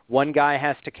responsibility. One guy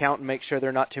has to count and make sure there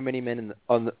are not too many men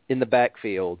in the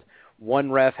backfield.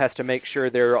 One ref has to make sure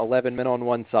there are 11 men on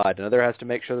one side. Another has to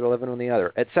make sure there are 11 on the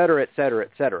other, et cetera, et cetera, et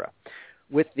cetera.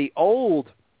 With the old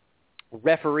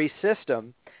referee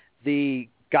system, the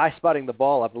guy spotting the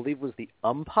ball, I believe, was the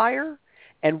umpire.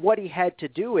 And what he had to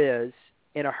do is,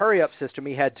 in a hurry-up system,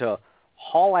 he had to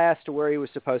haul ass to where he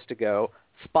was supposed to go,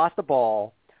 spot the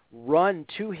ball, run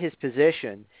to his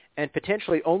position, and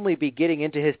potentially only be getting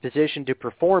into his position to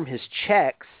perform his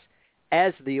checks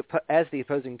as the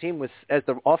opposing team as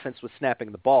the offense was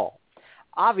snapping the ball.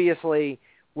 Obviously,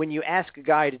 when you ask a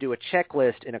guy to do a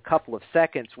checklist in a couple of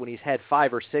seconds when he's had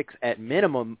 5 or 6 at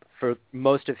minimum for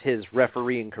most of his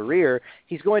refereeing career,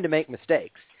 he's going to make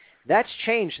mistakes. That's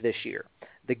changed this year.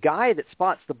 The guy that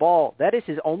spots the ball, that is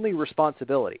his only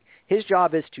responsibility. His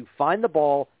job is to find the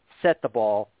ball, set the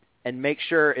ball, and make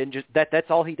sure, and just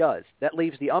that's all he does. That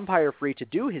leaves the umpire free to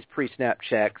do his pre-snap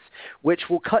checks, which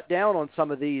will cut down on some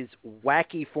of these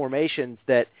wacky formations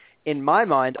that, in my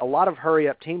mind, a lot of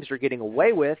hurry-up teams are getting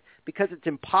away with because it's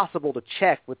impossible to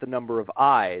check with the number of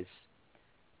eyes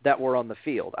that were on the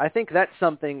field. I think that's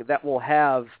something that will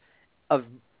have a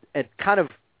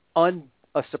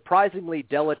surprisingly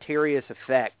deleterious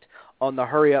effect on the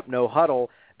hurry-up no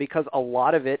huddle, because a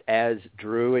lot of it, as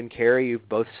Drew and Cary, you've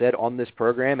both said on this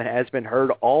program and has been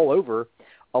heard all over,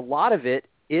 a lot of it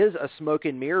is a smoke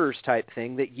and mirrors type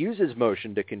thing that uses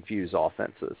motion to confuse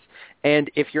offenses.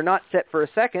 And if you're not set for a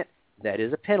second, that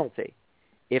is a penalty.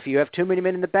 If you have too many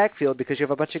men in the backfield because you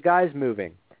have a bunch of guys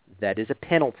moving, that is a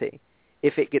penalty.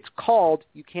 If it gets called,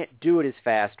 you can't do it as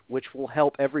fast, which will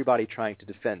help everybody trying to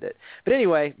defend it. But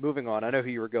anyway, moving on. I know who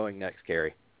you were going next,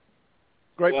 Cary.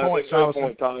 Great point, Thomas.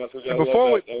 Before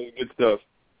that was good stuff.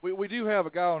 We do have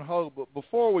a guy on hold, but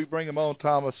before we bring him on,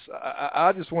 Thomas,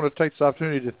 I just want to take this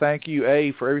opportunity to thank you,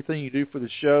 A, for everything you do for the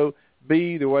show,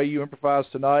 B, the way you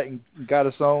improvised tonight and got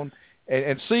us on,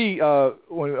 and C,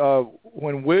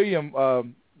 when William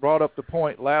brought up the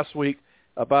point last week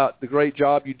about the great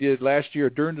job you did last year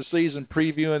during the season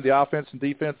previewing the offense and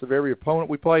defense of every opponent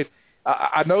we played.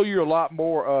 I know you're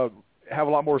have a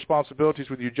lot more responsibilities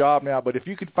with your job now, but if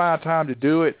you could find time to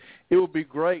do it, it would be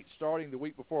great starting the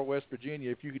week before West Virginia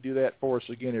if you could do that for us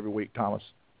again every week, Thomas.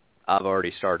 I've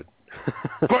already started.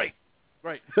 Great.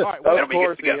 All right, well, of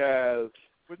course he has.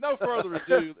 With no further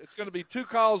ado, it's going to be 2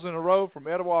 calls in a row from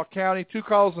Etowah County, 2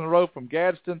 calls in a row from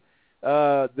Gadsden.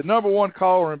 The number 1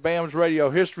 caller in BAMS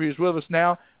radio history is with us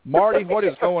now. Marty, what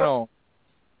is going on?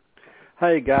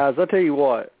 Hey, guys, I tell you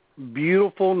what,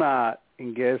 beautiful night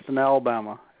in Gadsden,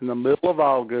 Alabama, in the middle of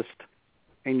August,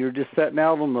 and you're just sitting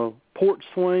out on the porch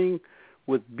swing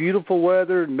with beautiful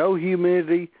weather, no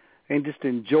humidity, and just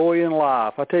enjoying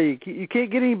life. I tell you, you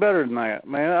can't get any better than that,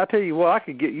 man. I tell you what, I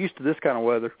could get used to this kind of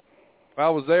weather. If I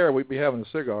was there, we'd be having a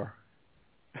cigar.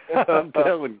 I'm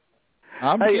telling you.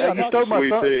 You stole my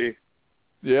thunder.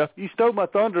 Yeah. You stole my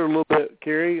thunder a little bit,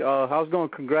 Cary. I was going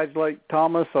to congratulate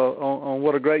Thomas on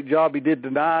what a great job he did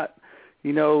tonight,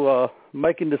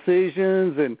 making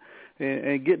decisions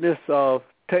and getting this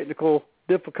technical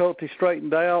difficulty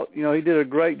straightened out. He did a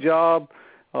great job.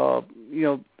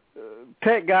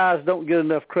 Tech guys don't get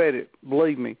enough credit,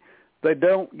 believe me. They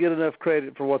don't get enough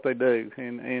credit for what they do,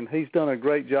 and he's done a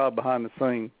great job behind the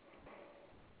scene.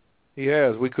 He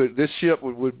has. This ship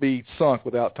would be sunk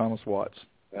without Thomas Watts.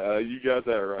 You got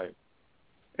that right.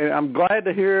 And I'm glad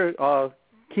to hear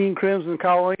King Crimson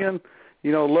call in.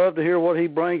 Love to hear what he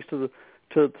brings to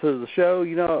the show.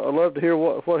 I love to hear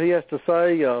what he has to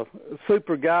say.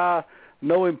 Super guy.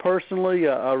 Know him personally.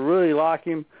 I really like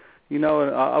him. And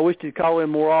I wish he'd call in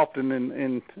more often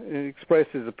and express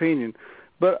his opinion.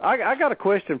 But I got a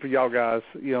question for y'all guys.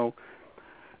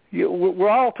 We're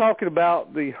all talking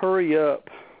about the hurry-up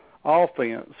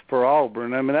offense for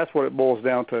Auburn. I mean, that's what it boils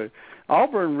down to.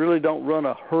 Auburn really don't run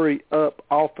a hurry-up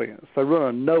offense. They run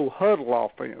a no-huddle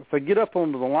offense. They get up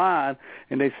onto the line,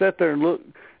 and they sit there and look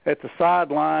at the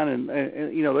sideline, and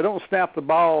they don't snap the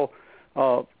ball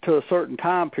to a certain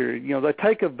time period. They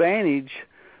take advantage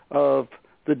of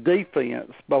the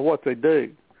defense by what they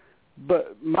do.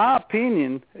 But my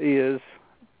opinion is,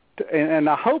 and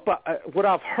I hope what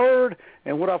I've heard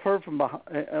and what I've heard from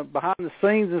behind the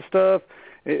scenes and stuff,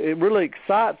 it really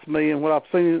excites me, and what I've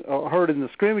seen heard in the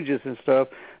scrimmages and stuff,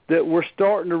 that we're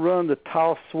starting to run the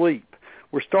toss sweep.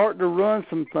 We're starting to run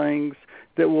some things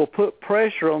that will put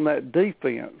pressure on that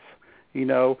defense.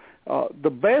 The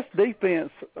best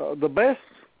defense, the best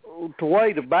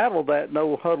way to battle that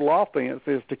no-huddle offense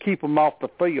is to keep them off the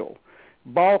field,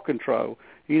 ball control.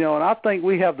 And I think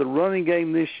we have the running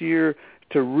game this year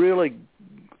to really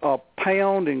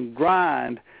pound and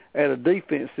grind at a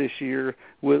defense this year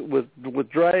with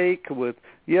Drake, with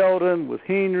Yeldon, with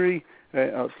Henry,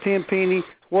 Tenpenny,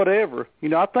 whatever.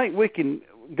 I think we can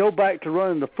go back to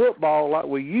running the football like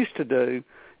we used to do,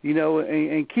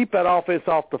 and keep that offense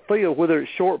off the field, whether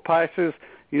it's short passes,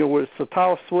 where it's a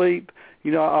toss sweep.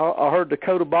 I heard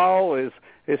Dakota Ball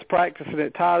is practicing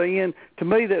at tight end. To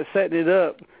me, that's setting it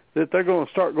up that they're going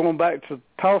to start going back to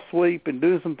toss sweep and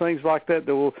doing some things like that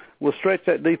will stretch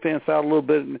that defense out a little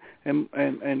bit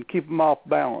and keep them off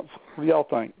balance. What do y'all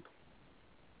think?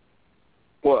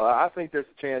 Well, I think there's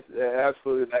a chance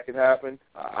absolutely that can happen.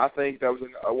 I think that was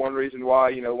one reason why,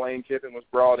 Lane Kiffin was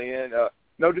brought in.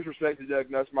 No disrespect to Doug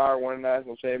Nussmeier, won a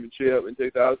national championship in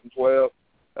 2012.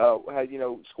 Had,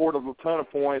 scored a ton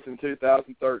of points in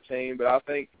 2013, but I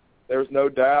think there's no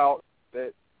doubt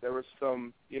that there was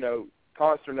some,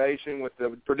 consternation with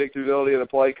the predictability of the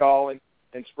play calling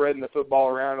and spreading the football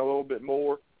around a little bit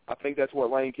more. I think that's what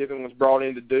Lane Kiffin was brought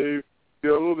in to do a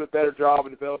little bit better job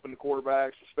of developing the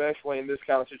quarterbacks, especially in this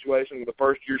kind of situation with a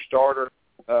first-year starter.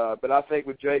 But I think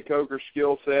with Jake Coker's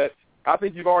skill set, I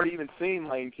think you've already even seen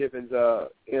Lane Kiffin's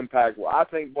impact. Well, I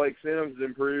think Blake Sims has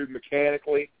improved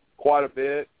mechanically quite a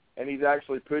bit, and he's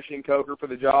actually pushing Coker for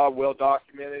the job, well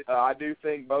documented. I do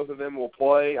think both of them will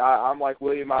play. I'm like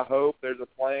William. I hope there's a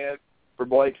plan for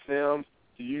Blake Sims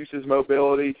to use his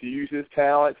mobility, to use his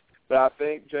talent. But I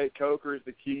think Jake Coker is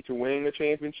the key to winning a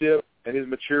championship. and his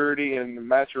maturity and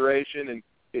maturation and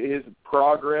his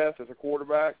progress as a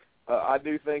quarterback. I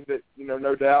do think that,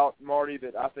 no doubt, Marty,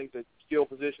 that I think that skill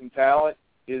position talent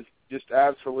is just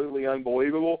absolutely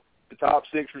unbelievable. The top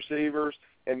 6 receivers.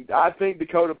 And I think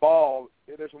Dakota Ball,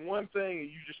 there's one thing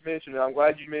you just mentioned, and I'm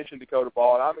glad you mentioned Dakota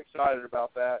Ball, and I'm excited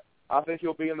about that. I think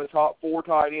he'll be in the top 4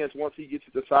 tight ends once he gets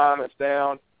his assignments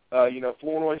down.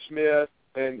 Flournoy Smith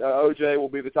and OJ will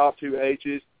be the top 2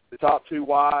 H's. The top 2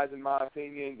 Y's, in my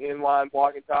opinion, inline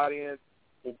blocking tight ends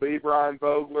will be Brian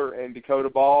Vogler and Dakota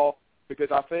Ball, because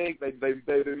I think they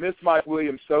missed Mike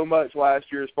Williams so much last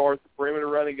year as far as the perimeter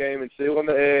running game and sealing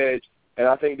the edge, and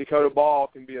I think Dakota Ball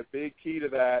can be a big key to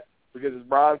that, because as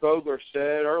Brian Vogler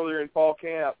said earlier in fall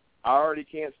camp, I already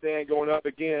can't stand going up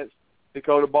against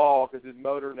Dakota Ball because his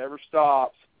motor never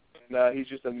stops, and he's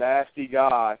just a nasty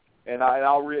guy. And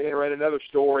I'll reiterate another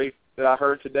story that I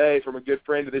heard today from a good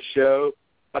friend of this show,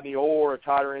 Rodney Orr, a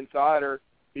Tighter Insider.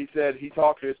 He said he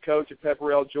talked to his coach at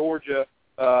Pepperell, Georgia,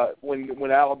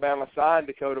 when Alabama signed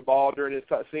Dakota Ball during his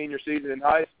senior season in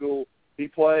high school. He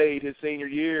played his senior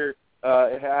year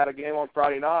and had a game on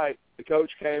Friday night. The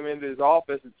coach came into his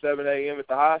office at 7 a.m. at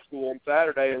the high school on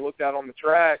Saturday and looked out on the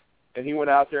track, and he went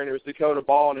out there, and it was Dakota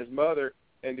Ball and his mother,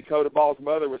 and Dakota Ball's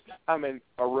mother was timing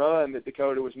a run that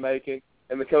Dakota was making,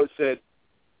 and the coach said,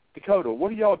 "Dakota,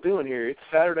 what are y'all doing here? It's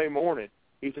Saturday morning."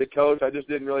 He said, "Coach, I just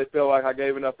didn't really feel like I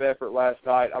gave enough effort last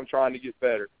night. I'm trying to get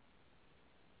better."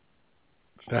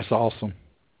 That's awesome.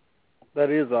 That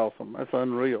is awesome. That's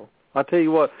unreal. I tell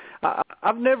you what,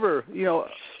 I've never,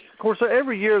 of course,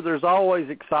 every year there's always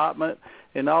excitement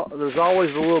and there's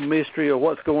always a little mystery of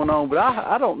what's going on, but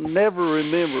I don't never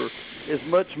remember as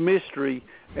much mystery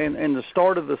in the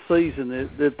start of the season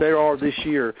that there are this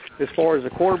year, as far as the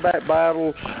quarterback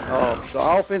battle, the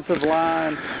offensive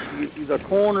line, the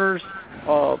corners,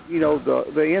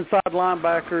 the inside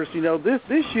linebackers.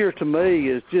 This year to me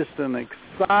is just an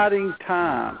exciting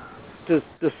time to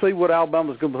see what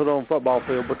Alabama's going to put on the football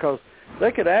field, because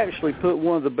they could actually put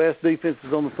one of the best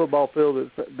defenses on the football field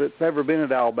that's ever been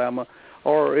at Alabama,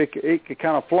 or it could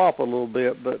kind of flop a little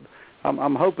bit, but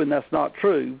I'm hoping that's not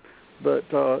true. But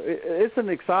it's an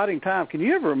exciting time. Can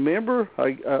you ever remember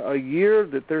a year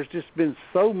that there's just been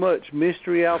so much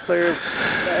mystery out there?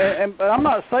 And I'm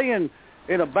not saying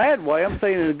in a bad way. I'm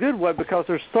saying in a good way, because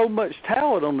there's so much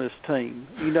talent on this team.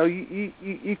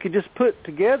 You could just put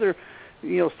together,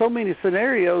 so many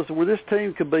scenarios where this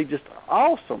team could be just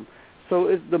awesome.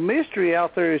 So the mystery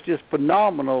out there is just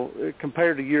phenomenal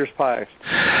compared to years past.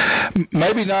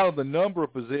 Maybe not on the number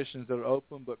of positions that are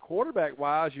open, but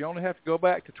quarterback-wise, you only have to go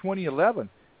back to 2011,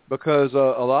 because a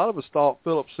lot of us thought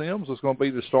Phillip Sims was going to be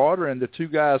the starter, and the two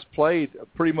guys played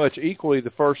pretty much equally the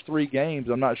first 3 games.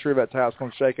 I'm not sure if that's how it's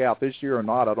going to shake out this year or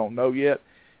not. I don't know yet.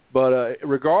 But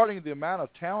regarding the amount of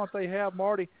talent they have,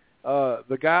 Marty,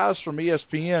 the guys from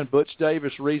ESPN, Butch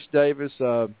Davis, Reese Davis,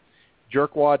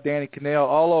 Jerkwad, Danny Cannell,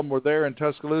 all of them were there in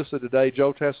Tuscaloosa today,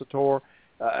 Joe Tessitore,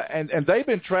 and they've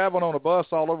been traveling on a bus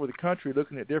all over the country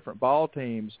looking at different ball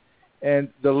teams, and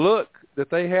the look that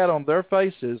they had on their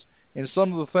faces and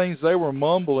some of the things they were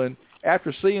mumbling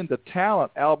after seeing the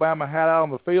talent Alabama had out on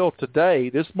the field today,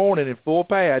 this morning in full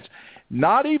pads,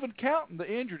 not even counting the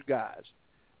injured guys,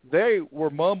 they were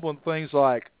mumbling things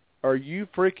like, "Are you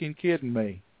freaking kidding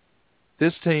me?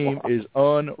 This team is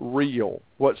unreal,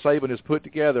 what Saban has put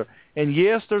together." And,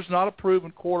 yes, there's not a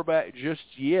proven quarterback just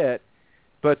yet,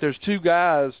 but there's 2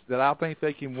 guys that I think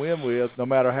they can win with no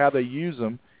matter how they use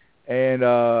them. And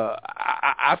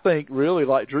I think really,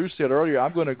 like Drew said earlier,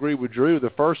 I'm going to agree with Drew. The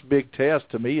first big test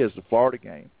to me is the Florida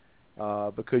game,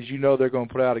 because they're going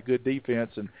to put out a good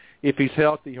defense. And if he's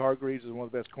healthy, Hargreaves is one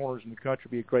of the best corners in the country,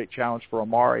 be a great challenge for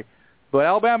Amari. But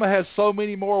Alabama has so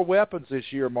many more weapons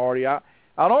this year, Marty. I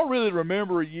don't really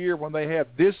remember a year when they have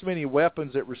this many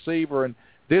weapons at receiver and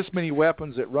this many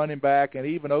weapons at running back and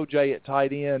even OJ at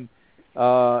tight end.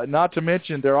 Not to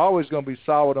mention they're always going to be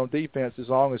solid on defense as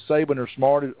long as Saban or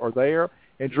Smart are there.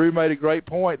 And Drew made a great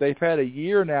point. They've had a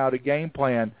year now to game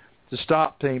plan to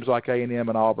stop teams like A&M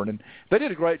and Auburn. And they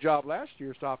did a great job last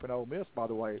year stopping Ole Miss, by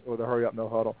the way, with a hurry-up, no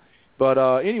huddle. But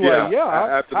anyway,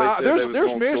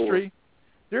 there's mystery.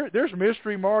 There's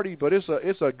mystery, Marty, but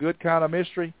it's a good kind of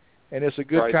mystery. And it's a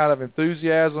good kind of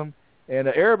enthusiasm. And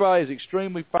everybody is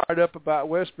extremely fired up about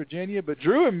West Virginia. But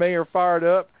Drew and me are fired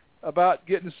up about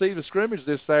getting to see the scrimmage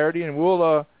this Saturday, and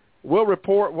we'll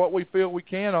report what we feel we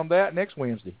can on that next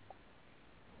Wednesday.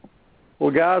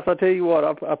 Well, guys, I tell you what,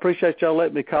 I appreciate y'all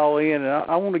letting me call in, and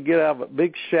I want to give a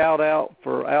big shout-out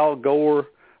for Al Gore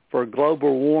for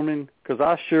global warming, because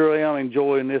I sure am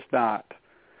enjoying this night.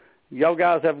 Y'all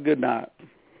guys have a good night.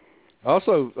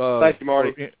 Also, thank you,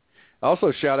 Marty.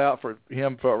 Also, shout out for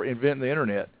him for inventing the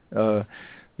internet.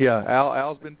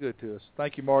 Al's been good to us.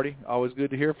 Thank you, Marty. Always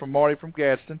good to hear from Marty from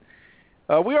Gadsden.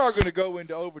 We are going to go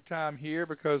into overtime here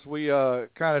because we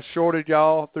kind of shorted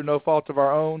y'all through no fault of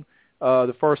our own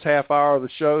the first half hour of the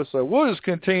show. So we'll just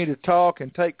continue to talk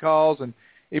and take calls. And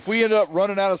if we end up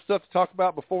running out of stuff to talk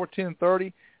about before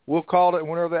 10:30, we'll call it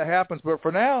whenever that happens. But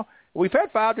for now, we've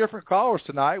had 5 different callers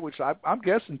tonight, which I'm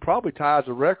guessing probably ties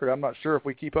a record. I'm not sure if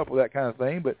we keep up with that kind of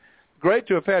thing. But great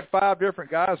to have had 5 different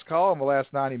guys call in the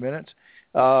last 90 minutes.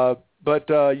 But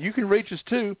you can reach us,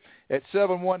 too, at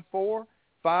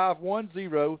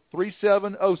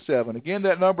 714-510-3707. Again,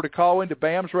 that number to call into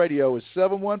BAMS Radio is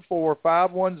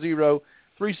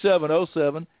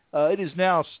 714-510-3707. It is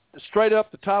now straight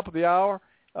up the top of the hour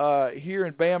here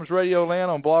in BAMS Radio Land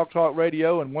on Blog Talk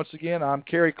Radio. And once again, I'm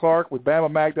Cary Clark with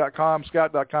BamaMag.com,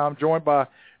 Scott.com, joined by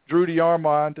Drew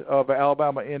DeArmond of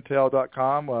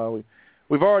AlabamaIntel.com.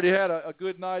 We've already had a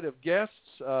good night of guests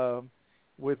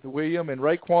with William and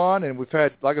Raekwon, and we've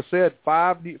had, like I said,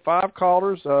 5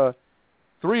 callers,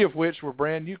 3 of which were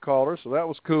brand new callers, so that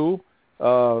was cool.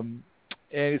 And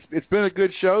it's been a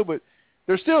good show, but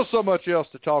there's still so much else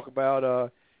to talk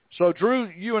about. So, Drew,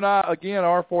 you and I, again,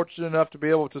 are fortunate enough to be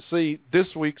able to see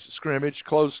this week's scrimmage,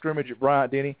 closed scrimmage at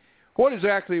Bryant-Denny. What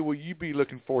exactly will you be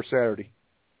looking for Saturday?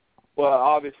 Well,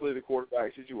 obviously the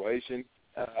quarterback situation.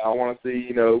 I want to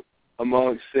see,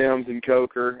 amongst Sims and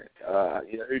Coker,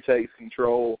 who takes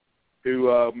control,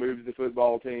 who moves the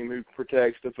football team, who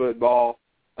protects the football.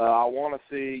 I want to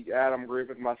see Adam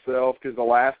Griffith myself because the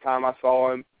last time I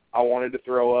saw him, I wanted to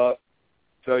throw up.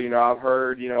 So, I've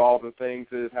heard, all the things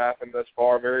that have happened thus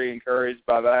far, very encouraged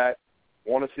by that.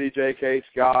 Want to see J.K.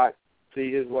 Scott,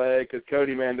 see his leg, because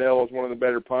Cody Mandel is one of the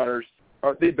better punters,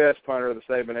 or the best punter of the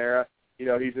Saban era.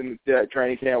 He's in the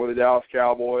training camp with the Dallas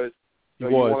Cowboys. So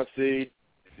you want to see,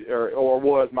 or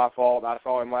was my fault. I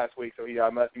saw him last week, so he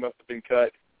must have been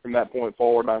cut from that point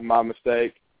forward, my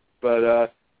mistake.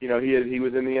 But, he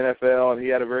was in the NFL, and he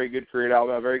had a very good career at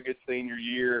Alabama, a very good senior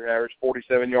year, averaged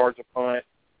 47 yards a punt.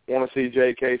 Want to see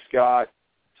J.K. Scott.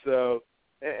 So,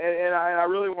 and I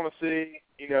really want to see,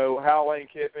 how Lane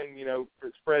Kiffin,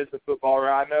 spreads the football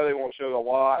around. I know they won't show a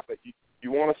lot, but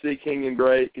you want to see Kenyon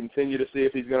Drake continue to see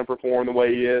if he's going to perform the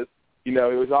way he is. It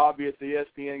was obvious the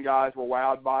ESPN guys were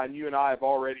wowed by, and you and I have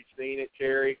already seen it,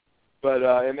 Cary. But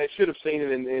and they should have seen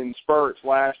it in spurts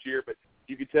last year, but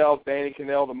you could tell Danny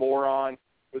Cannell, the moron,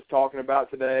 was talking about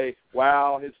today,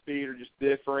 wow, his feet are just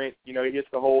different. He hits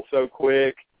the hole so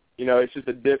quick. It's just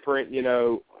a different,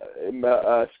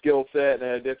 skill set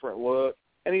and a different look.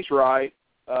 And he's right.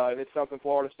 And it's something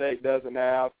Florida State doesn't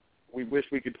have. We wish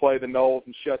we could play the Noles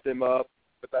and shut them up,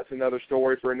 but that's another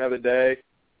story for another day.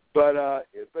 But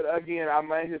again,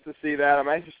 I'm anxious to see that. I'm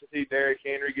anxious to see Derrick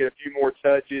Henry get a few more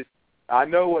touches. I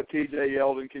know what T.J.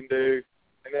 Yeldon can do,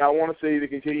 and then I want to see the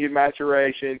continued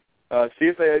maturation. See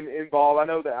if they involve. I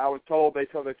know that I was told they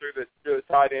threw the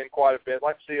tight end quite a bit. I'd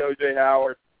like to see O.J.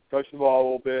 Howard touch the ball a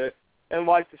little bit, and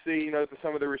like to see,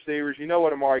 some of the receivers.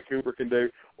 What Amari Cooper can do.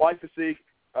 Like to see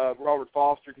Robert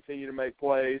Foster continue to make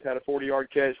plays. Had a 40-yard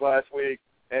catch last week,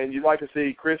 and you'd like to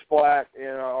see Chris Black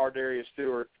and Ardarius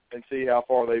Stewart and see how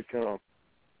far they've come.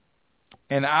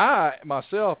 And I,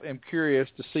 myself, am curious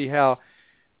to see how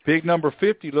big number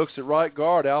 50 looks at right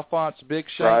guard, Alphonse Big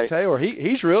Shane Taylor.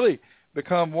 He's really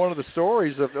become one of the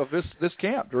stories of this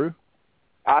camp, Drew.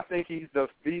 I think he's the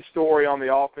story on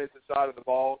the offensive side of the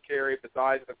ball, Cary,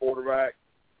 besides the quarterback.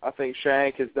 I think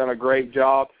Shank has done a great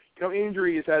job.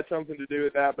 Injury has had something to do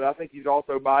with that, but I think he's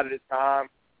also bided his time,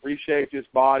 reshaped his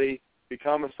body,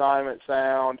 become assignment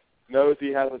sound, knows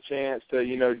he has a chance to,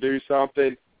 do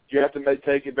something. You have to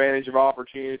take advantage of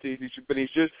opportunities. But he's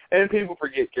just, and people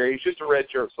forget, Cary, he's just a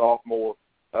redshirt sophomore.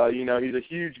 He's a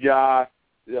huge guy.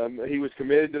 He was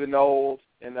committed to the Noles,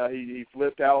 and he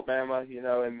flipped Alabama,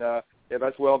 and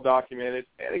that's well documented.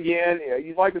 And again,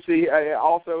 you'd like to see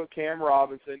also Cam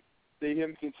Robinson, see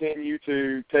him continue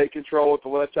to take control at the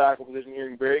left tackle position,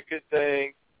 hearing very good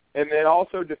things. And then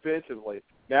also defensively.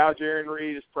 Now Jaron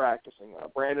Reed is practicing.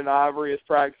 Brandon Ivory is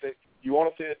practicing. You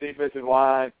want to see the defensive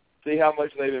line, see how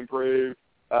much they've improved,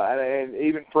 and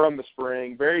even from the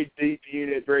spring. Very deep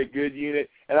unit, very good unit.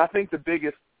 And I think the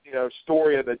biggest,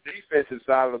 story of the defensive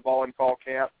side of the ball in fall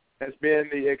camp has been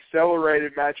the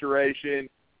accelerated maturation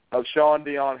of Sean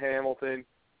Dion Hamilton,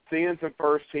 seeing some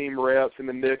first-team reps in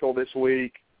the nickel this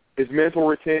week. His mental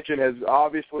retention has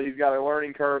obviously, he's got a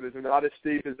learning curve that's not as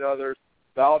steep as others.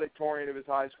 Valedictorian of his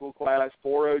high school class,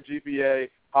 4.0 GPA,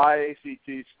 high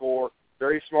ACT score,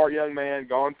 very smart young man,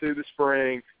 gone through the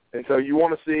spring. And so you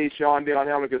want to see Sean Dion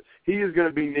Hamilton because he is going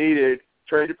to be needed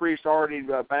Trey Dupree's already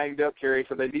banged up, Cary,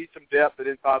 so they need some depth at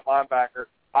inside linebacker.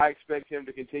 I expect him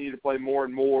to continue to play more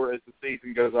and more as the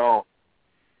season goes on.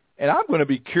 And I'm going to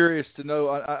be curious to know,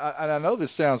 I know this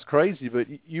sounds crazy, but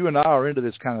you and I are into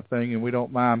this kind of thing, and we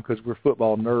don't mind because we're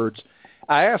football nerds.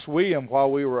 I asked William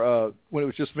while we were, when it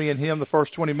was just me and him the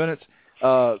first 20 minutes,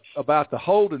 about the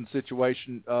holding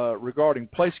situation regarding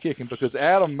place kicking, because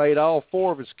Adam made all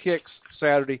 4 of his kicks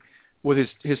Saturday with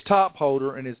his top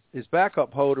holder, and his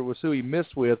backup holder was who he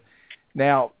missed with.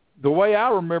 Now, the way I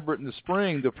remember it in the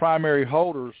spring, the primary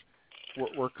holders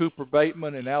were Cooper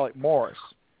Bateman and Alec Morris.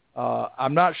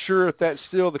 I'm not sure if that's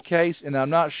still the case, and I'm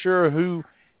not sure who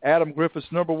Adam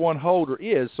Griffith's number 1 holder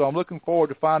is, so I'm looking forward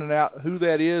to finding out who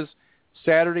that is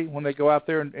Saturday when they go out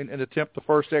there and attempt the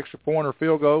first extra point or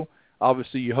field goal.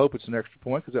 Obviously, you hope it's an extra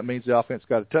point because that means the offense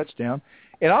got a touchdown.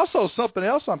 And also something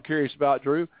else I'm curious about,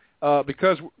 Drew,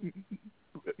 because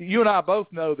you and I both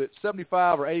know that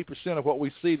 75 or 80% of what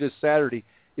we see this Saturday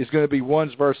is going to be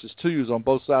ones versus twos on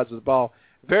both sides of the ball.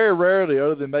 Very rarely,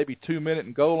 other than maybe 2-minute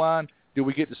and goal line, do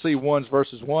we get to see ones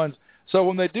versus ones. So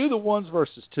when they do the ones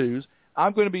versus twos,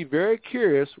 I'm going to be very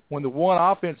curious when the one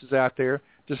offense is out there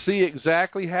to see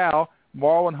exactly how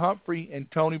Marlon Humphrey and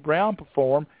Tony Brown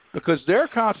perform, because they're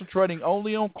concentrating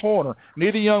only on corner.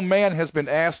 Neither young man has been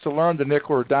asked to learn the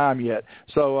nickel or dime yet.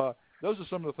 So those are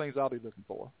some of the things I'll be looking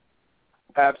for.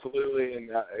 Absolutely, and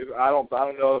I don't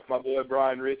know if my boy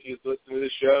Brian Ritchie is listening to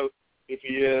this show. If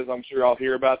he is, I'm sure I'll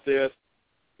hear about this.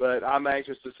 But I'm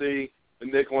anxious to see the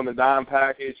nickel and the dime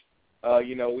package.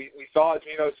 We saw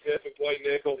Geno Smith play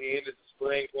nickel. He ended the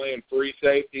spring playing free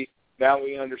safety. Now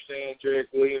we understand Jarek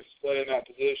Williams is playing that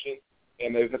position,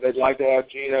 and they'd like to have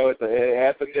Geno at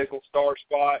the nickel star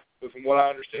spot. But from what I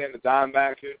understand, the dime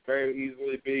back could very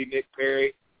easily be Nick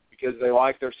Perry, because they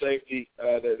like their safety,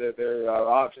 their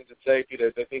options at safety.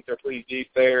 They think they're pretty deep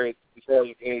there, as far as,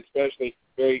 and especially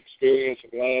very experienced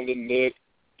with Landon, Nick,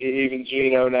 even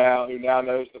Geno now, who now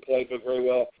knows the playbook very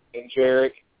well, and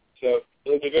Jarek. So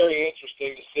it'll be very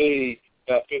interesting to see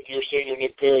fifth-year senior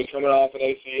Nick Perry coming off an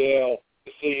ACL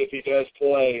to see if he does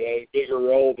play a bigger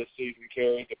role this season,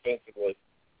 Cary, defensively.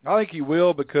 I think he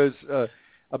will, because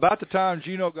about the time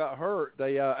Geno got hurt,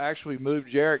 they actually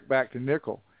moved Jarek back to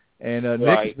nickel. And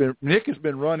right. Nick has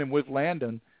been running with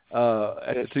Landon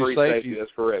at the two safeties.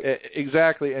 That's correct.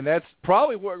 Exactly, and that's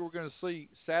probably what we're going to see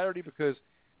Saturday, because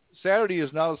Saturday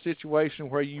is not a situation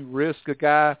where you risk a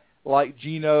guy like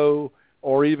Geno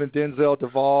or even Denzel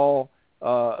Duvall,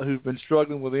 who've been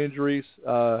struggling with injuries.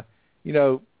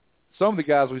 Some of the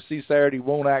guys we see Saturday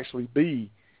won't actually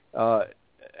be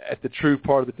at the true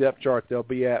part of the depth chart they'll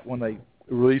be at when they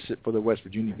release it for the West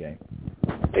Virginia game.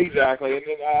 Exactly, and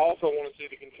then I also want to see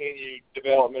the continued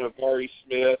development of Murray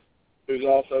Smith, who's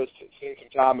also seen some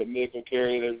time at nickel,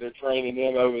 Cary. They're training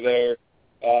him over there.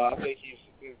 I think he's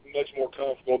much more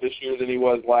comfortable this year than he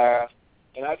was last.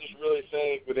 And I just really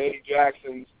think with Eddie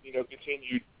Jackson's,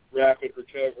 continued rapid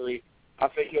recovery, I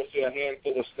think he'll see a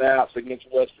handful of snaps against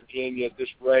West Virginia at this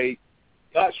rate.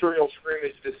 Not sure he'll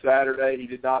scrimmage this Saturday. He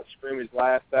did not scrimmage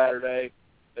last Saturday.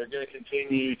 They're going to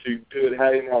continue to do it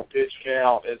him on pitch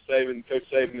count, as Coach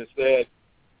Saban has said.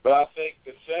 But I think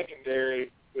the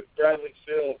secondary, with Bradley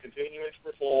Still continuing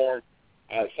to perform,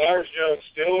 Cyrus Jones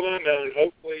still an unknown.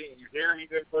 Hopefully, you hear he's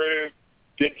improved.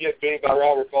 Did get beat by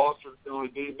Robert Foster on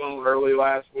a deep ball early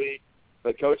last week.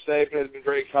 But Coach Saban has been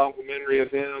very complimentary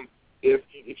of him. If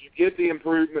you get the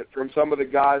improvement from some of the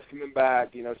guys coming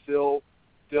back, Still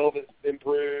has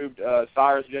improved,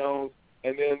 Cyrus Jones,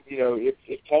 and then,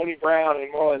 if Tony Brown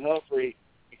and Marlon Humphrey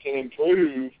can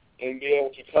improve and be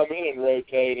able to come in and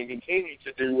rotate and continue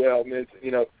to do well,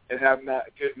 and have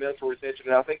good mental retention,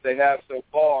 and I think they have so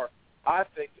far, I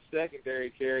think the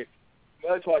secondary, Cary,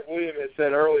 much like William had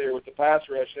said earlier with the pass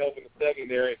rush helping the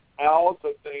secondary, I also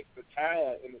think the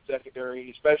talent in the secondary,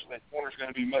 especially at corner, is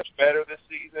going to be much better this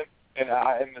season. And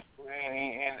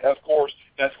of course,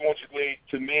 that's going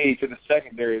to lead to the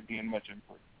secondary being much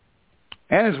improved.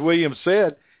 And as William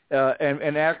said,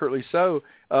 and accurately so,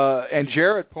 and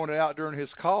Jared pointed out during his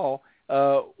call,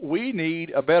 we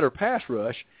need a better pass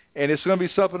rush, and it's going to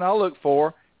be something I'll look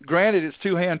for. Granted, it's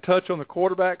two-hand touch on the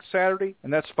quarterback Saturday,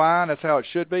 and that's fine. That's how it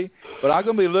should be. But I'm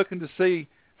going to be looking to see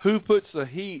who puts the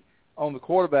heat on the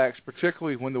quarterbacks,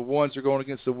 particularly when the ones are going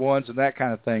against the ones and that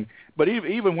kind of thing. But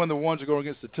even when the ones are going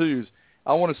against the twos,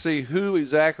 I want to see who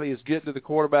exactly is getting to the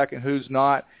quarterback and who's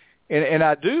not. And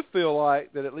I do feel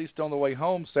like that at least on the way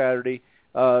home Saturday,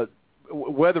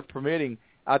 weather permitting,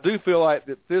 I do feel like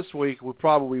that this week we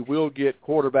probably will get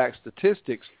quarterback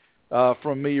statistics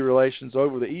from Media Relations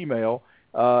over the email.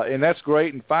 And that's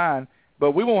great and fine,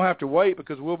 but we won't have to wait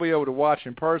because we'll be able to watch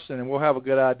in person and we'll have a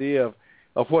good idea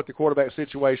of what the quarterback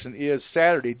situation is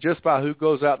Saturday just by who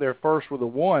goes out there first with the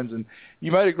ones. And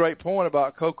you made a great point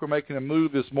about Coker making a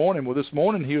move this morning. Well, this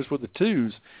morning he was with the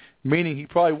twos, meaning he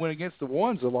probably went against the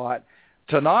ones a lot.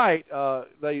 Tonight,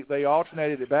 they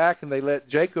alternated it back, and they let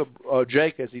Jake,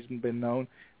 as he's been known,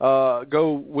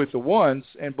 go with the ones,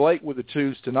 and Blake with the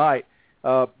twos tonight.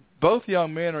 Both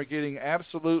young men are getting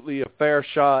absolutely a fair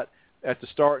shot at the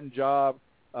starting job,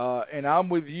 and I'm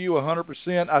with you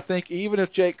 100%. I think even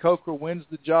if Jake Coker wins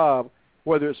the job,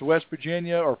 whether it's West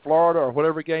Virginia or Florida or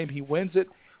whatever game he wins it,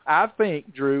 I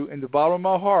think, Drew, in the bottom of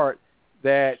my heart,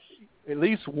 that at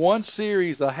least one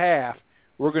series a half,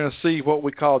 we're going to see what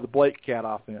we call the Blake Cat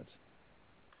offense.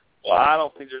 Well, I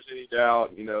don't think there's any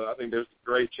doubt. I think there's a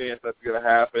great chance that's going to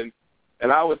happen.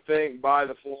 And I would think by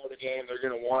the Florida game they're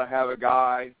going to want to have a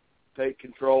guy take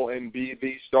control and be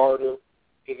the starter,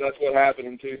 because that's what happened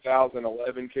in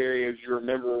 2011, Cary. As you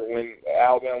remember, when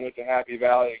Alabama went to Happy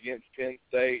Valley against Penn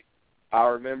State, I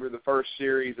remember the first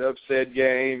series of said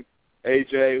game,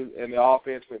 AJ and the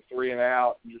offense went 3 and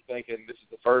out. And you're thinking, this is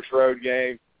the first road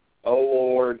game. Oh,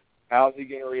 Lord, how's he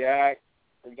going to react?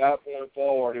 From that point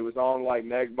forward, it was on like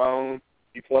neck bone.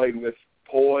 He played with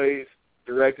poise,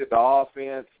 directed the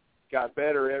offense, got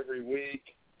better every week.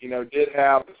 Did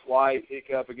have a slight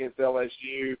hiccup against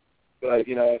LSU, but,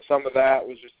 some of that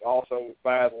was just also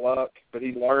bad luck. But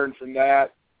he learned from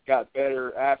that, got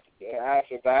better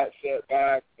after that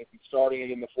setback, and starting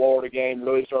in the Florida game,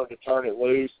 really started to turn it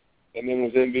loose, and then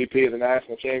was MVP of the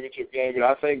national championship game. But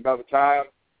I think by the time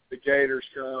the Gators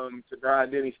come to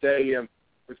Bryant-Denny Stadium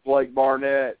with Blake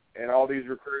Barnett and all these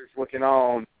recruits looking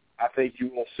on, I think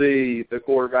you will see the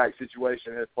quarterback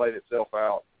situation has played itself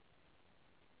out.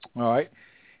 All right.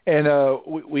 And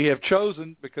we have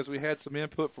chosen, because we had some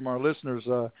input from our listeners,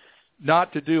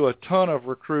 not to do a ton of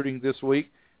recruiting this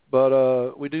week,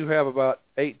 but we do have about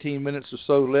 18 minutes or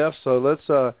so left. So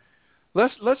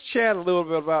let's chat a little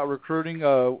bit about recruiting.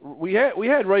 We had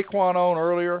Raekwon on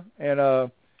earlier,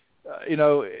 and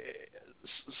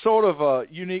sort of a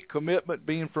unique commitment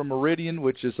being from Meridian,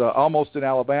 which is almost in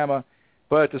Alabama.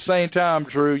 But at the same time,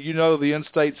 Drew, the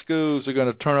in-state schools are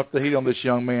going to turn up the heat on this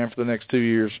young man for the next 2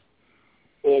 years.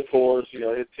 Well, of course, his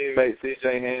teammate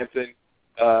C.J. Hampton,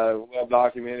 well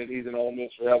documented, he's an Ole Miss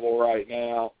Rebel right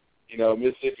now.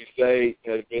 Mississippi State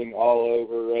has been all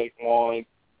over Raekwon.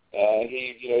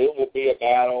 It will be a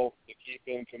battle to keep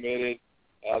him committed.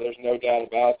 There's no doubt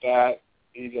about that.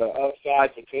 He's an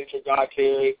upside potential guy,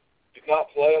 Cary. Did not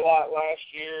play a lot last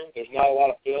year. There's not a lot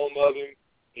of film of him.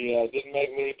 He didn't make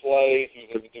many plays. He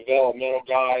was a developmental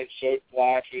guy, showed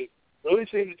flashes. Really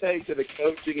seemed to take to the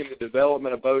coaching and the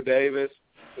development of Bo Davis.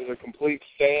 Was a complete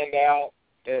standout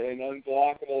and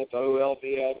unblockable at the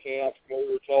OLDL camp, from what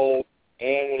we were told.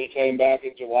 And when he came back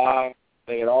in July,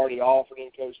 they had already offered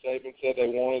him. Coach Saban said they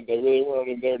really wanted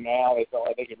him there now. They felt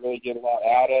like they could really get a lot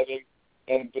out of him.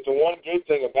 But the one good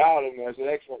thing about him, there's an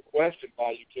excellent question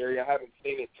by you, Cary, I haven't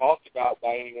seen it talked about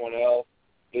by anyone else,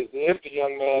 is if the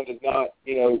young man does not,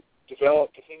 continue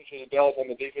to develop on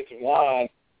the defensive line,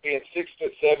 being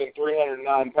 6'7",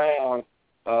 309 pounds,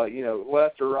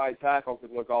 left or right tackle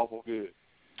could look awful good.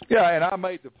 Yeah, and I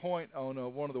made the point on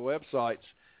one of the websites.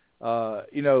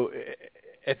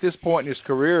 At this point in his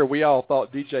career, we all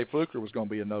thought DJ Fluker was going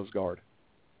to be a nose guard.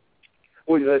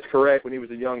 Well, that's correct, when he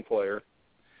was a young player.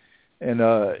 And,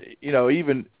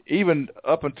 even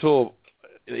up until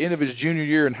the end of his junior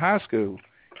year in high school,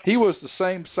 he was the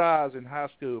same size in high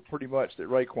school pretty much that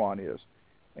Raekwon is.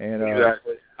 And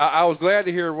exactly. I was glad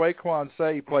to hear Raekwon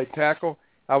say he played tackle.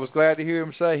 I was glad to hear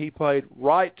him say he played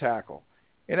right tackle.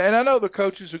 And I know the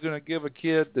coaches are going to give a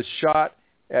kid the shot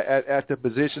at the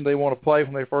position they want to play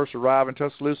when they first arrive in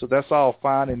Tuscaloosa. That's all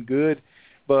fine and good.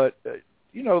 But,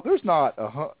 there's not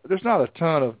a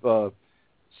ton of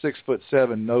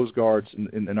 6'7" nose guards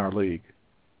in our league.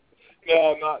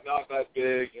 No, not that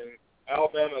big. And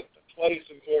Alabama plays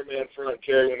some four-man front,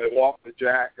 Cary, when they walk the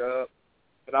jack up.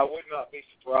 But I would not be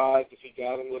surprised if he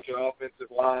got him looking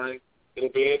offensive line. It'll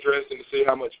be interesting to see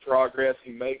how much progress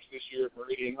he makes this year at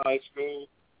Meridian High School.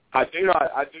 I do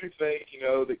think,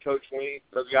 that Coach Wink,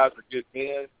 those guys are good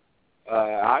men.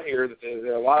 I hear that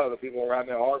there are a lot of the people around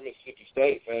there are Mississippi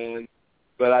State fans.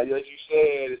 But as you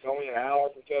said, it's only an hour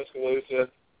from Tuscaloosa,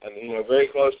 and very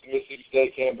close to the Mississippi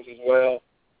State campus as well.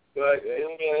 But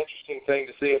it'll be an interesting thing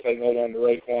to see if they hold on to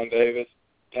Raekwon Davis.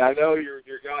 And I know your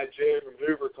guy Jerry from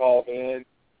Hoover called in,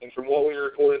 and from what we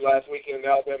reported last weekend in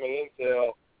Alabama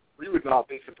Intel, we would not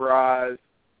be surprised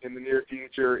in the near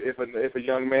future if a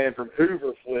young man from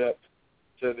Hoover flipped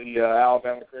to the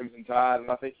Alabama Crimson Tide, and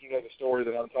I think you know the story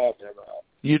that I'm talking about.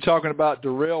 You're talking about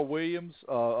Darrell Williams,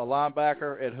 a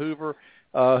linebacker at Hoover,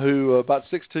 who about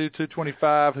 6'2",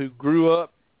 225, who grew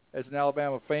up as an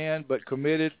Alabama fan but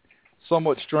committed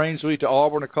somewhat strangely to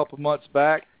Auburn a couple months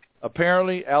back.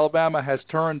 Apparently, Alabama has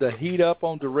turned the heat up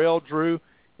on Darrell, Drew,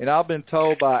 and I've been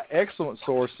told by excellent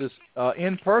sources,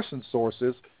 in-person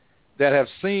sources, that have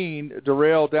seen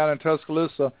Darrell down in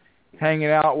Tuscaloosa hanging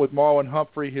out with Marlon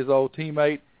Humphrey, his old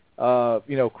teammate,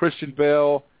 Christian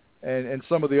Bell, and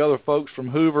some of the other folks from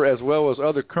Hoover, as well as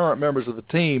other current members of the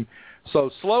team.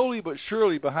 So slowly but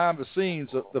surely behind the scenes,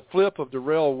 the flip of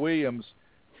Darrell Williams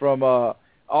from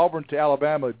Auburn to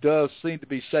Alabama does seem to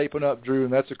be shaping up, Drew,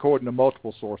 and that's according to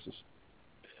multiple sources.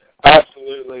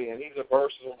 Absolutely, and he's a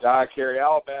versatile guy. Cary,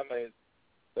 Alabama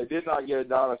they did not get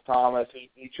Adonis Thomas.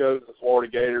 He chose the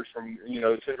Florida Gators from,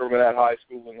 Central Gwinnett High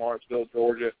School in Lawrenceville,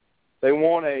 Georgia. They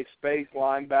want a space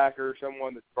linebacker,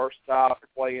 someone that's versatile to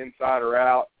play inside or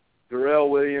out. Darrell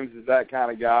Williams is that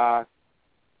kind of guy.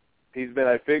 He's been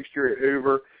a fixture at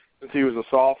Hoover since he was a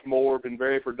sophomore, been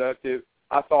very productive.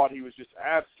 I thought he was just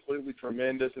absolutely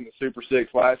tremendous in the Super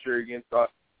Six last year against,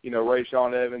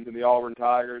 Raekwon Evans and the Auburn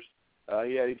Tigers.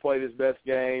 He played his best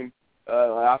game.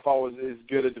 I thought was as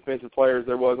good a defensive player as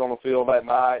there was on the field that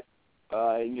night.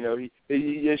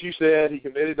 He, as you said, he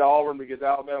committed to Auburn because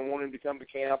Alabama wanted him to come to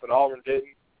camp, and Auburn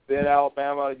didn't. Then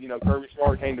Alabama, Kirby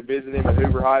Smart came to visit him at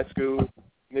Hoover High School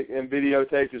and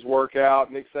videotaped his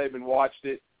workout. Nick Saban watched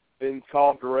it, then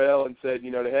called Darrell and said,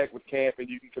 to heck with camp, and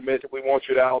you can commit. We want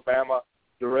you to Alabama.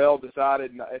 Darrell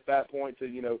decided at that point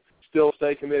to, still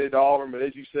stay committed to Auburn. But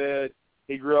as you said,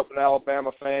 he grew up an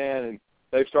Alabama fan, and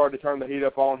they've started to turn the heat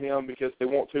up on him because they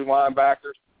want two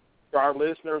linebackers. For our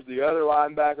listeners, the other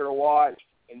linebacker to watch,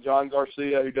 and John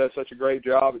Garcia, who does such a great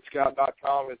job at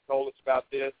Scout.com, has told us about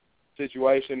this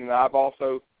situation, and I've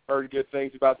also heard good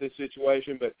things about this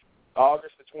situation. But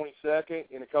August the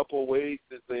 22nd, in a couple of weeks,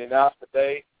 is the announcement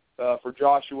date for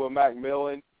Joshua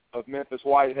McMillan of Memphis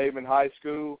Whitehaven High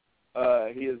School.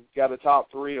 He has got a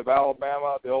top three of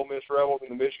Alabama, the Ole Miss Rebels,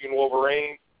 and the Michigan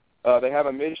Wolverines. They have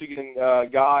a Michigan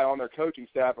guy on their coaching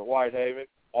staff at Whitehaven,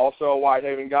 also a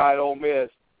Whitehaven guy at Ole Miss.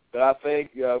 But I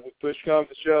think when push comes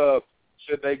to shove,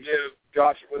 should they give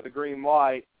Joshua the green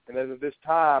light, and as of this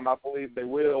time, I believe they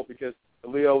will, because the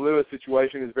Leo Lewis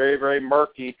situation is very, very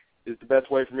murky, is the best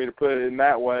way for me to put it in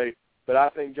that way. But I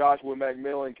think Joshua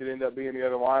McMillan could end up being the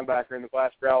other linebacker in the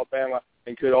class for Alabama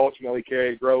and could ultimately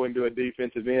grow into a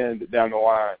defensive end down the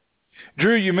line.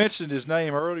 Drew, you mentioned his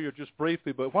name earlier just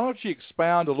briefly, but why don't you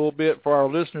expound a little bit for our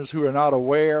listeners who are not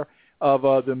aware of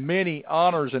the many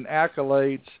honors and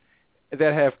accolades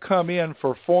that have come in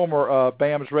for former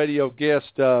BAMS radio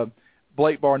guest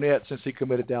Blake Barnett since he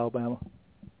committed to Alabama?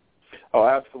 Oh,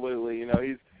 absolutely.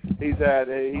 He's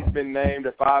been named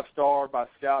a 5-star by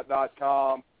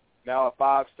Scout.com, now a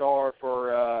 5-star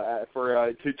for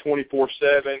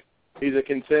 24/7. He's a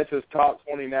consensus top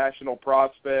 20 national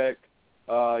prospect.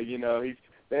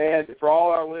 And for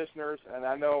all our listeners, and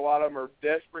I know a lot of them are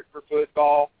desperate for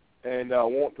football and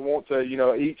want to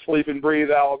eat, sleep, and breathe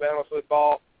Alabama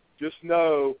football. Just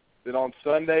know that on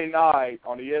Sunday night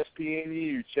on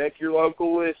ESPNU, check your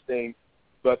local listing,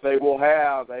 but they will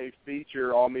have a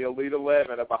feature on the Elite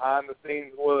 11, a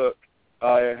behind-the-scenes look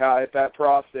at that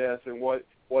process and what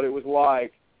it was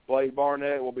like. Blake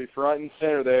Barnett will be front and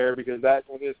center there because that's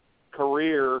when his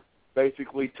career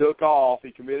basically took off.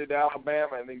 He committed to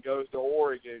Alabama and then goes to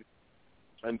Oregon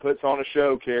and puts on a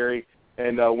show, Cary,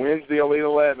 and wins the Elite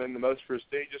 11, the most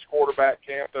prestigious quarterback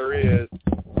camp there is.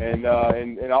 And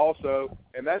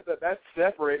that's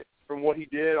separate from what he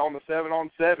did on the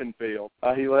 7-on-7 field.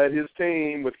 He led his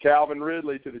team with Calvin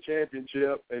Ridley to the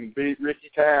championship and beat Ricky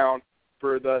Town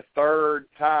for the third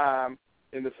time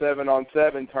in the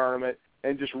 7-on-7 tournament,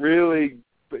 and just really,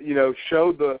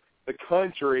 showed the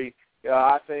country.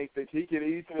 I think that he could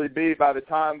easily be, by the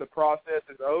time the process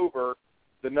is over,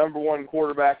 the number one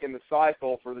quarterback in the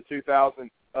cycle for the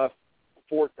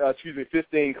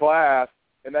 2015 class.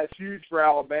 And that's huge for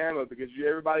Alabama because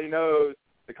everybody knows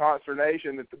the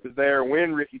consternation that was there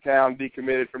when Ricky Town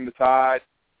decommitted from the Tide.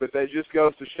 But that just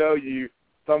goes to show you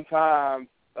sometimes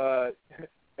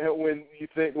when you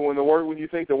think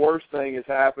the worst thing is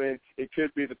happening, it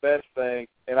could be the best thing.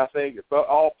 And I think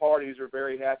all parties are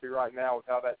very happy right now with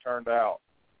how that turned out.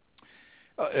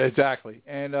 Exactly.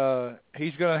 And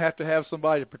he's going to have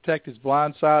somebody to protect his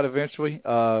blind side eventually.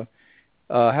 How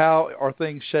are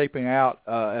things shaping out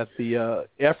at the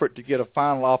effort to get a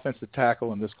final offensive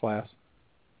tackle in this class?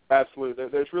 Absolutely.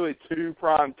 There's really two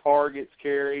prime targets,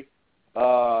 Cary.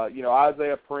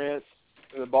 Isaiah Prince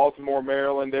in the Baltimore,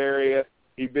 Maryland area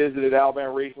He visited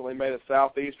Alabama recently, made a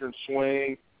southeastern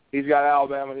swing. He's got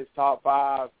Alabama in his top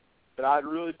 5. But I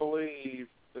really believe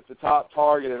that the top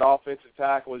target at offensive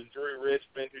tackle is Drew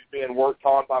Richmond, who's being worked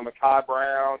on by Mekhi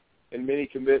Brown and many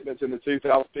commitments in the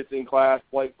 2015 class,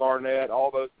 Blake Barnett,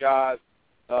 all those guys.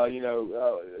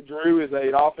 Drew is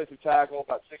an offensive tackle,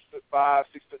 about 6'5",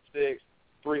 6'6",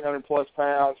 300-plus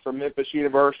pounds from Memphis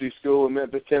University School in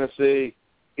Memphis, Tennessee.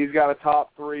 He's got a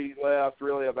top 3 left,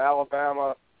 really, of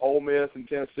Alabama, Ole Miss, and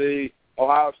Tennessee.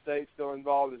 Ohio State's still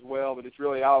involved as well, but it's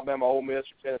really Alabama, Ole Miss,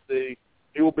 or Tennessee.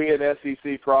 He will be an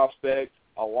SEC prospect.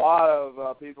 A lot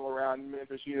of people around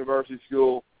Memphis University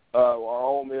School are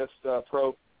Ole Miss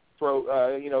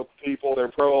people. They're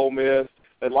pro Ole Miss.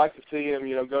 They'd like to see him,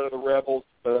 go to the Rebels.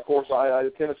 But, of course,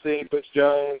 Tennessee, Butch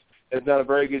Jones has done a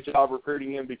very good job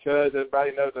recruiting him because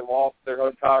everybody knows they lost their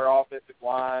entire offensive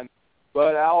line.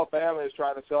 But Alabama is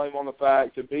trying to sell him on the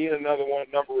fact to be in another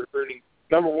number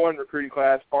one recruiting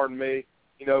class, for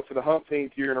the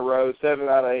umpteenth year in a row, 7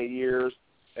 out of 8 years.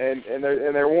 And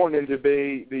they're wanting him to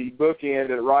be the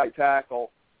bookend at right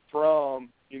tackle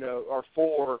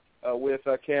with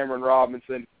Cameron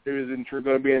Robinson, who is going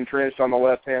to be entrenched on the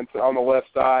left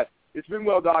side. It's been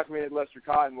well documented. Lester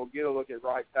Cotton will get a look at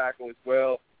right tackle as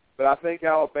well. But I think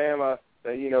Alabama,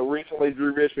 recently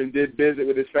Drew Richmond did visit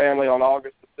with his family on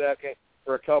August the 2nd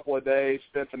for a couple of days,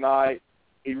 spent the night.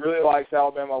 He really likes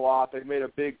Alabama a lot. They've made a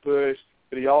big push,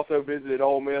 but he also visited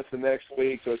Ole Miss the next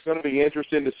week. So it's going to be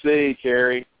interesting to see,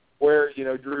 Cary, where,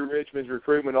 Drew Richmond's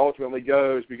recruitment ultimately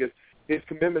goes, because his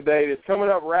commitment date is coming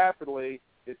up rapidly.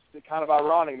 It's kind of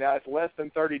ironic now. It's less than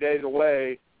 30 days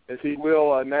away, as he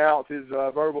will announce his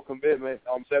verbal commitment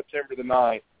on September the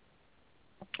 9th.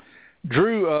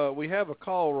 Drew, we have a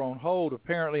caller on hold,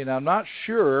 apparently, and I'm not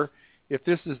sure if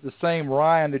this is the same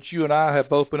Ryan that you and I have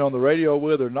both been on the radio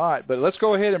with or not, but let's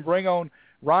go ahead and bring on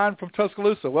Ryan from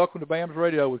Tuscaloosa. Welcome to BAMS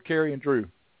Radio with Cary and Drew.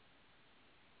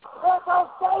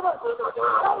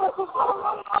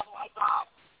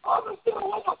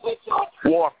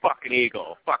 War fucking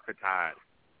Eagle. Fuck the Tide.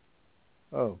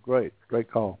 Oh, great. Great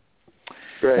call.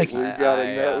 Great.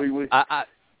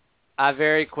 I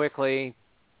very quickly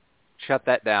shut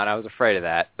that down. I was afraid of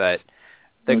that, but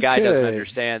the guy doesn't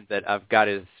understand that I've got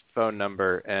his phone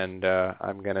number, and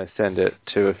I'm going to send it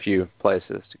to a few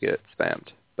places to get it spammed.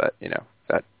 But, you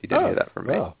didn't hear that from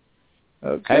me. Oh.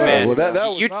 Okay. Hey, man, well, that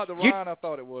was not the Ryan I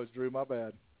thought it was, Drew. My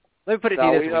bad. Let me put it to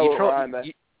you this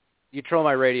way. You troll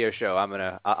my radio show,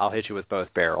 I'll hit you with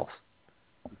both barrels.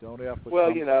 That's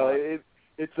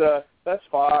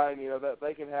fine. That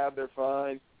they can have their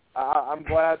fun. I'm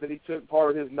glad that he took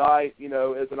part of his night,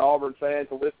 as an Auburn fan,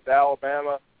 to listen to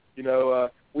Alabama. We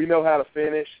know how to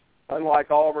finish.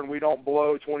 Unlike Auburn, we don't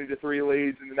blow 20-3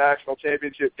 leads in the national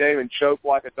championship game and choke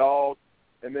like a dog,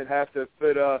 and then have to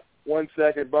put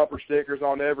 1-second bumper stickers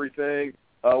on everything,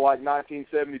 like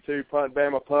 1972 punt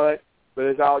Bama punt. But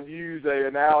as I'll use an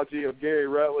analogy of Gary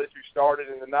Rutledge, who started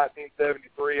in the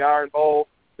 1973 Iron Bowl,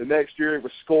 the next year it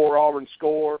was score, Auburn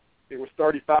score. It was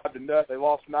 35-0. They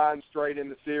lost 9 straight in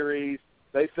the series.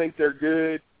 They think they're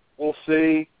good. We'll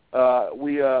see.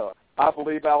 I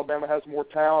believe Alabama has more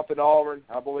talent than Auburn.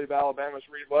 I believe Alabama's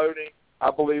reloading.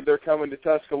 I believe they're coming to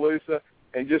Tuscaloosa.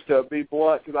 And just to be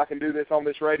blunt, because I can do this on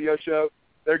this radio show,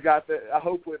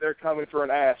 hopefully they're coming for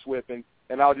an ass whipping.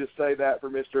 And I'll just say that for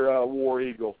Mr. War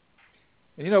Eagle.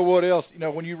 And you know what else?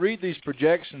 When you read these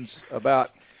projections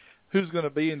about who's going to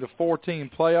be in the 4-team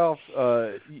playoff,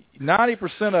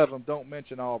 90% of them don't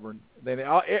mention Auburn. Then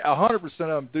 100% of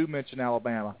them do mention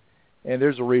Alabama, and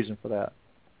there's a reason for that.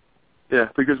 Yeah,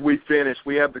 because we finished.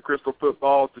 We have the crystal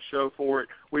footballs to show for it.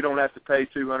 We don't have to pay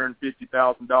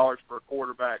 $250,000 for a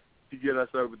quarterback to get us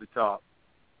over the top.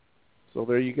 So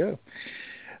there you go.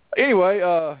 Anyway,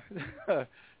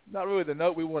 not really the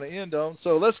note we want to end on.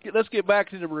 So let's get back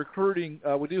to the recruiting.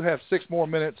 We do have 6 more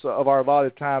minutes of our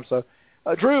allotted time. So,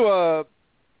 Drew, I've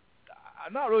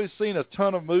not really seen a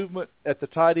ton of movement at the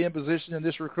tight end position in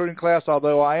this recruiting class,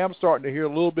 although I am starting to hear a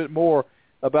little bit more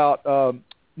about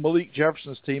Malik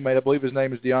Jefferson's teammate. I believe his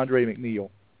name is DeAndre McNeil.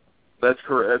 That's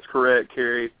correct,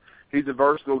 Cary. He's a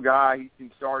versatile guy. He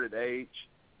can start at H.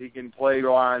 He can play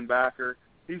linebacker.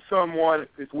 He's someone,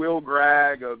 it's Will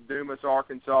Gregg of Dumas,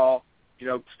 Arkansas,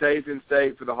 stays in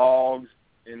state for the Hogs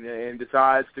and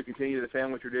decides to continue the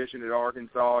family tradition at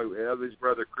Arkansas of his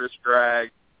brother Chris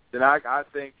Gregg. Then I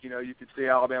think, you could see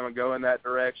Alabama go in that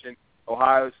direction.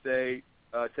 Ohio State,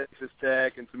 Texas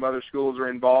Tech, and some other schools are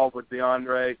involved with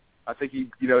DeAndre. I think he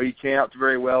camped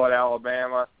very well at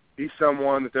Alabama. He's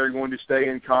someone that they're going to stay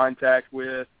in contact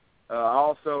with.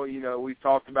 Also, we've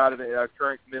talked about it.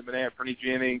 Current commitment Anthony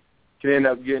Jennings can end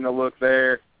up getting a look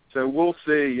there. So we'll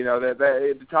see. You know, that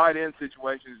the tight end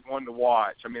situation is one to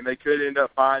watch. I mean, they could end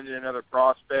up finding another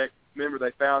prospect. Remember,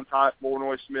 they found Ty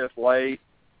Flournoy Smith late,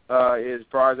 as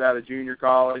far as out of junior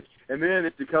college. And then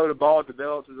if Dakota Ball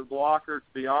develops as a blocker, to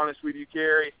be honest with you,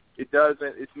 Cary,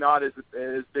 it's not as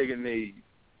big a need.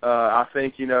 I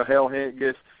think, you know, Hale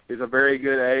Hentges is a very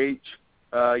good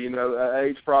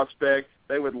H prospect.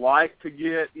 They would like to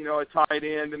get, you know, a tight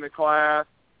end in the class.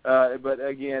 But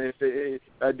again, if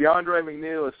DeAndre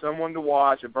McNeil is someone to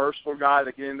watch, a versatile guy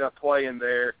that can end up playing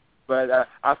there. But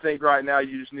I think right now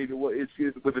you just need to,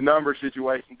 with the number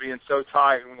situation being so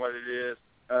tight and what it is,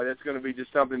 that's going to be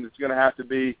just something that's going to have to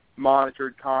be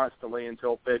monitored constantly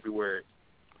until February.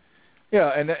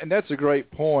 Yeah, and that's a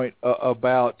great point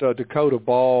about Dakota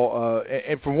Ball.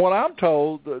 And from what I'm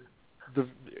told,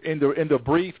 in the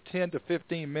brief 10 to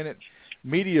 15 minute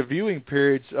media viewing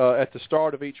periods at the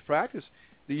start of each practice,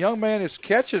 the young man is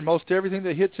catching most everything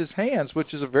that hits his hands,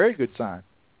 which is a very good sign.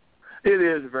 It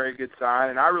is a very good sign,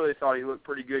 and I really thought he looked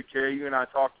pretty good, Cary. You and I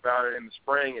talked about it in the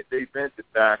spring at defensive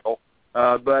tackle.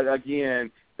 But, again,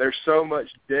 there's so much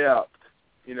depth,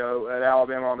 you know, at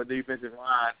Alabama on the defensive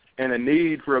line and a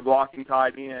need for a blocking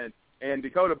tight end. And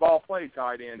Dakota Ball played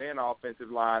tight end and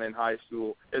offensive line in high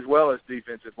school as well as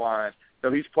defensive line.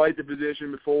 So he's played the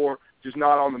position before, just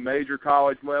not on the major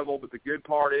college level. But the good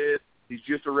part is he's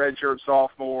just a redshirt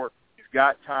sophomore. He's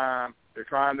got time. They're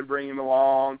trying to bring him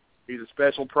along. He's a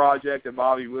special project of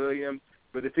Bobby Williams.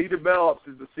 But if he develops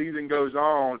as the season goes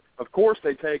on, of course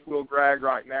they take Will Gragg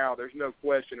right now. There's no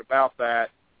question about that.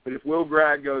 But if Will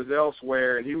Gragg goes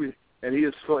elsewhere and he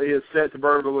is set to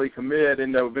verbally commit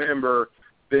in November,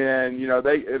 then you know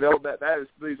that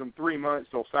leaves them 3 months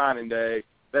till signing day.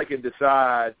 They could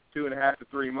decide 2.5 to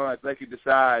 3 months. They could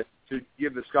decide to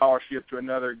give the scholarship to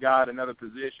another guy at another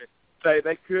position. Say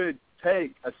they could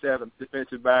take a seventh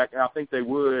defensive back, and I think they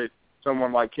would.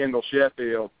 Someone like Kendall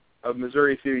Sheffield of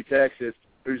Missouri City, Texas,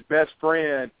 whose best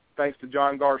friend, thanks to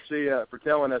John Garcia for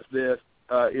telling us this,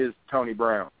 is Tony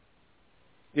Brown.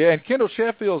 Yeah, and Kendall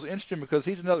Sheffield's interesting because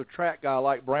he's another track guy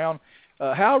like Brown.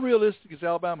 How realistic is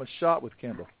Alabama's shot with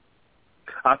Kendall?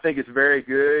 I think it's very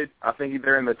good. I think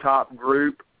they're in the top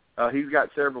group. He's got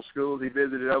several schools. He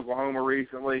visited Oklahoma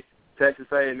recently. Texas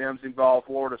A&M's involved,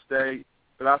 Florida State.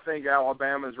 But I think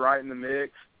Alabama's right in the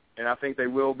mix, and I think they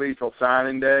will be till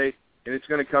signing day. And it's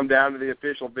going to come down to the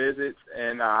official visits.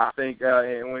 And I think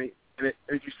if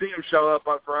you see him show up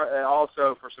front,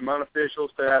 also for some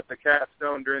unofficials to have the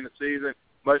capstone during the season,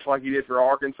 much like he did for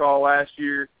Arkansas last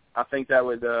year, I think that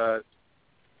would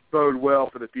bode well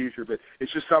for the future. But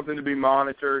it's just something to be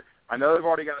monitored. I know they've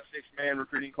already got a 6-man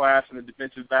recruiting class in the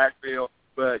defensive backfield,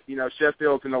 but, you know,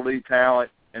 Sheffield's an elite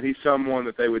talent, and he's someone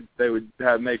that they would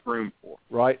have make room for.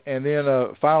 Right. And then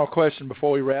a final question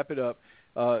before we wrap it up.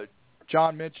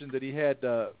 John mentioned that he had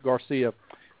Garcia.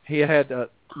 He had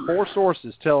 4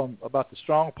 sources tell him about the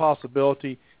strong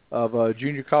possibility of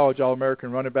junior college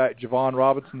All-American running back Javon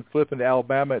Robinson flipping to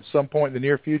Alabama at some point in the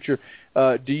near future.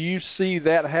 Do you see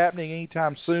that happening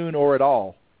anytime soon or at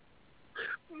all?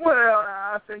 Well,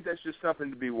 I think that's just something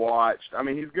to be watched. I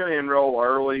mean, he's going to enroll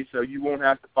early, so you won't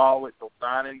have to follow it till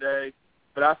signing day.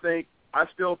 But I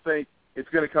still think it's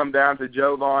going to come down to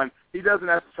Javon. He doesn't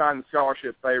have to sign the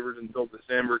scholarship favors until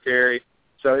December, Cary.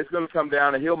 So it's going to come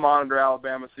down to he'll monitor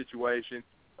Alabama's situation,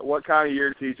 what kind of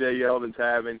year T.J. Yeldon's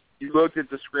having. You looked at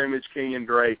the scrimmage Kenyon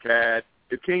Drake had.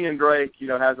 If Kenyon Drake, you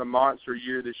know, has a monster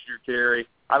year this year, Cary,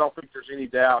 I don't think there's any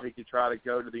doubt he could try to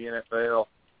go to the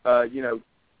NFL. You know,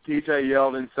 T.J.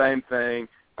 Yeldon, same thing.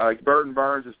 Burton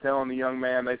Burns is telling the young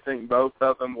man they think both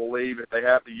of them will leave if they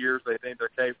have the years they think they're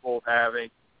capable of having.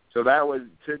 So that was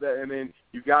to that. And then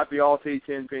you've got the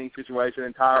all-T10 pinning situation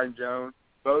and Tyron Jones,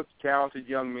 both talented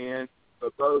young men,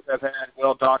 but both have had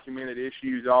well-documented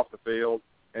issues off the field.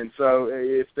 And so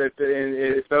if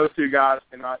those two guys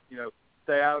cannot, you know,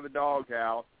 stay out of the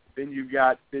doghouse, then you've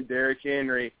got Derrick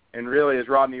Henry. And really, as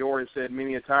Rodney Orr has said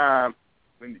many a time,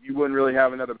 when you wouldn't really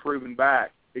have another proven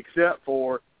back, except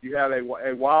for you have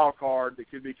a wild card that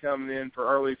could be coming in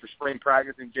for spring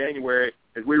practice in January.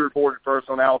 As we reported first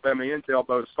on Alabama Intel,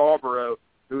 Bo Scarborough,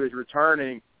 who is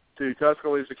returning to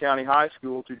Tuscaloosa County High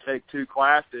School to take 2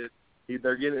 classes.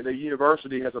 The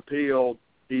university has appealed.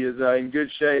 He is in good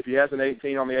shape. He has an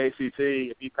 18 on the ACT.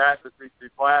 If he passes these 2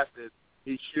 classes,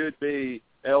 he should be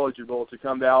eligible to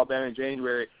come to Alabama in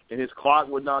January. And his clock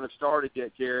would not have started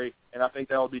yet, Cary, and I think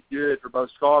that would be good for Bo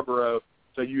Scarborough.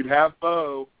 So you'd have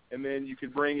Bo, and then you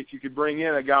could bring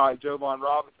in a guy like Javon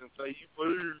Robinson. Say you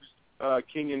lose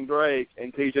Kenyon Drake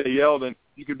and T.J. Yeldon,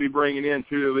 you could be bringing in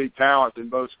 2 elite talents in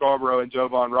Bo Scarborough and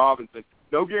Javon Robinson.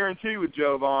 No guarantee with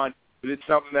Javon. but it's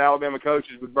something that Alabama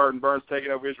coaches, with Burton Burns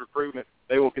taking over his recruitment,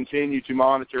 they will continue to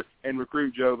monitor and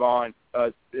recruit Jovan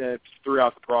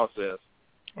throughout the process.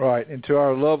 Right, and to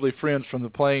our lovely friends from the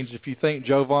Plains, if you think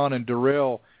Jovan and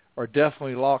Darrell are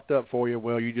definitely locked up for you,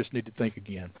 well, you just need to think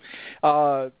again,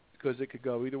 because it could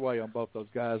go either way on both those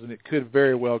guys, and it could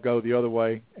very well go the other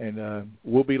way, and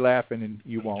we'll be laughing and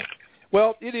you won't.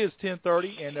 Well, it is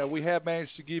 10:30, and we have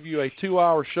managed to give you a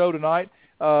 2-hour show tonight,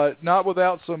 not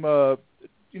without some,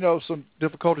 some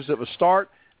difficulties at the start,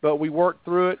 but we worked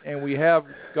through it, and we have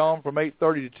gone from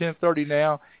 8:30 to 10:30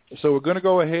 now, so we're going to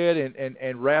go ahead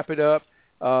and wrap it up.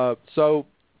 So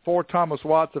for Thomas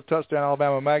Watts of Touchdown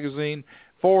Alabama Magazine,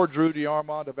 for Drew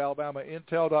DeArmond of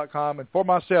AlabamaIntel.com, and for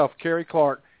myself, Cary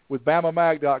Clark with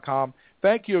BamaMag.com,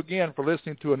 thank you again for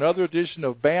listening to another edition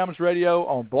of BAMS Radio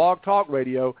on Blog Talk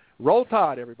Radio. Roll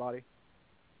Tide, everybody.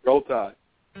 Roll Tide.